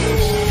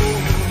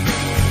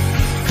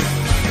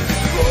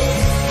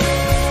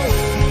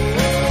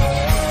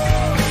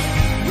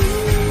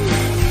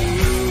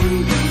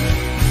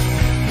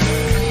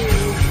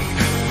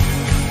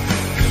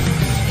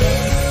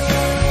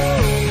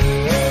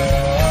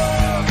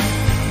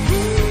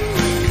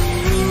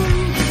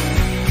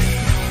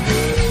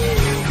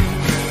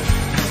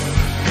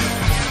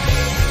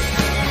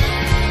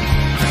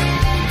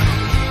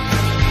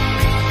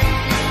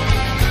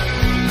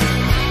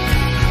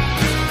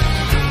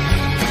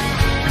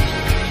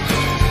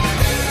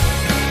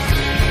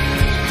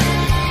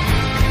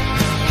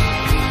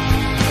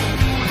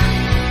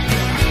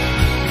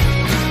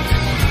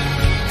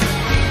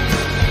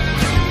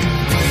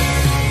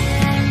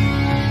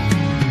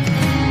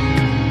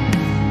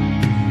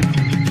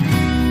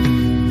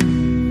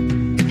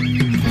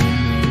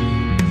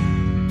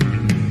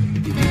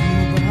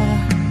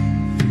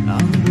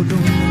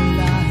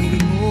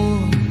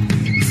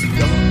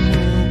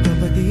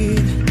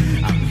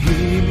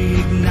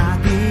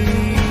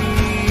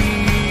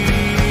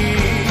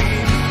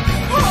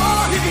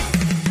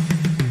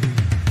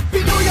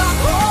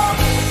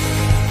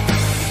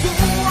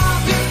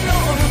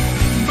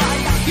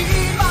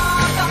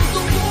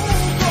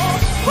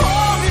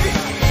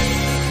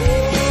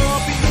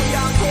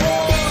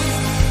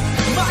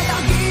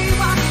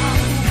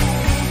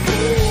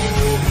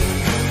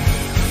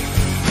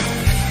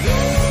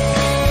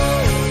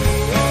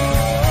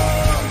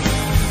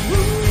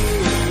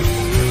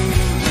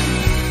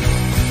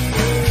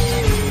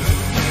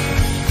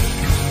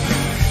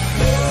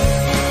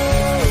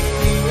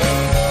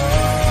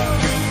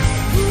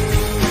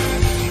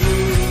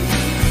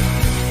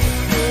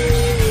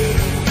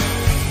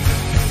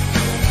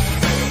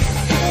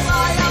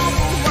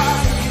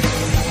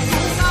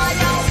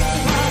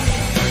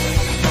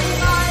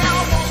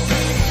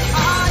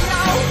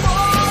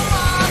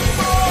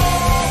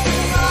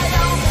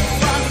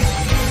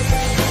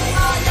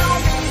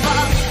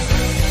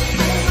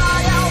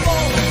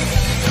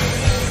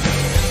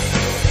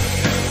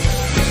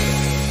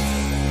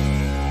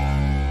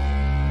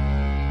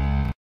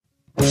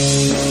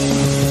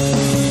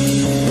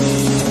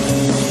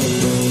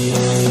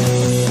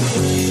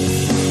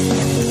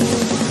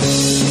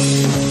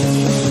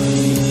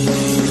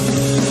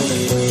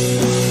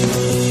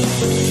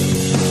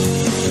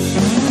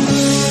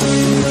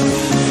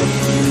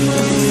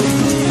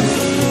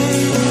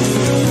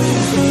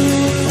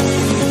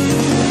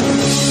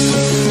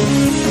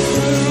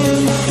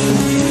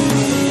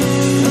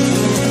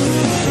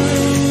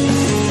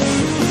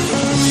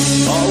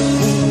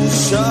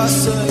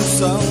 Sa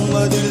isang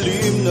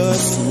madilim na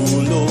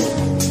sulok,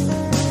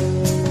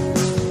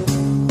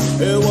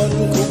 ewan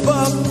ko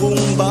ba kung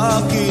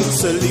bakit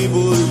sa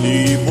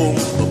libo-libong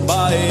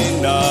babae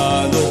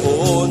na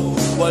noon,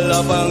 wala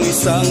pang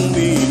isang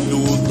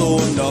minuto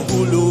na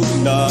hulog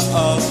na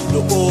ang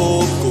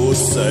loob ko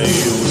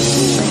sa'yo.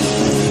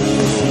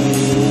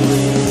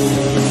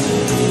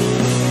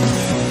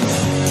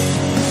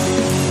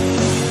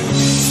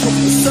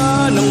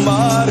 Sanang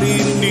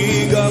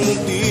marinig ang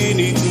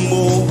tinig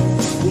mo,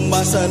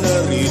 umasa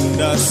na rin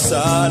na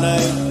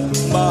sana'y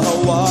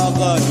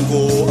mahawakan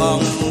ko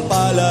ang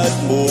palad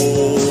mo.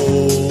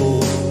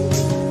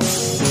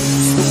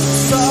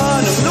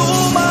 Sanang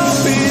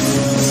lumapit,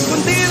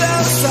 kundi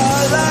lang sa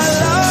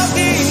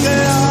lalaking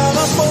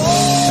kailangan mo.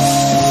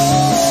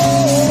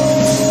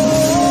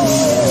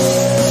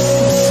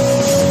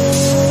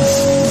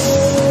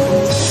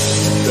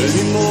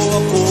 Dalhin mo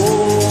ako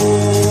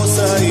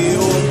sa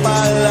iyong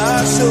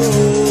palasyo,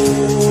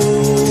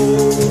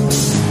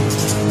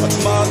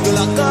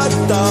 maglakad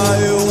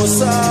tayo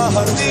sa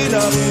hardin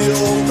ng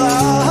iyong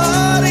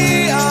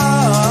kaharian.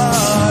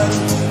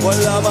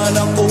 Wala man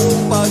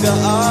akong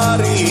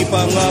pag-aari,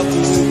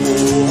 pangako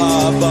ko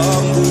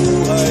habang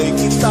buhay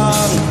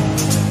kitang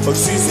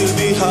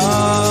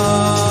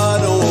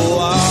pagsisilbihan, o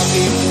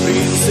aking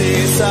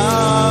prinsesa.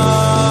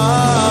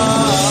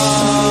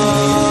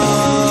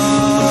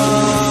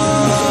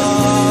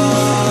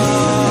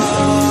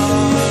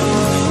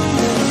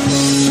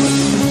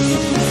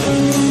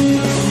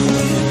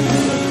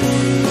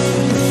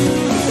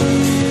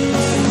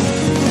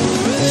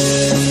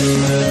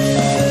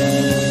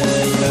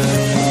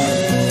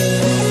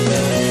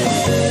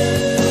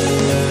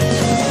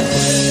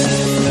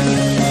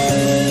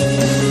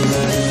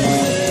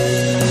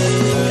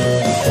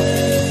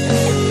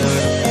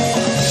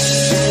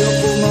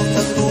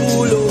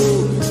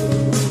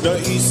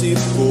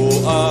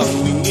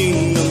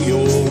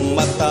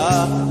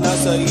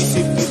 Nasa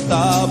isip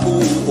kita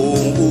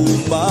buong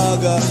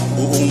umaga,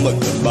 buong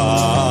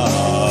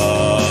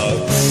magdamag.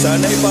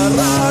 Sana'y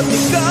parati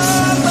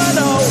kang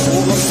tanaw,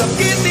 huwag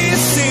sakit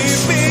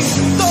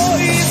isipin, to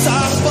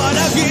isang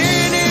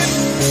panaginip,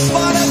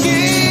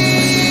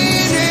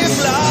 panaginip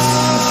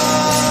lang.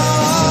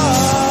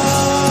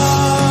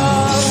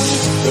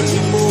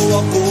 Dalhin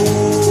mo ako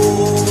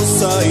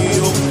sa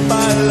iyong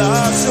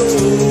palasyo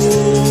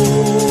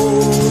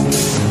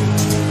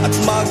at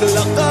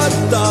maglakad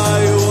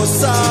tayo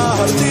sa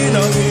hardin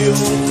ng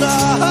iyong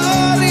kaharian.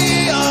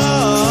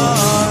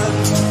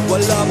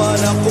 Wala man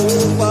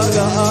akong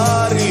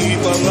pag-aari,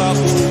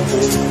 pangako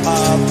ko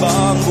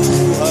habang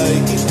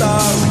buhay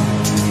kitang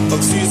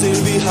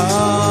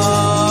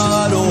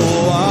pagsisilbihan, o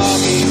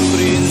aking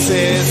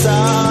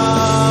prinsesa.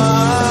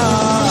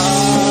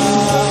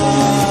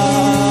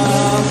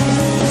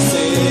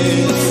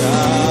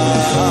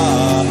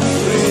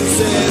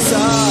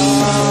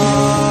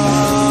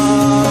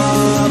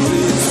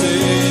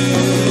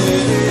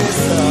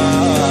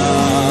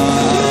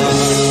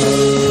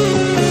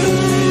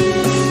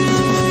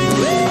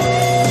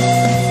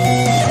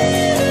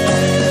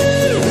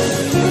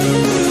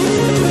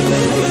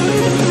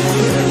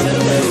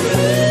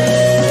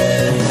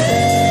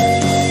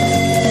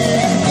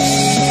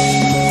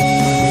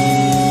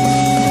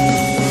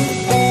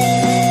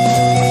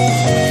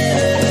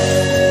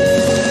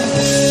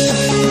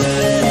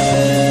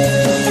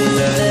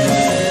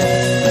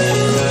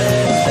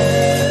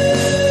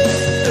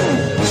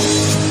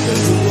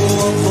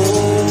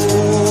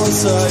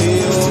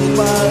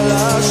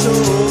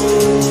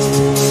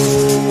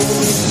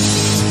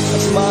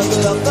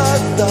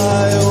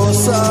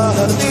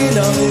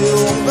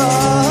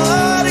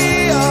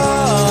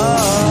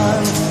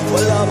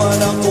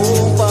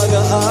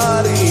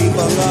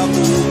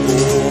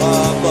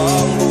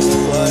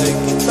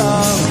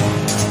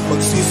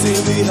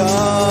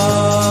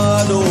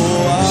 Pagsisilbihan, o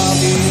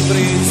aking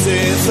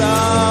prinsesa.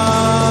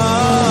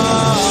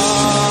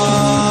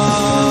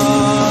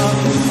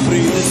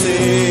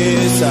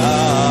 Prinsesa,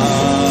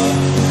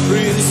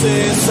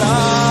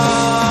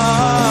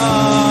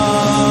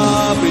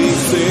 prinsesa,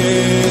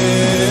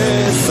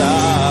 prinsesa,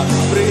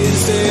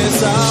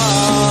 prinsesa.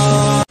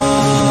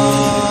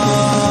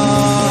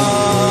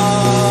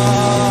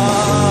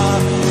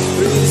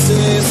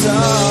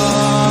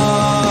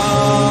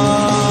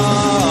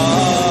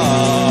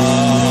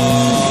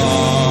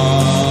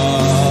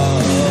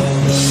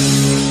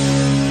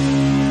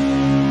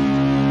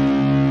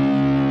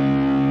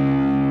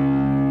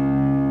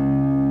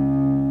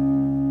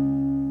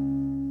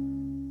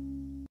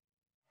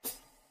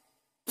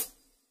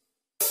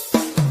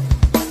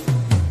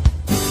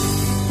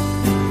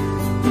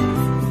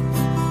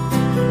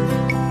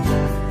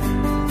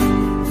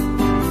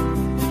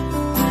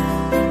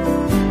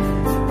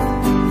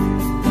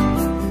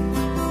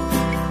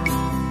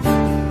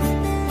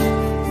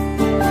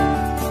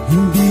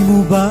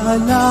 ba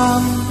alam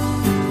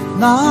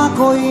na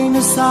ako'y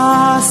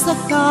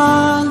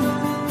nasasaktan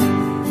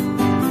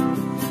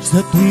sa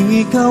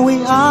tuwing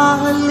ikaw'y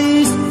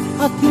aalis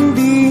at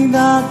hindi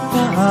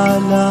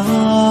nagpaalam?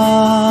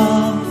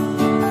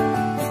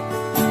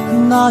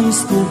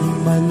 Nais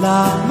kong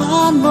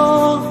malaman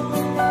mo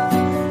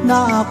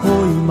na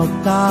ako'y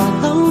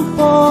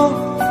magtatampo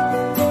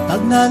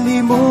pag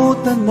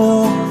nalimutan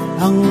mo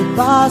ang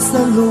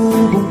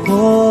pasalubong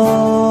ko.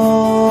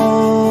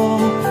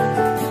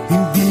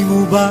 Hindi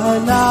mo ba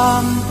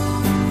alam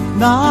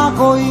na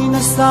ako'y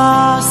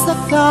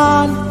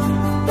nasasaktan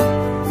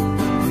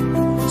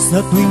sa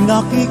tuwing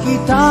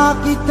nakikita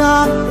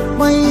kita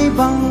may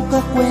ibang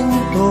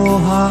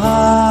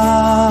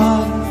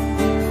kakwentuhan?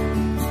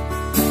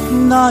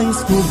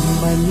 Nais kong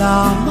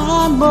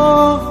malaman mo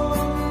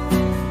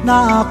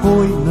na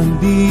ako'y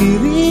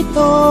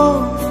nandirito.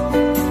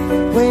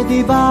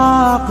 Pwede ba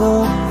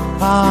ako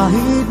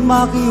kahit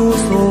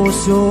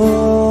makiusosyo?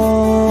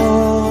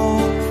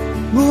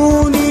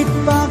 Ngunit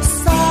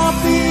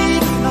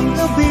pagsapit ng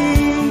gabi,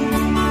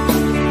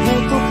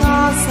 heto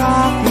ka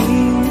sa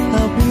aking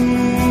tabi.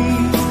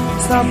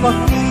 Sa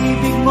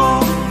pag-ibig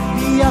mo,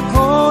 di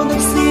ako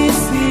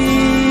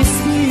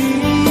nagsisisi.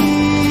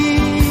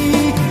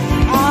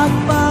 At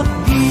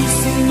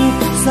pag-gising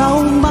sa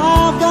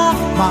umaga,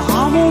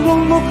 maamo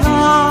mong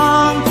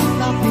mukhang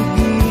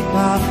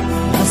nakikita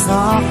na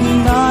sa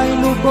akin ay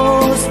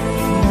lubos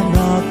na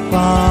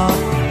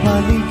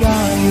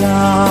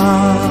nagpapaligaya.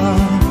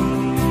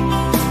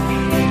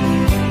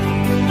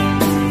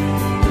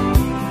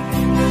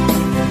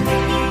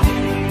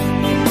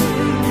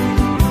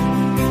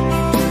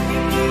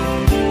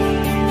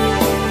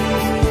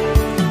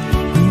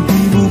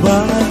 Hindi mo ba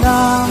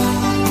alam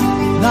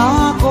na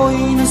ako'y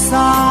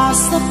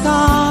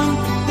nasasaktan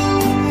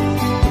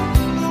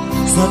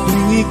sa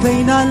tuwing ika'y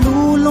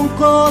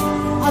nalulungkot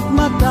at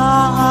mata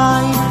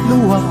ay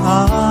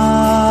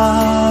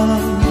luhaan?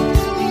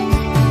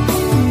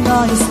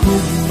 Nais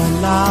kong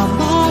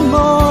malaman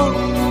mo,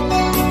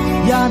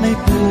 yan ay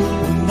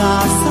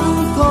pupunasan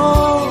ko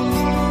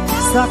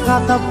sa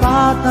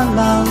katapatan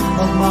ng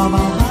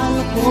pagmamahal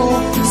ko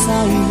sa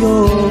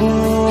iyo.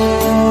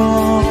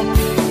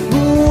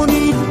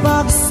 Ngunit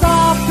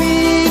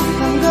pagsapit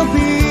ng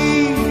gabi,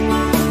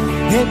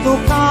 Heto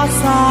ka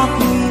sa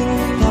aking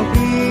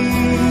tabi.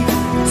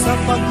 Sa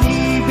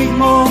pag-ibig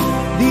mo,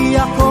 di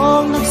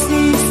ako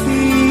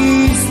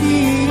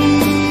nagsisisi.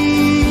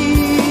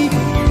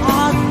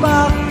 At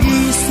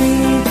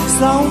pag-gising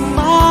sa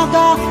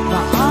umaga,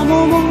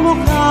 kaamo mong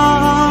mukha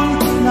ang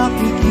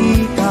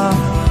nakikita.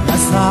 Na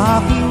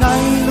sa akin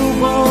ay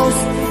lubos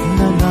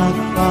na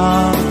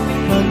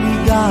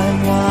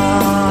nagpapaligaya.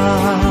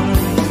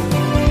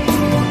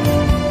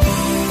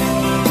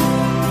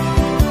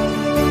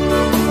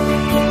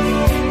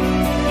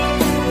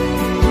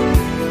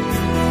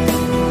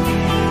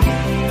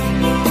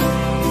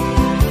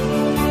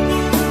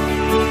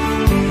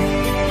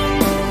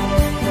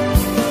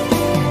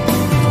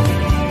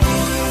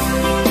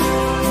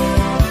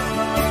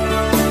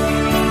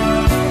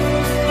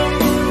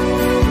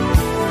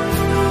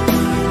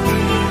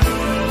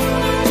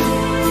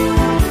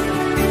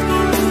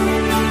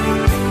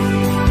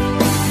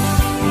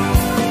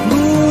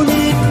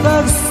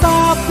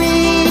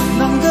 Pagsapit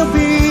ng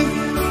gabi,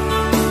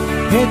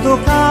 heto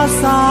ka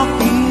sa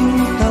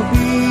aking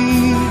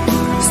tabi.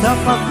 Sa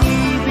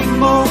pag-ibig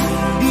mo,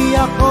 di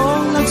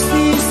ako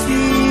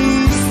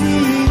nagsisisi.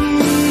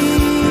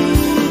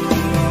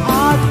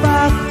 At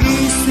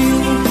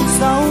pag-ising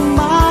sa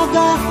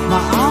umaga,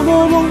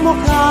 maamo mong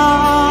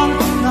mukhang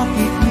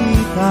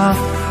nakikita.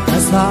 Na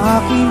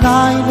sa akin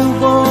ay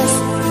lubos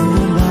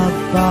na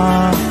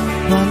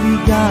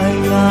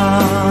nagpapaligaya.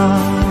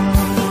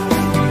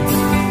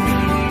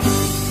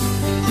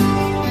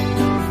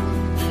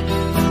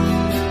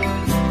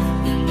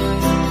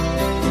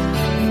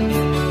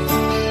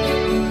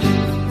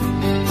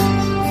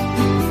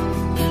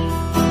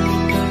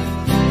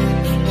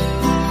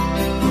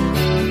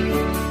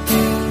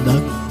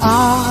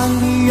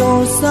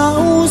 Aaliyo sa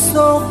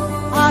usok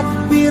at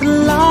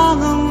birlang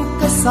ang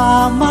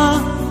kasama.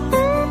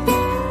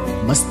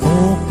 Mas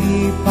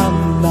okay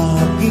pang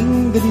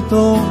laging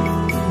ganito,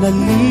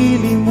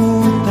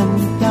 nalilimutan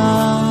ka.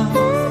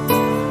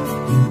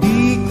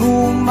 Hindi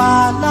ko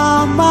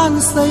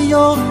malaman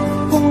sa'yo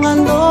kung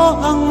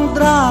ano ang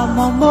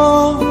drama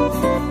mo.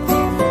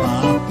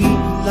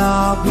 Bakit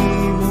labi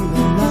mo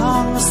na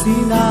lang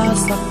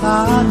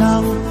sinasaka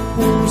ng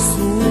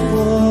puso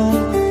ko?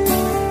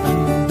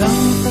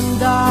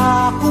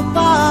 Tanda ko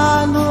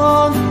pa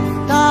noon,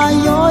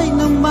 tayo'y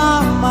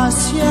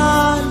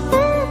namamasyal.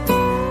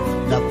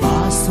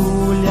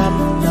 Napasulat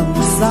lang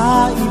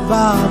sa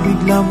iba,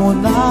 bigla mo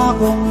na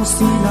akong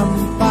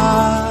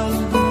sinampal.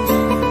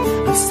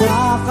 At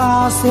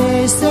saka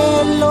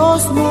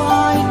selos mo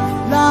ay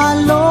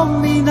lalong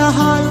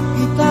minahal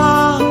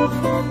kita.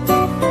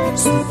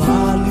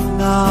 Subalit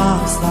na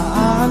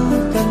saan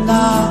ka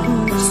na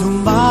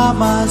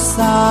sumama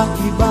sa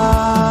iba?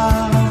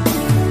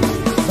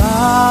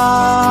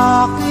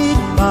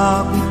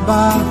 Bakit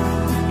ba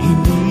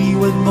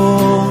iniwan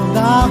mong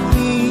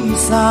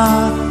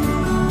nag-iisa?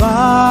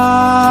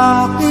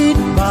 Bakit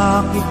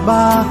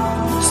ba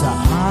sa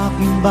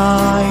akin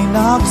ba'y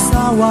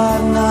nagsawa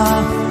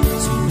na?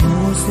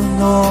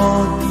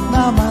 Sinusunod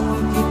naman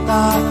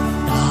kita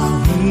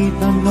kahit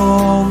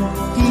anong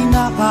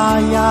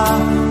kinakaya.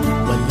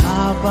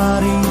 Wala pa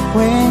rin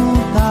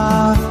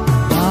kwenta.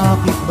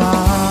 Bakit ba?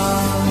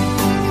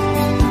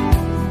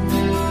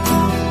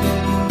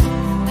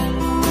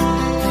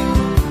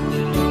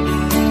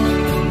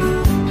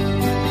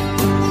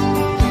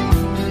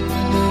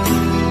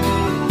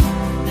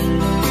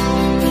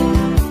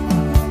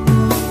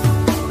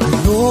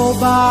 Ano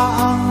ba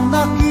ang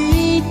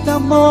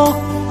nakita mo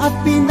at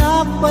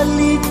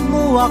pinapalit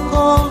mo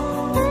ako?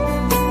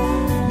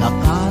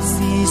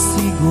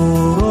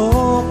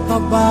 Nakasisiguro ka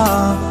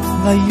ba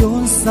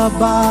ngayon sa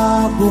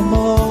bago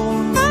mo?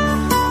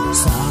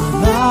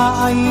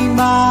 Sana ay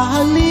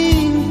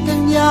mahalin ka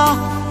niya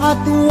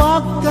at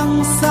huwag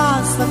kang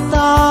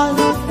sasaktan.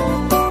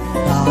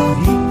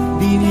 Kahit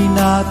di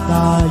na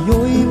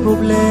tayo'y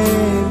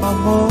problema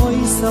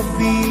mo'y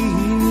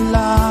sabihin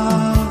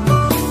lang.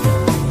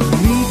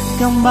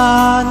 Ka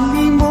man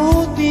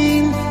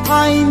limutin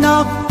ay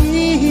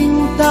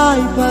naghihintay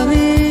pa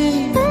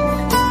rin.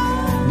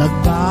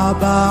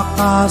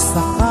 Nagbabaka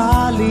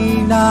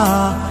sakali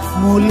na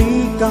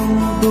muli kang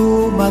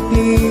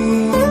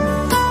dumating.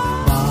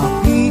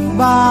 Bakit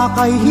ba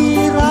kay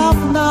hirap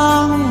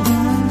ng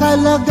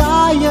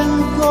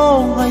kalagayan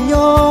ko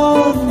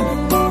ngayon?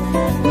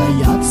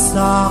 Kaya't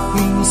sa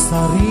aking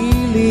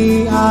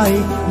sarili ay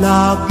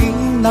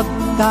laging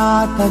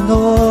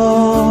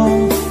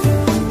nagtatanong,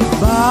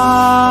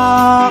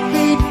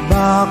 bakit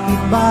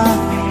ba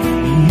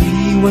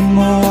iniwan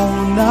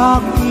mong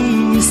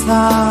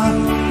nag-iisa?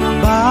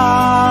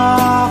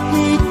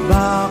 Bakit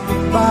ba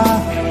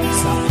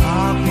sa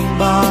akin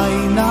ba'y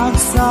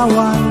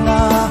nagsawa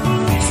na?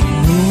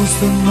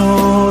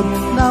 Sinusunod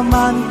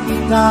naman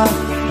kita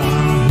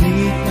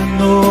kahit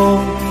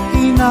anong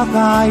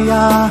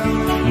kinakaya.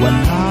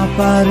 Wala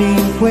pa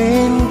rin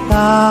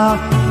kwenta.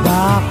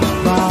 Bakit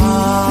ba?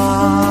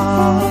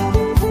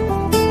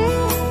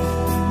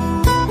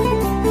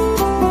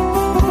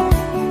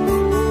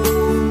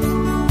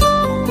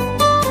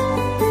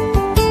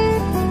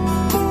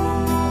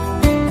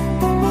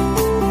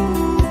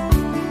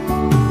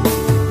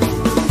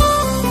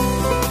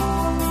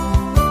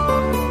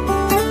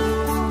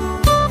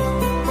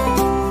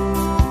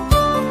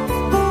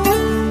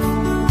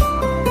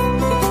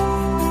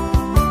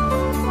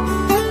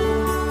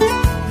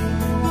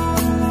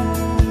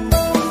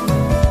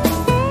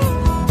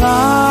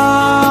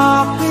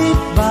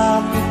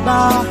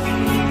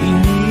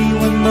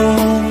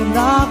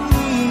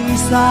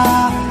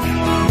 isa.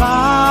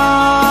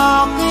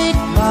 Bakit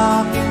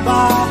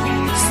ba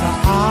sa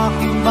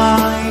akin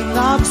ba'y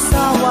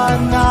nagsawa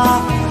na?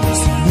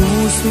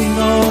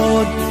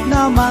 Sinusunod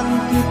naman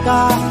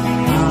kita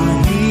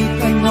kahit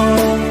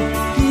anong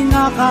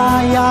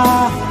kinakaya,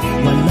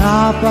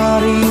 wala pa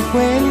rin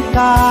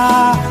kwenta.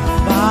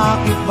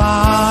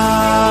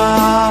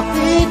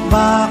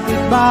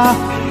 Bakit ba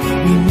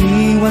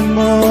iniwan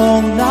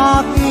mong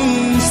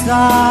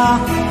nakisa?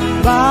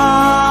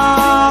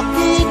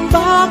 Bakit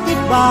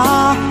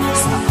ba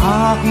sa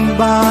akin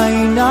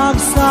ba'y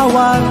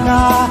nagsawa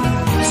na?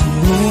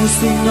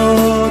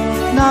 Sinusunod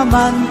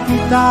naman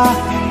kita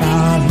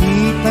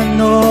kahit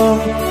anong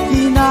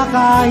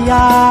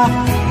kinakaya,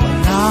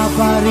 wala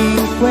pa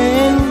rin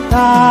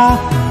kwenta.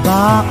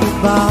 Bakit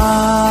ba?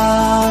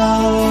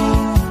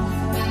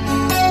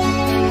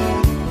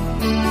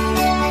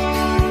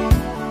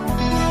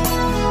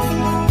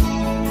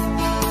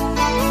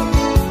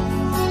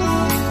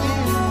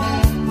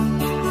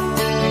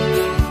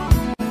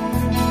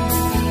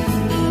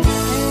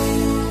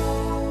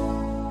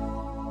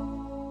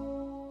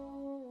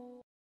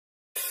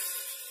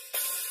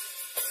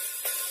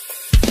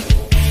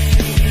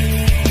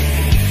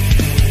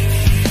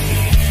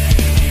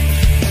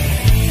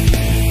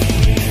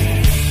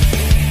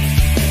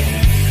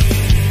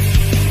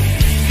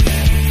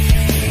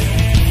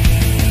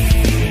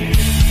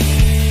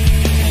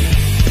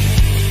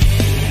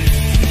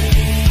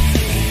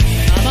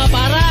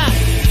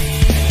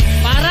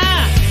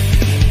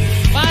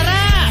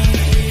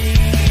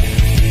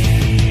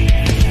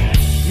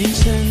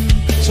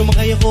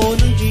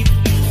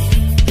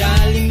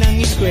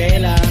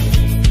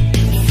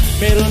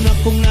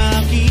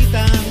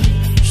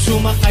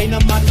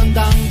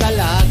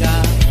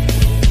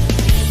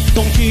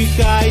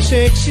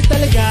 Sexy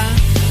talaga,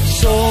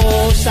 so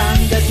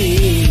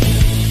sandati.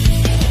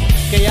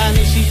 Kaya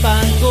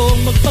naisipan kong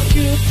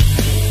magpa-cute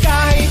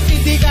kahit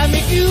hindi kami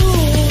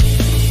cute.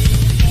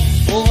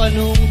 O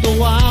anong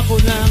tuwa ko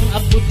nang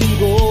abutin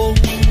ko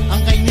ang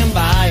kanyang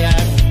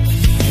bayad.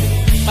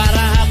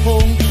 Para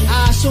akong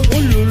asong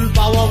ulul,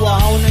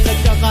 bawawaw na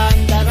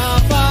nagkakandara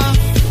pa.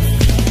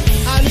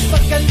 Halos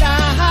pagkanda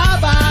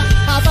haba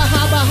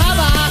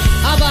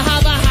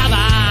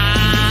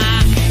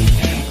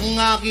ang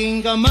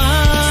aking kamay.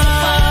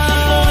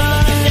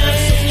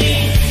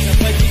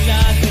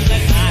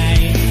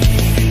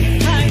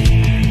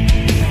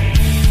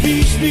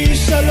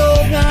 Sa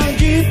loob ng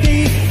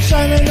jeepney,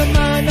 sana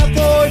naman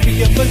ako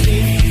bigyan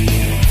pansin.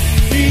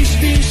 Bis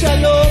sa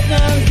loob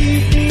ng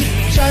jeepney,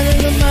 sana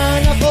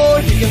naman ako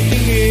bigyan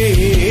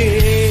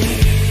tingin.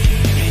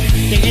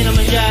 Tingin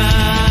naman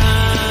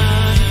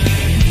dyan,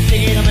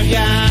 tingin naman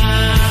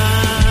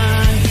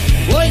dyan.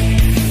 Uy!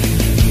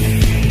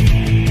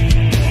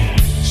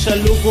 Sa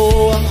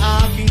lugo ang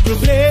aking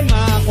problema,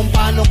 kung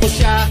paano ko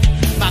siya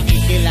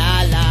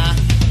makikilala.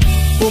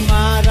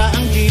 Bumara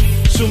ang jeep,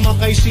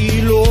 sumakay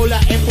si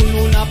Lola,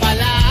 puno na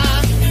pala.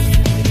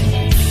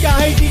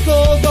 Kahit di ko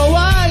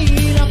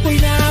gawain, ako'y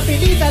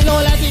napilitan.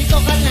 Lola, dito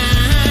ka na.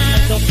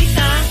 Ito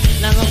kita.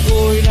 Nang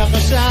ako'y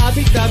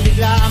nakasabit na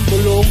bigla ang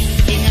bulong.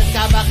 Ingat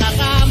ka, baka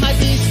ka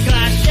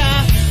madisgrasya.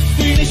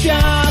 Ako'y na siya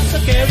sa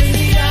caring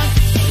niya.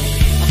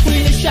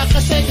 Ako'y na siya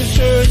kasi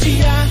concern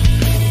siya.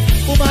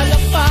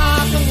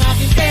 Pumalakpak ang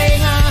aking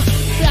tenga.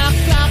 Plak,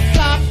 plak,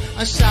 plak,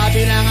 ang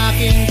sabi ng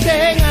aking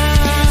tenga.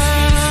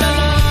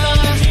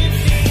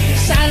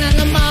 Sana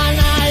naman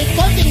ay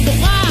konting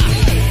duka.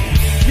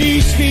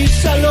 Please,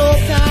 sa loob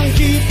ng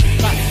jeep.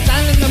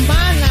 Sana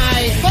naman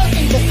ay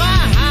konting duka.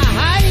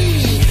 Hay!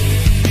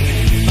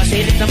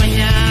 Pasilip naman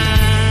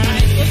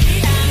yan.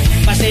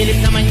 Pasilip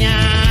naman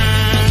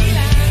yan.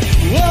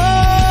 Wow!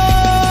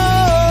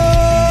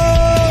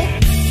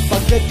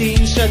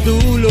 Pagdating sa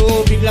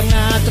dulo, biglang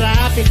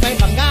na-traffic. May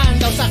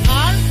banggaan daw sa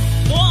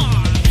kantor.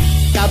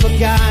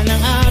 Kabanggaan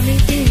ang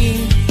aming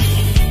tingin.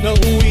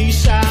 Nauwi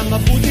sa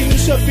mabuting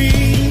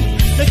sabihin.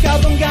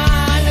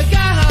 Nagkabanggaan,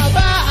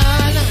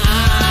 nagkahabaan ang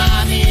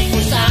aming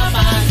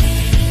usapan.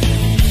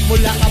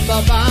 Mula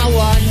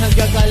kababawan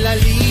hanggang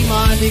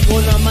kalaliman, di ko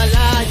na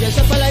malaya.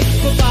 Sa palay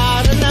ko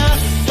para na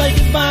bye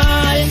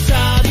goodbye ang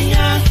sabi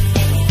niya.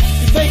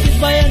 Bye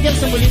goodbye hanggang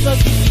sa muling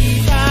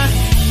pagkikita.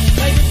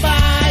 Bye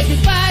goodbye,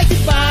 goodbye,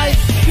 goodbye,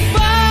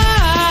 goodbye.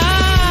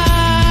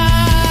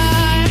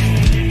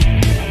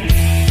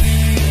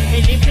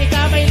 May libre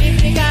ka, may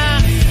libre ka.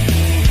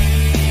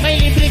 May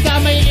libre ka,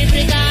 may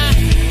libre ka.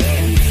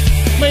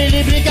 May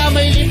libre ka,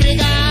 may libre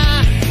ka.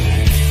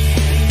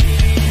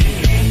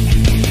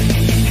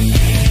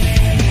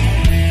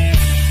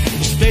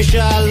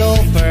 Special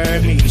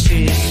offer,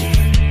 misis.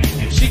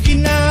 Sige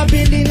na,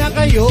 bili na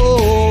kayo.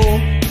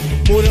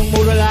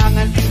 Murang-mura lang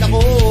ang tinta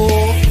ko.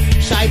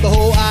 Sa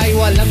ibaho ay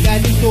walang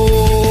ganito.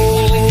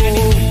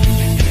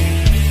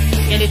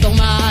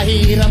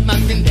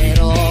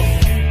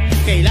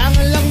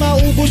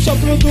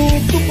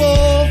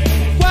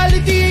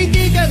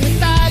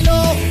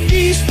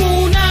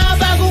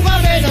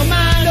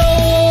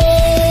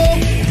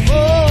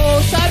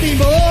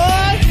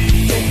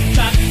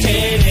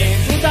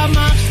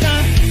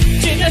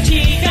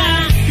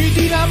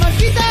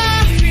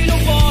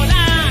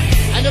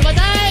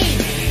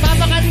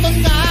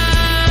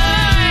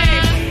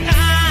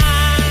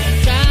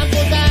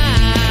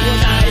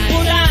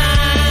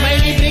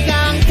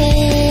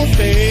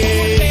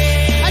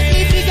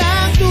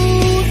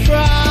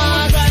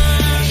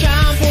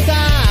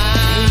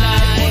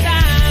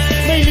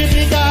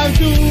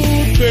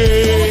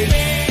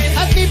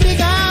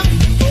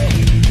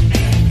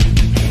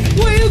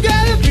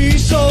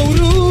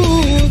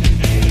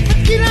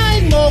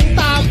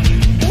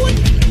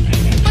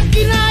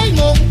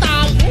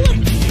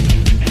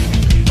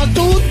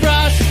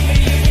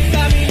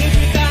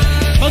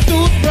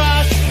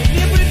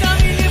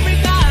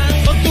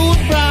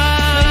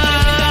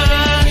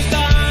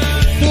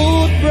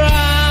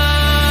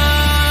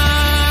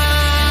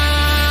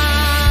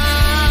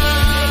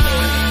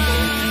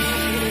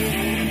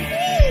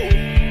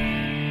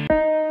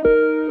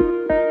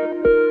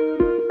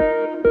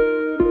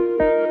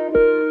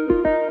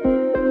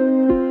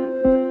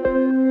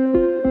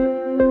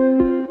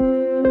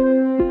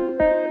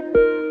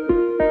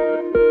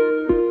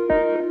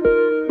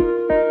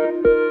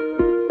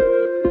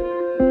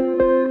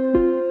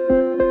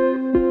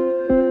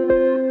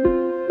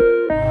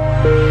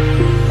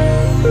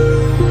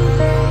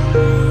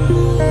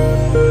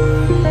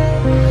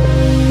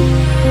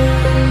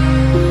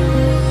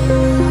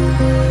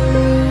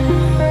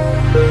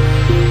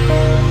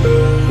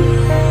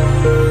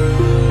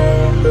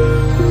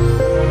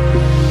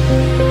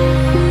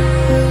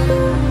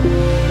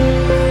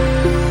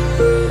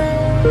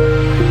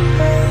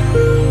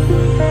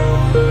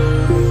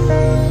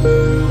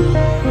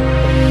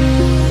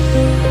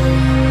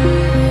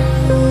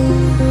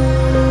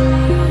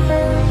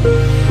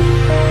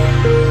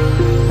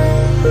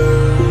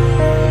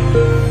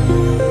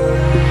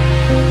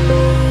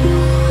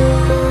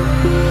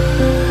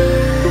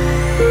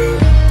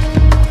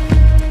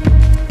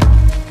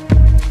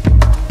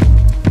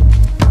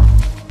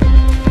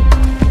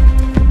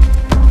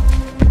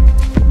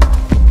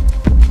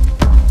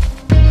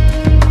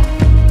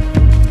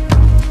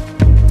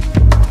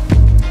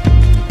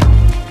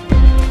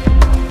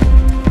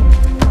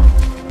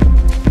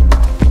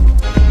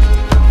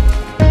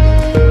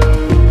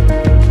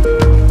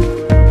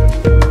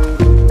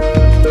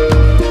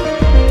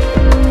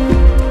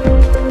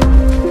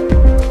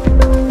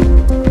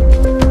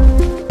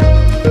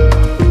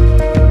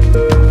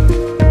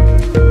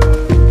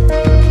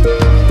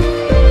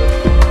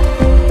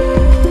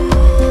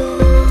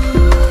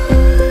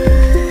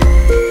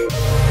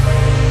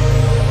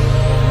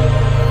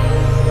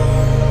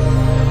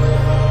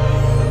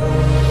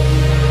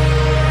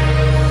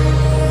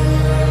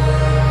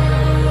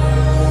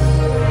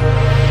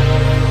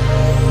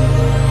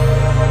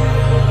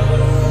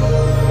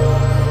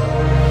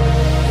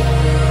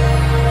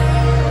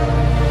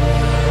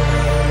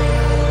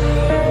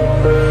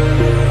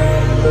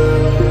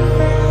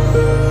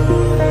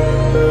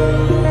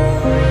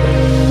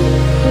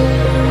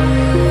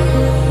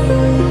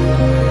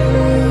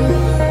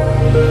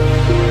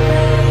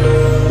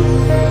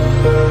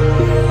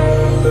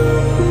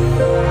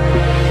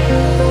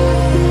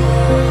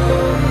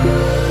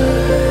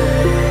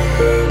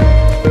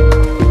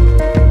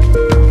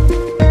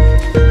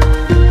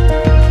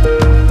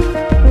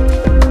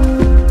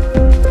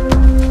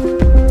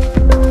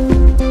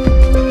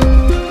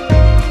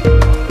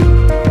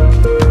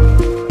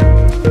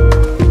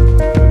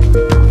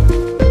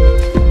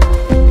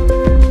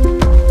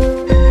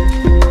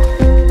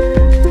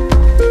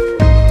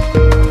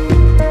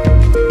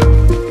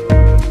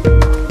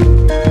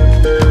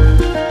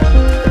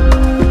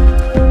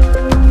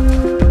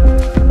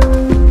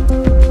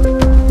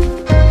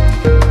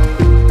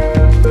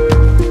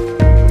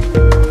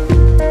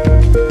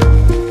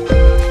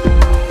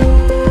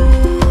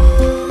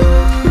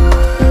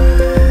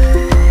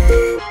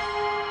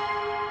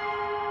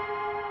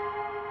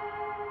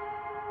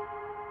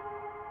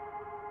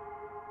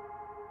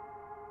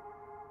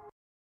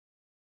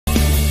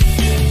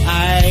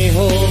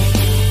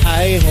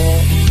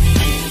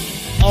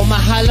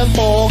 ang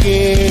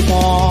pogi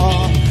mo.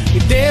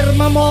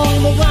 Iterma mo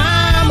ang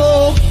mukha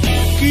mo,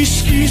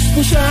 kiss-kiss ko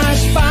sa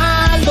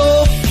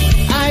espaldo.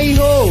 Ay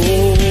ho,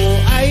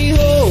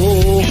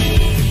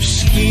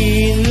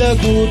 skin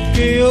lagot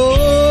kayo.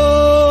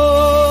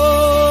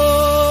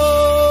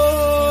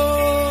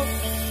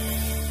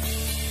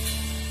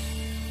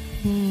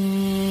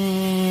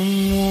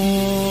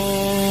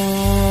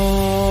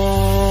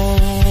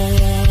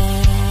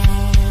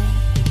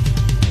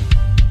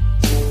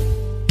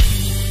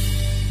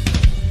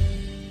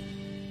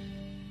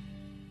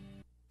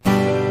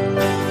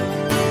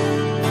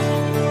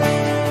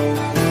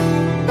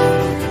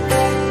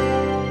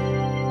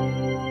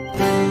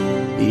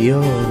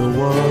 You're the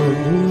one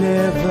who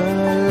never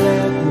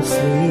let me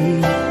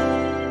sleep.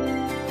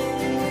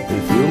 And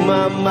through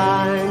my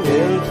mind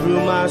and through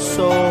my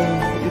soul,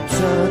 you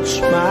touch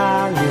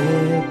my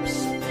lips.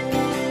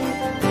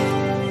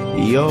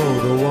 You're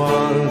the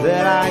one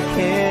that I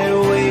can't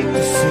wait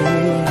to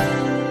see.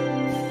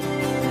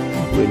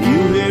 When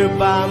you're here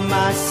by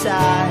my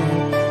side,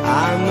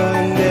 I'm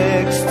in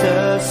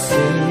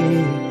ecstasy.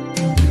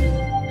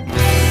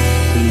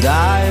 And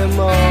I am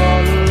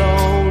all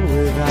alone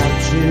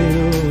without you.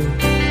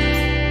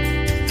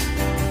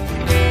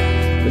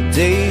 The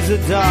days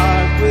are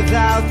dark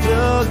without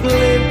the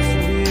glimpse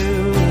of you.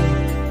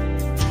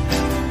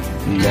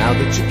 Now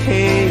that you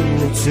came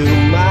into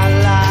my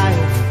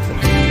life, I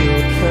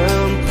feel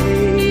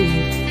complete.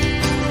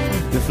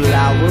 The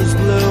flowers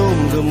bloom,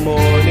 the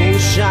morning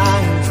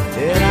shines,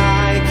 and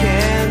I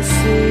can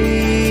see.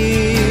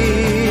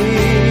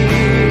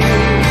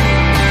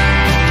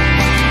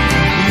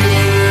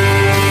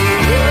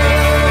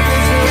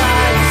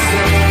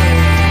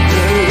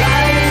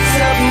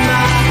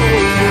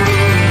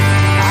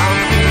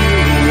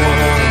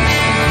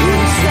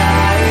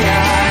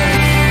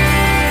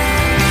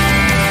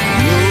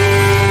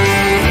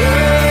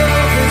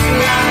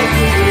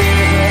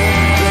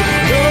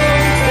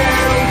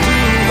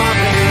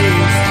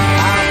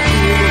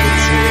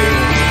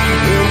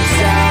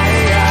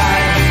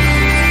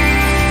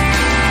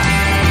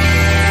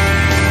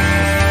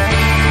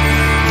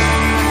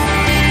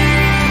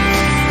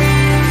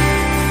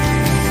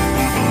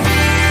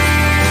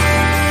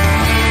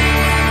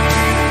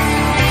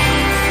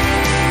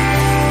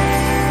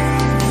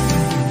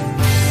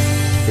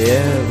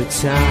 Every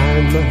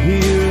time I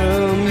hear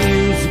a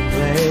music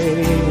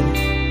play,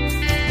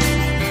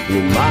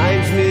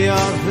 reminds me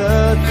of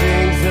the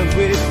things that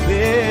we've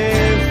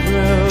been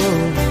through.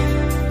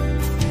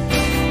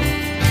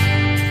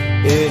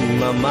 In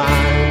my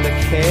mind I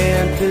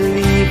can't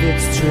believe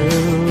it's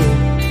true,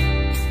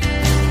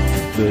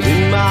 but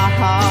in my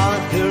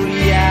heart the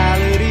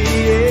reality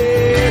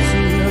is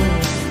real.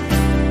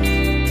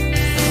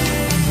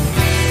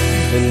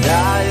 And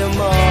I am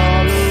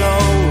all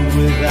alone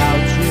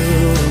without you.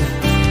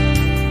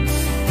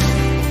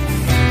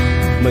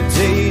 My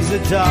days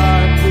are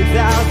dark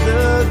without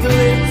the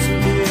glimpse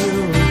of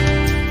you.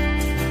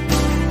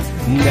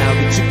 Now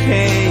that you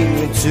came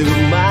into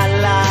my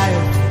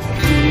life, I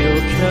feel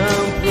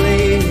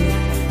complete.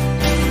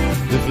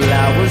 The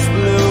flowers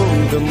bloom,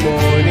 the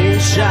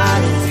morning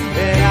shines,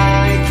 and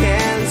I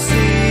can see.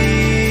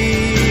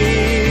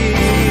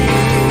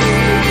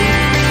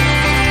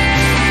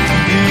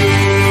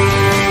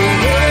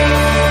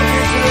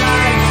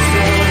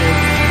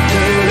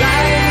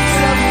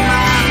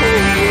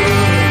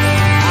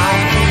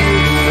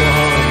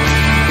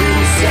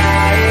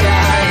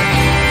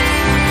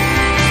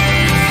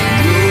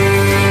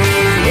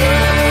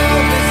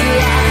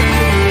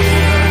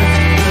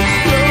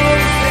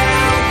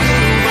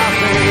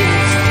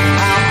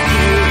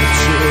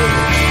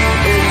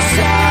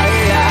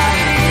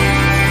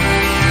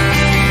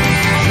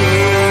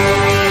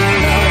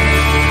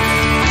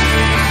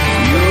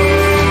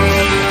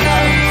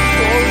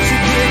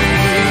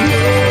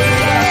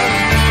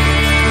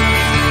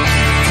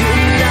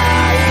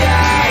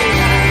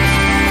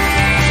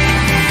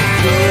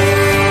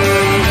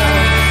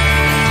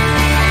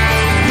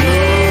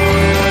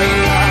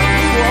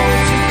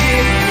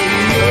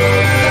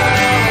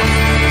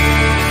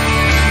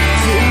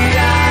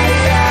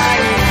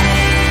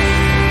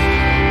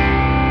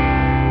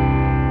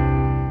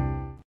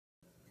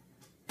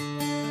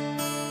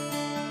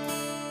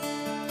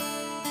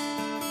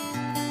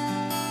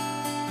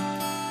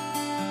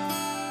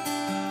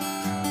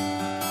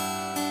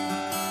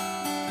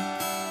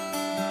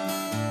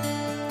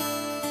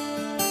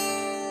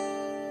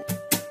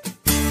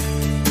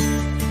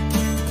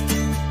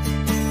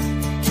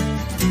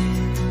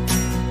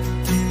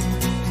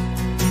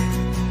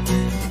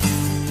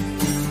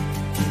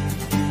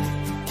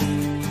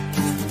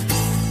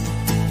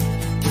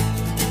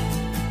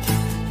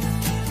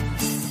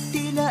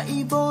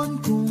 ibon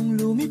kung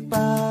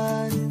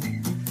lumipad,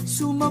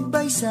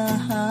 sumabay sa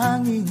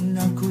hangin.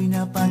 Ako'y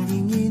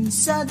napatingin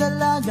sa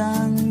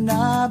dalagang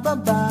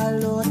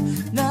nababalot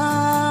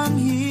ng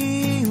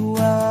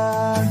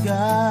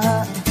hiwaga.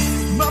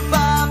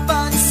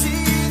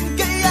 Mapapansin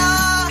kaya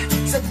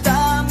sa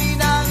dami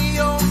ng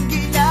iyong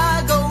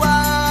ginagawa,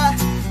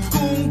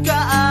 kung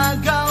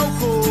kaagaw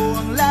ko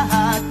ang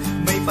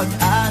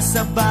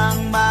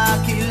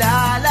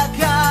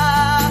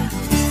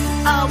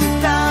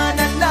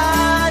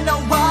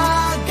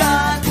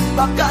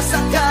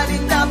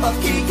pagkasakaling na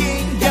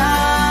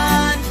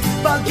pakikinggan,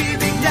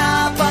 pag-ibig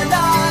na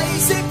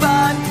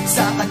palaisipan,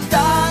 sa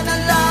kanta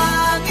na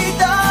langit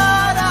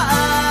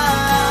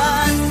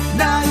daraan,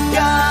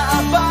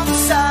 nag-aabang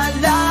sa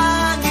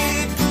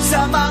langit,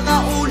 sa mga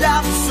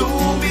ulap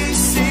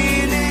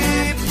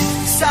sumisilip,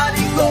 sa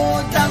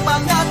likod ng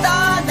mga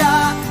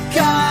tana,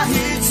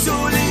 kahit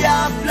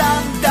sulyap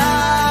lang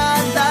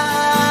data.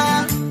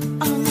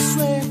 Ang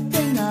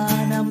swerte nga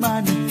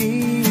naman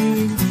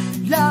din,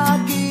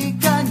 lagi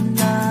ka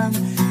nang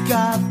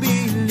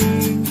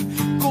kapiling.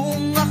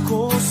 Kung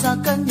ako sa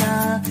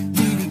kanya,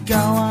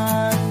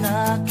 niligawan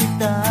na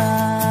kita.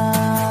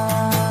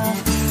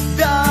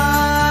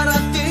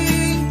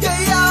 Darating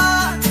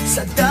kaya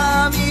sa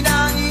dami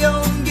ng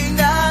iyong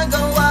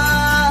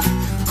ginagawa,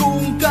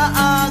 kung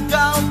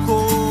kaagaw ko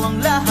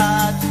ang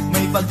lahat,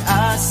 may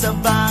pag-asa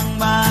bang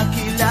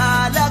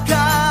makilala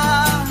ka?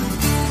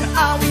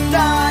 Awit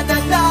na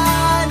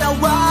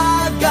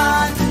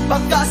nananawagan,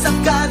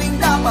 pagkasakaling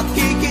na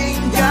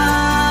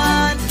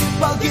pakikinggan,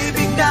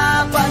 pag-ibig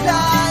na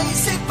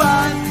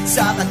palaisipan,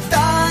 sa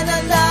kanta na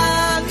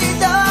langit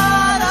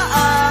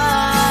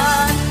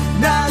daraan,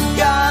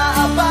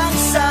 nag-aabang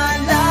sa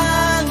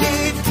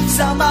langit,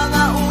 sa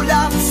mga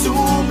ulap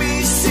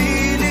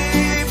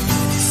sumisilip,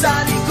 sa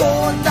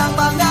likod ng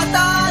mga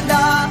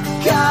tana,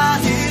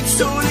 kahit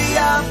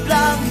sulyap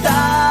lang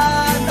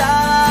dana.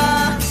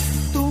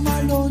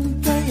 Tumalon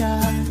kaya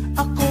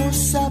ako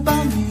sa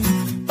bangin,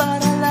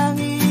 para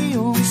lang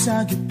iyong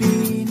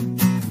sagipin.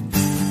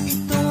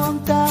 Ito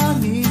ang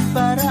tanging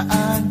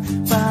paraan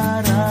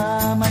para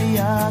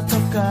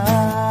mayakap ka.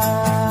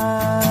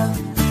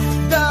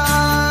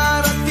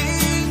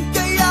 Darating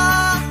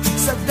kaya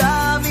sa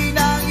dami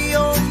ng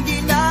iyong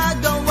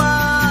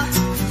ginagawa,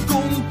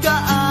 kung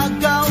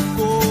kaagaw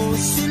ko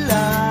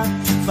sila,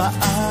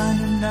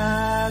 paano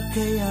na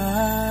kaya?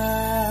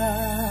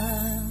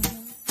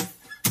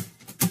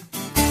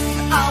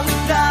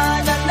 Awit na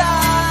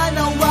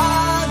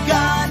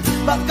nananawagan,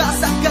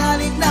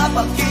 pagkasakaling na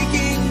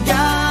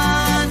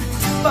pakikinggan,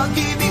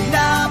 pag-ibig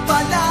na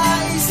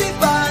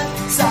palaisipan,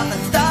 sa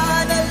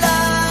kanta na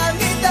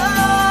langit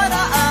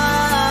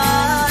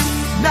daraan,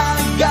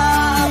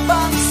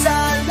 nag-aabang sa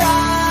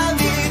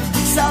langit,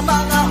 sa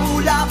mga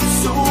ulap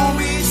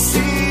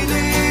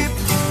sumisilip,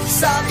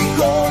 sa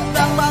likod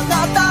ng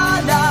mga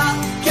tana,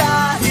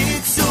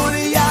 kahit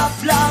sulyap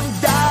lang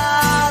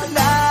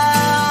darna.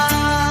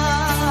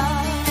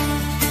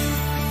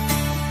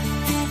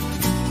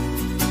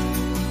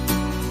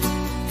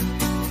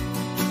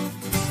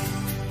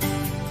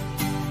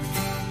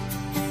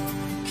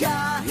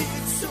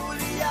 Kahit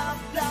sulyap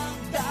lang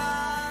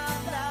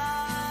darna.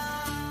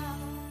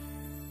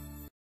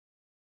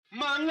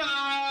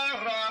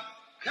 Mangarap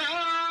ka.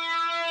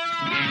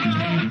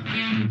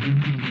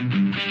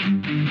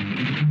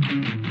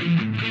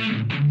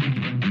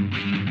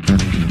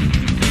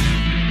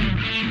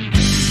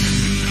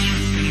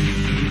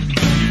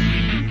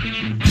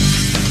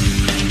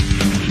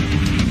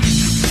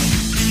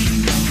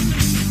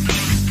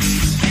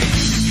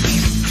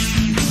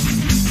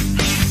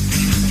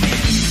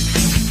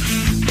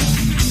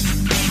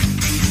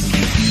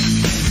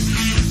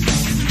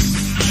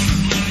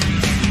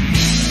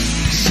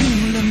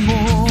 Simulan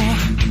mo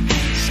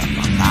sa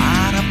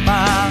pangarap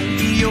ang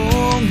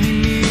iyong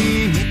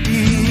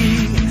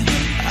hinihiling,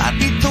 at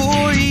ito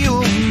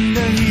iyong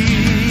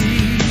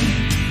dahil.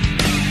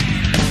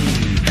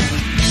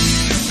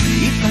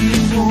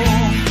 Itanim mo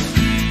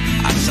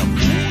at sa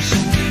puso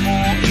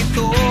mo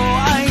ito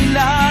ay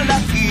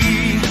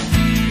lalaki,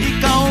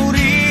 ikaw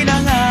rin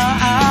ang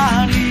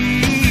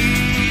aani.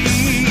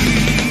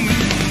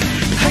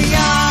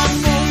 Hayaan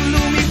mong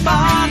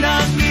lumipad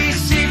ang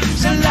isip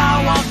sa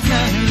lawak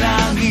ng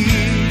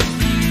langit,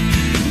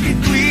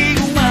 ito'y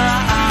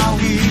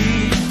umaawi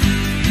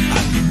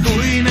at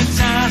ito'y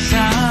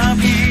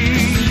nagsasabi,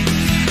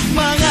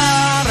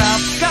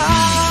 mangarap ka,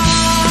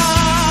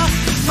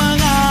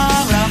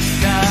 mangarap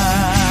ka.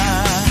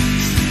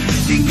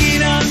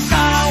 Tingin ang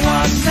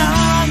tawag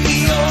ng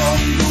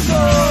iyong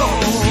dugo,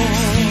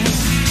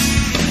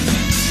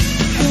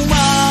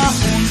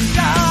 umahon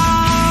ka,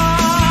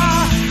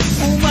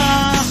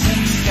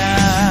 umahon ka,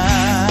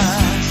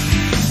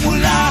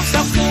 mula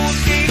sa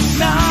putik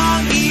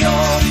ng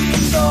iyong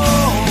mundo.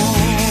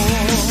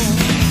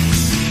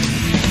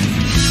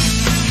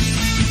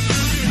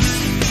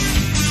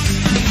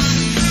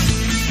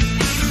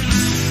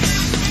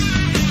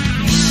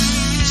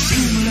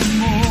 Simulan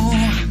mo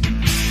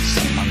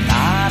sa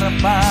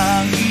pangarap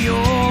ang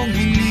iyong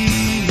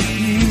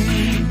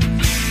hinihiling,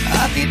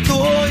 at ito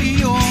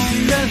iyong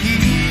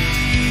dalhin.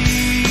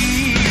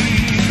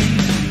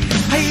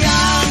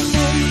 Hayaan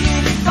mong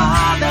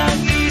lumipad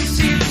ang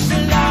isip sa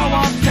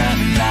lawak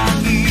ng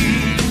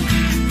langit,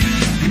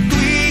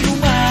 ito'y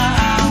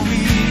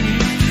umaawi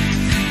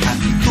at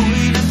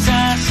ito'y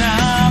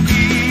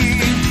nagsasabi,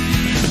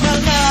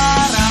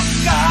 mangarap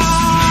ka,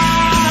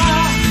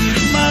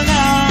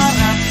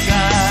 mangarap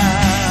ka.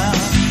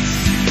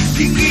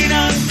 Tingin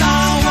ang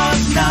tawag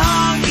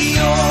ng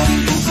iyong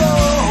dugo,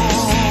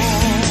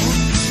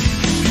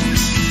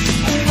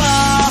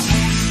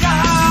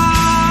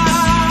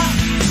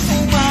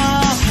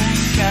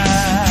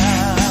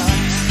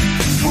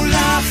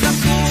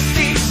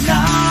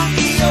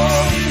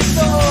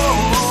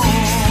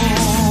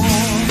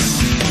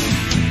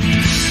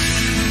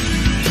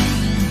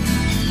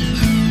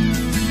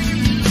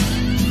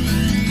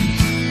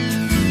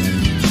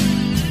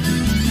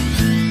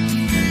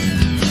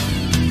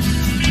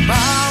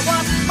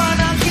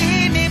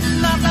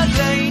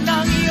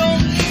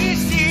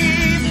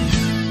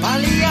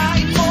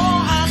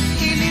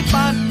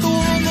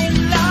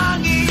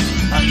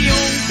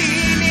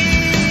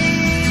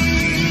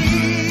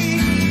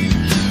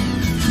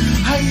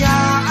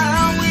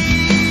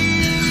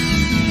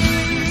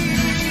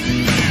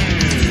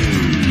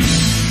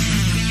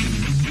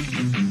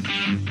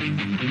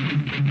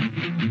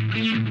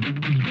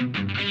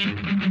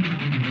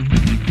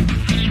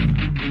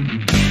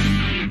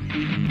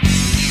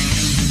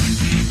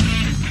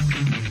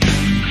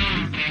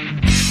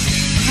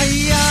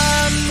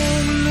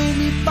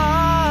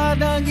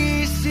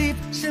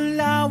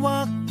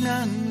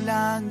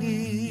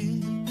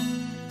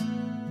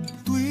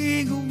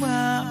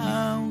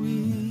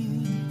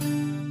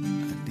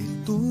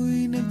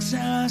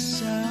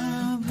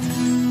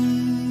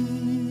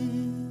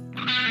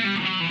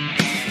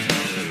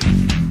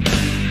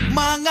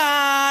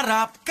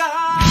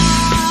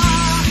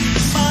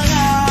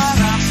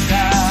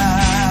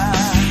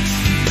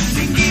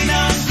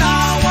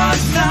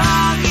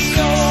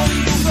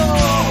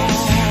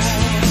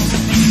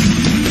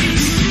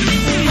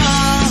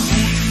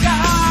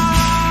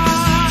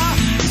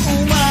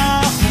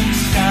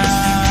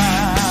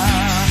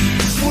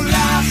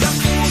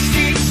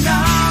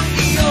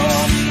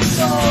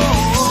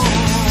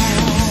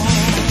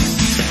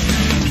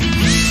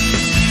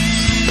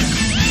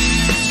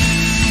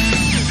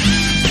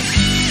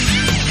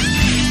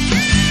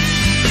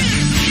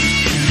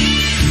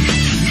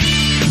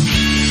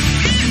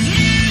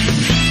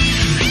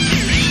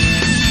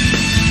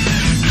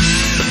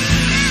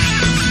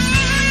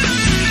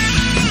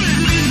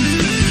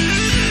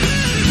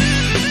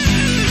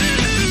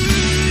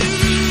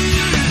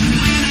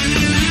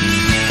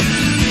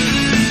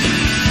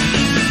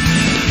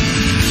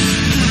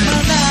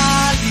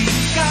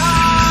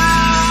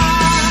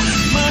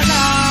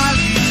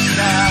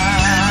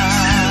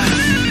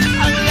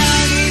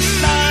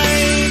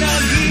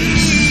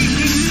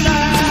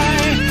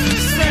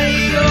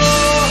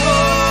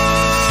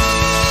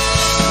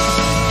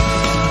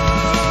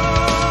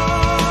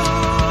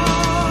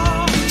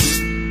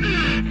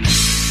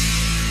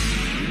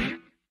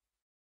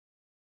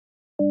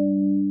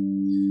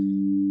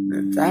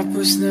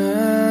 Tapos na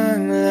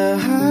ang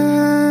lahat,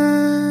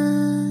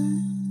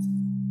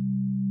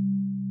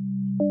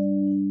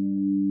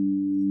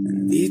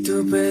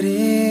 nandito pa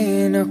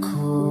rin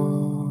ako.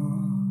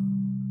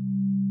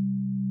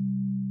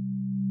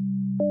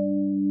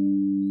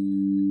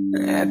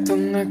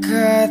 Etong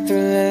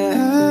nakatulala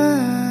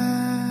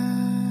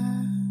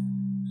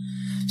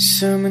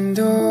sa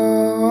mundo,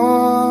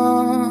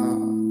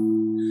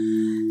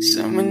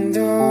 sa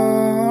mundo.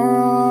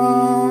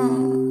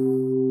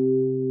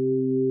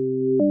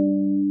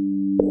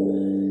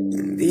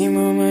 Hindi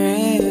mo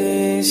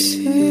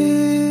maisip,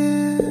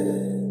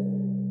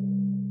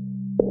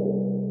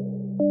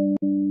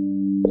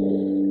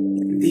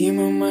 hindi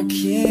mo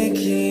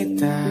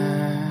makikita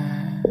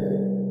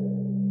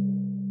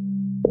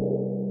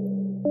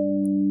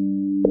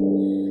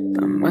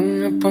ang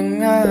mga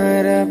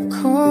pangarap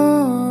ko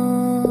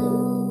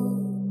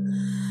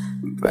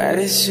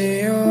para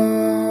sa'yo,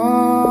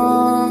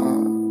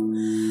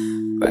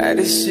 para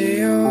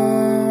sa'yo.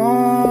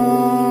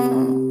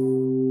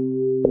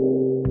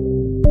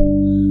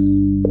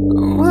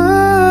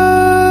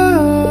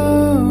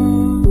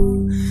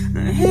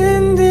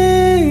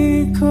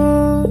 Hindi ko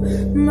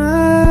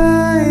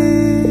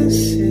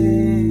maisip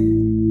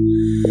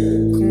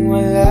kung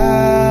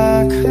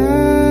wala ka.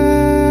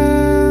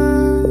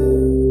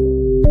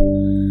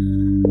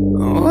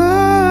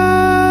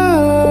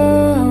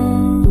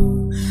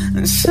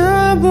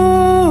 Sa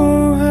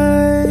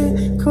buhay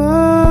ko,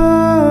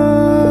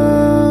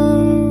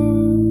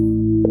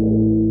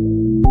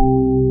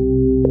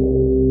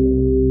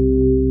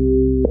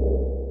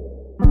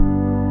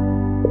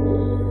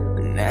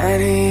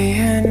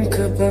 nariyan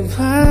ka pa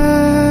ba?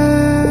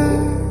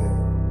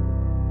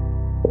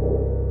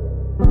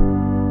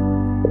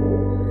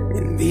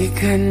 Hindi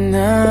ka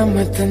na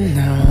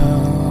matanaw.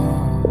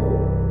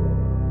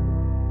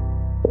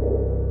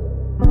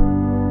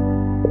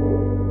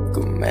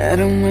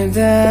 Merong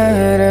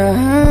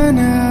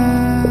madaraanan,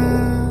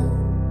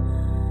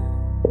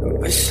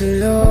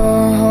 pasalo,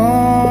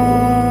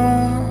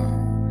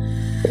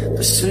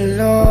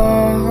 pasalo.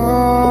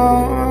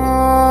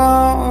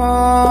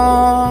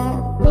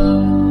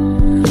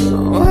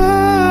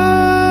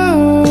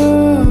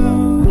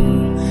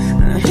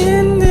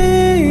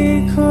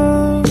 Hindi ko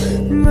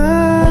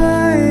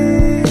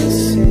maisip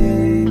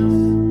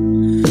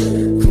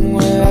kung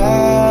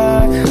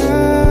wala ka.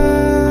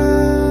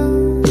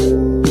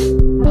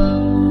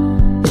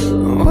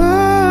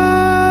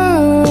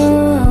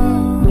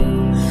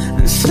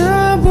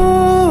 Sa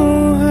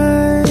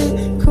buhay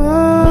ko,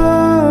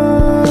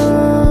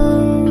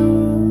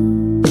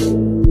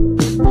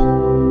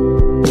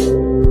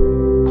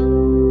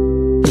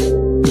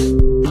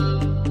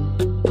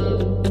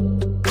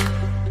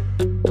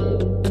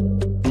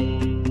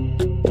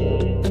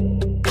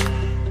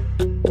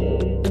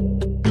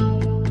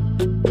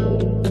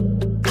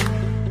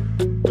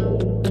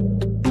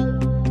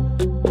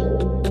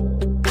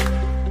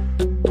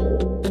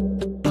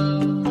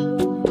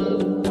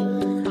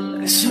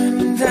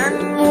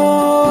 sundan mo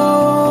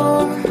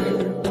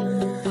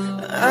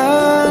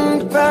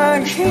ang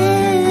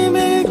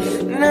pag-ibig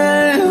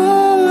na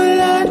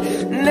lulat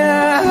na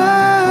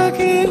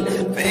aking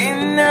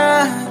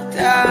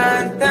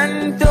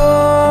pinatatanto.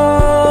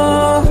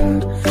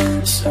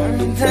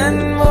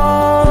 Sundan mo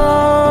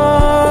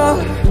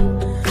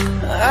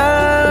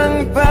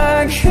ang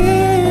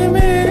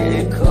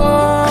pag-ibig ko.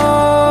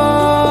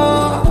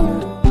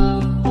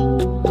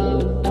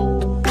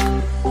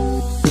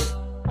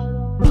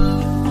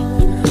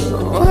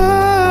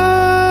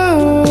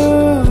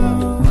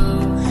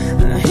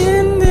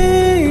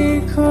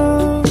 Hindi ko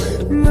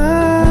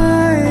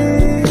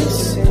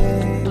maisip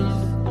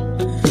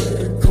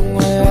kung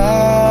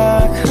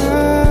wala ka.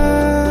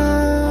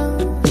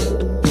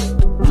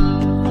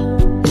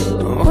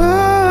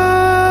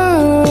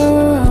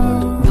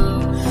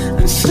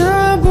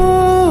 Sa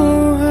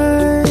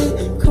buhay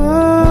ko.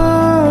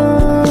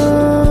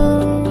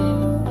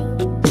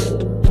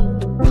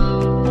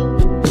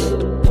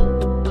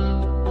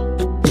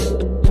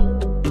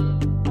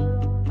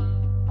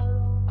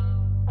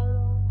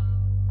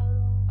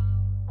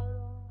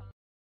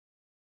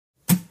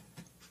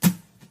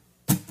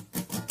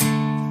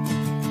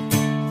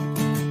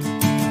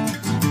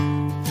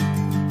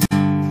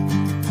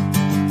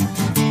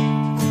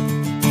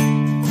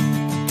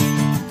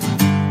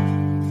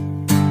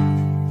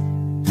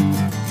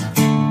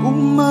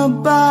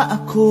 Bumaba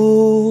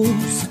ako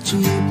sa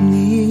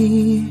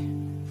jeepney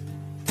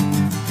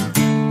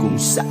kung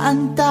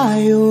saan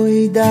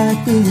tayo'y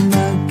dating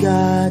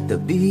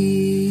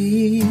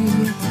magkatabi.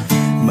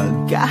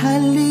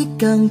 Magkahalik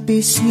ang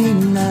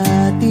pisngin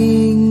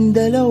nating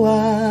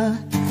dalawa,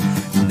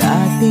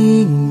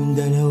 nating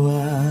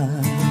dalawa.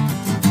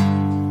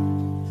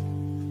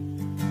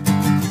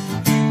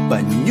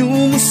 Panyo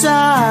mo sa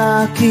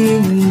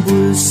aking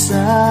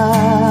bulsa,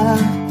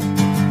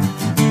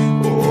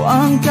 o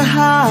ang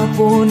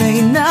kahapon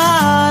ay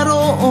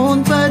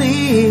naroon pa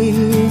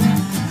rin.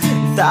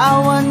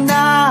 Tawa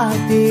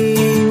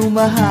natin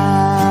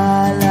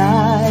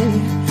umahalay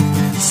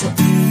sa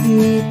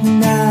kahit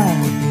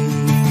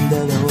nating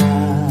dalawa.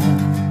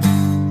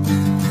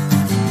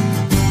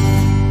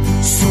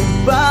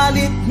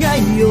 Subalit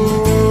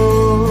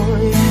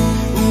ngayon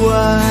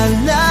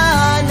wala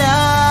na.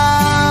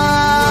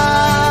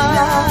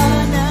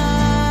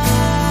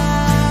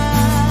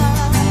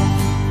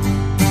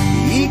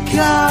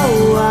 Ikaw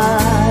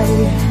ay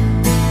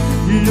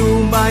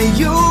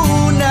lumayo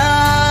na.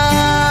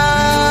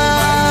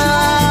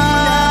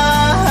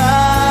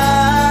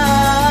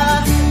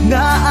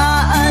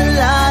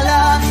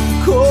 Naaalala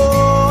ko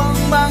ang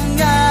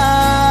mga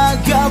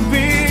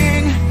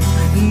gabing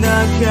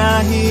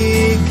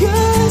nakahiga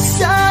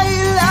sa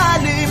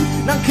ilalim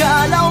ng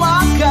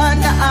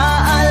kalawakan.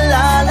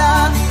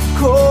 Naaalala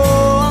ko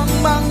ang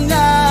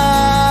mga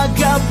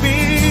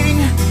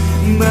gabing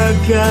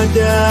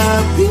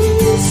magkadabi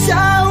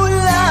sa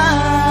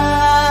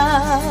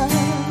ulan.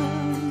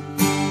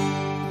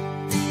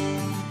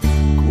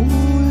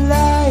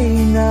 Kulay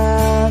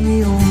ng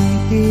iyong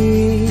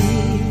ngiti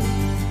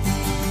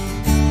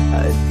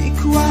at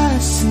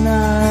ikwas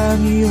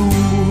ng iyong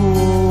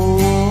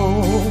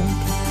buhok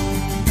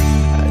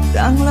at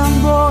ang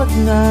lambot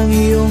ng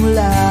iyong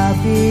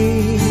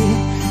labi,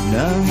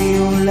 ng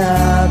iyong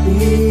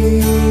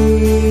labi.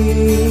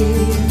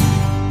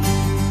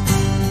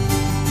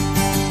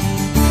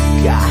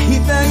 Kahit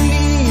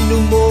nanino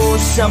mo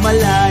sa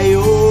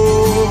malayo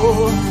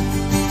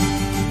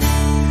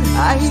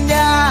ay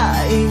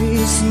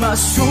nais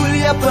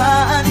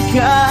masulyapan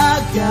ka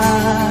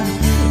agad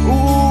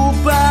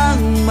upang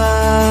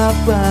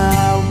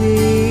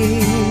mapawi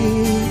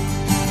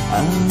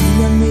ang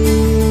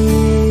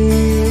lamig.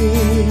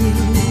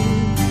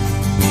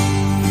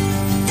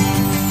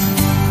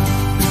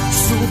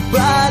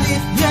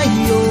 Subalit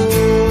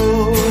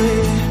ngayon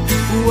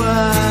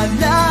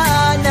wala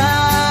na.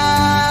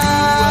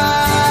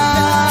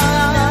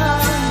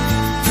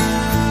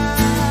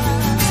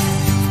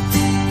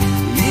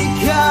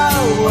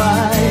 Ikaw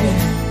ay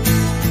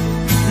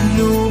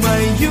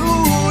lumayo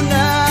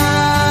na.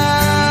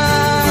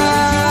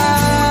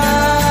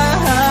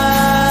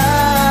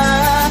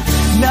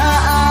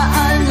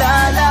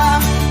 Naaalala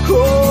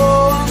ko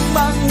ang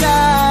mga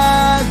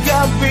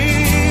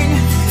gabing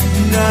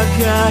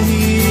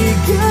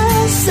nakahiga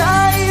sa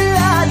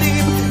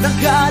ilalim ng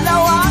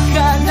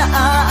kalawakan.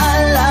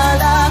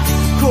 Naaalala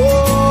ko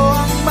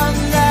ang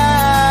mga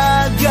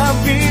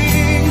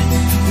gabing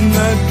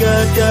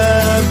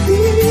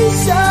magkatabi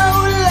sa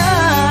ulan.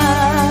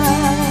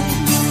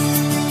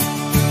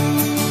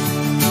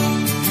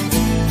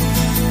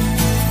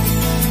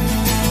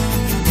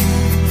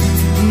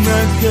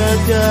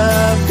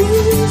 Magkatabi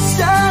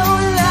sa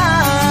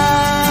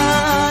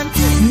ulan.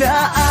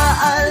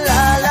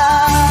 Naaalala,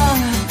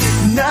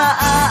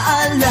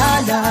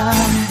 naaalala,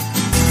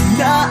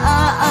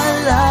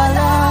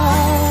 naaalala,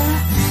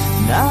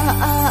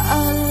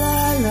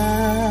 naaalala.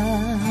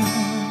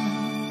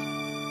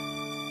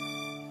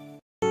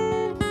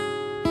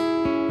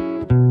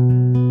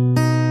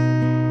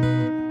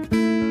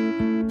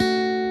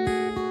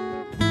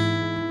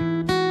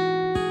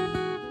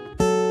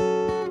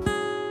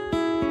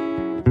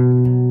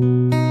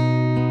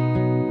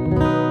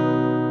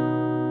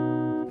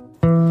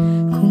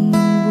 Kung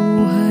ang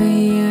buhay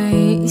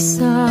ay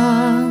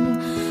isang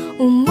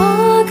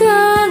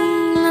umagang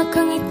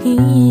nakangiti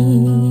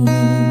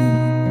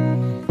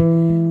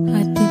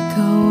at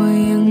ikaw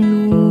ay ang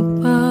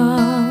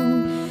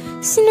lupang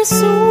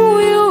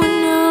sinasuyo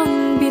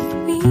ng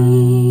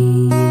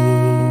bituin,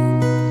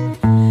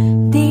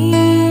 di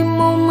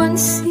mo man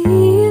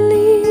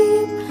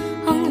silip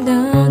ang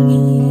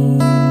langit,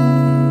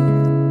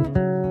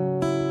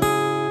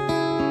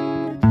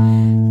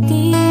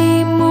 di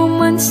mo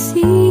man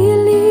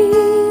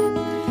silip,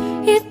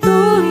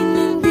 ito'y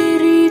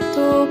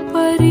nandirito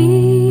pa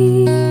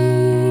rin.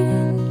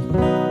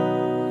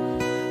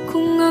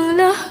 Kung ang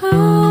lahat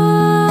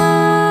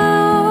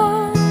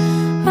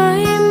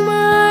ay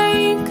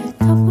may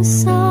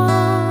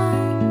katapusan,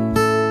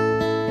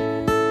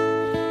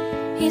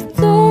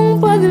 itong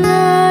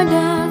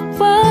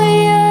paglalakbay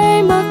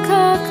ay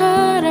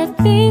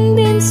makakarating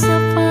din sa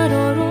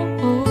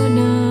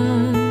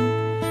paroroonan.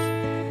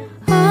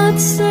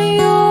 At sa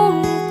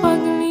iyong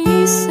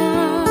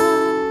paglisan,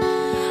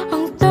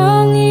 ang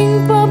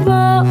tanging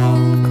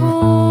pabaon ko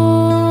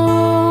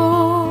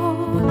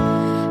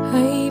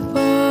ay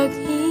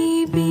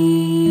pag-ibig.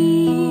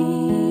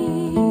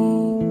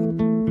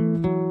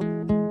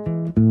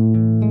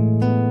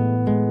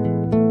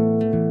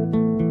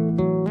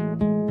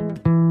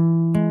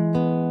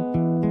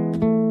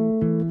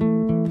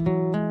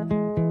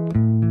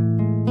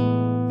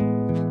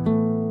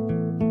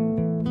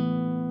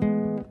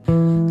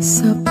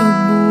 Sa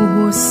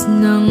pagbuhos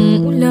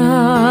ng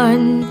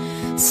ulan,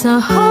 sa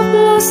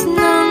haplos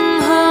ng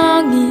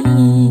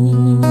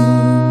hangin,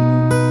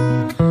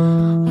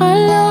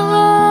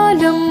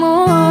 alaala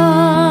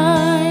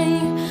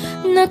mo'y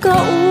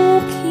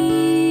nakaukit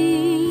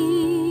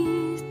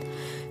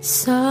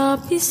sa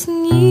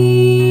pisngi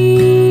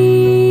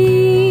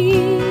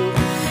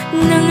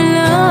ng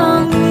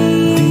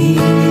langit.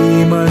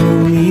 Di man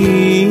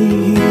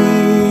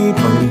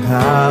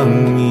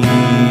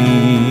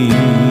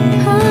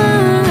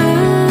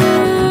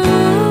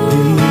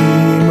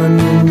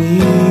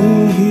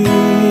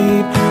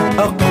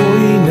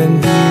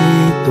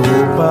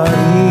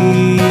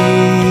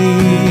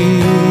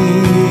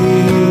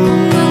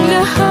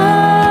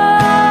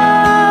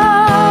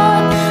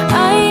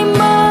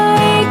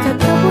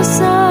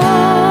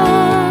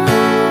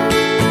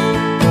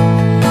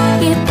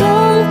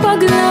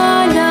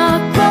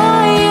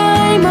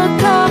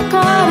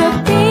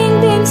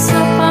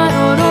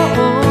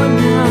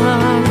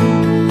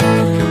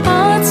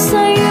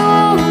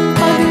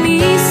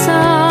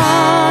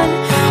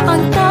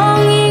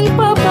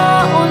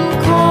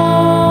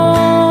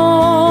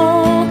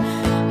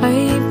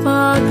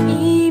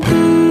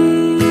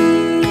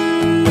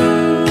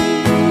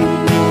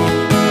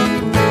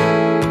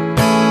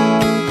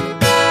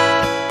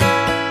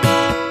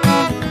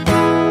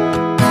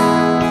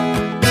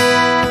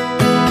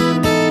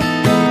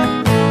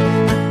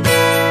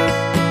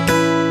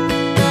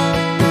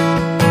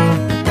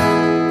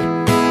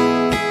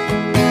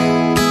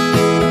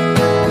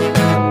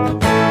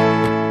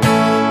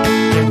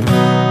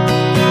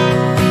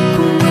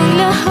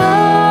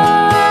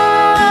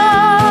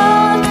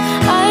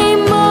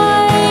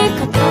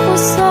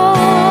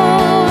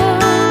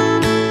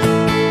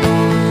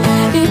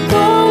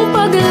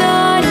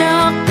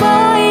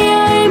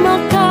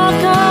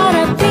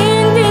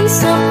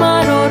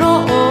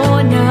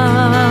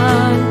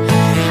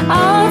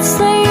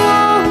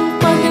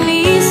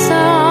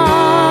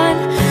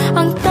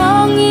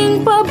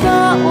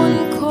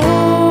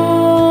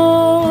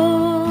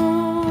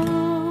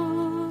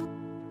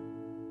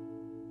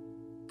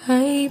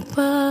ay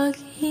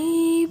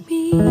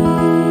pag-ibig.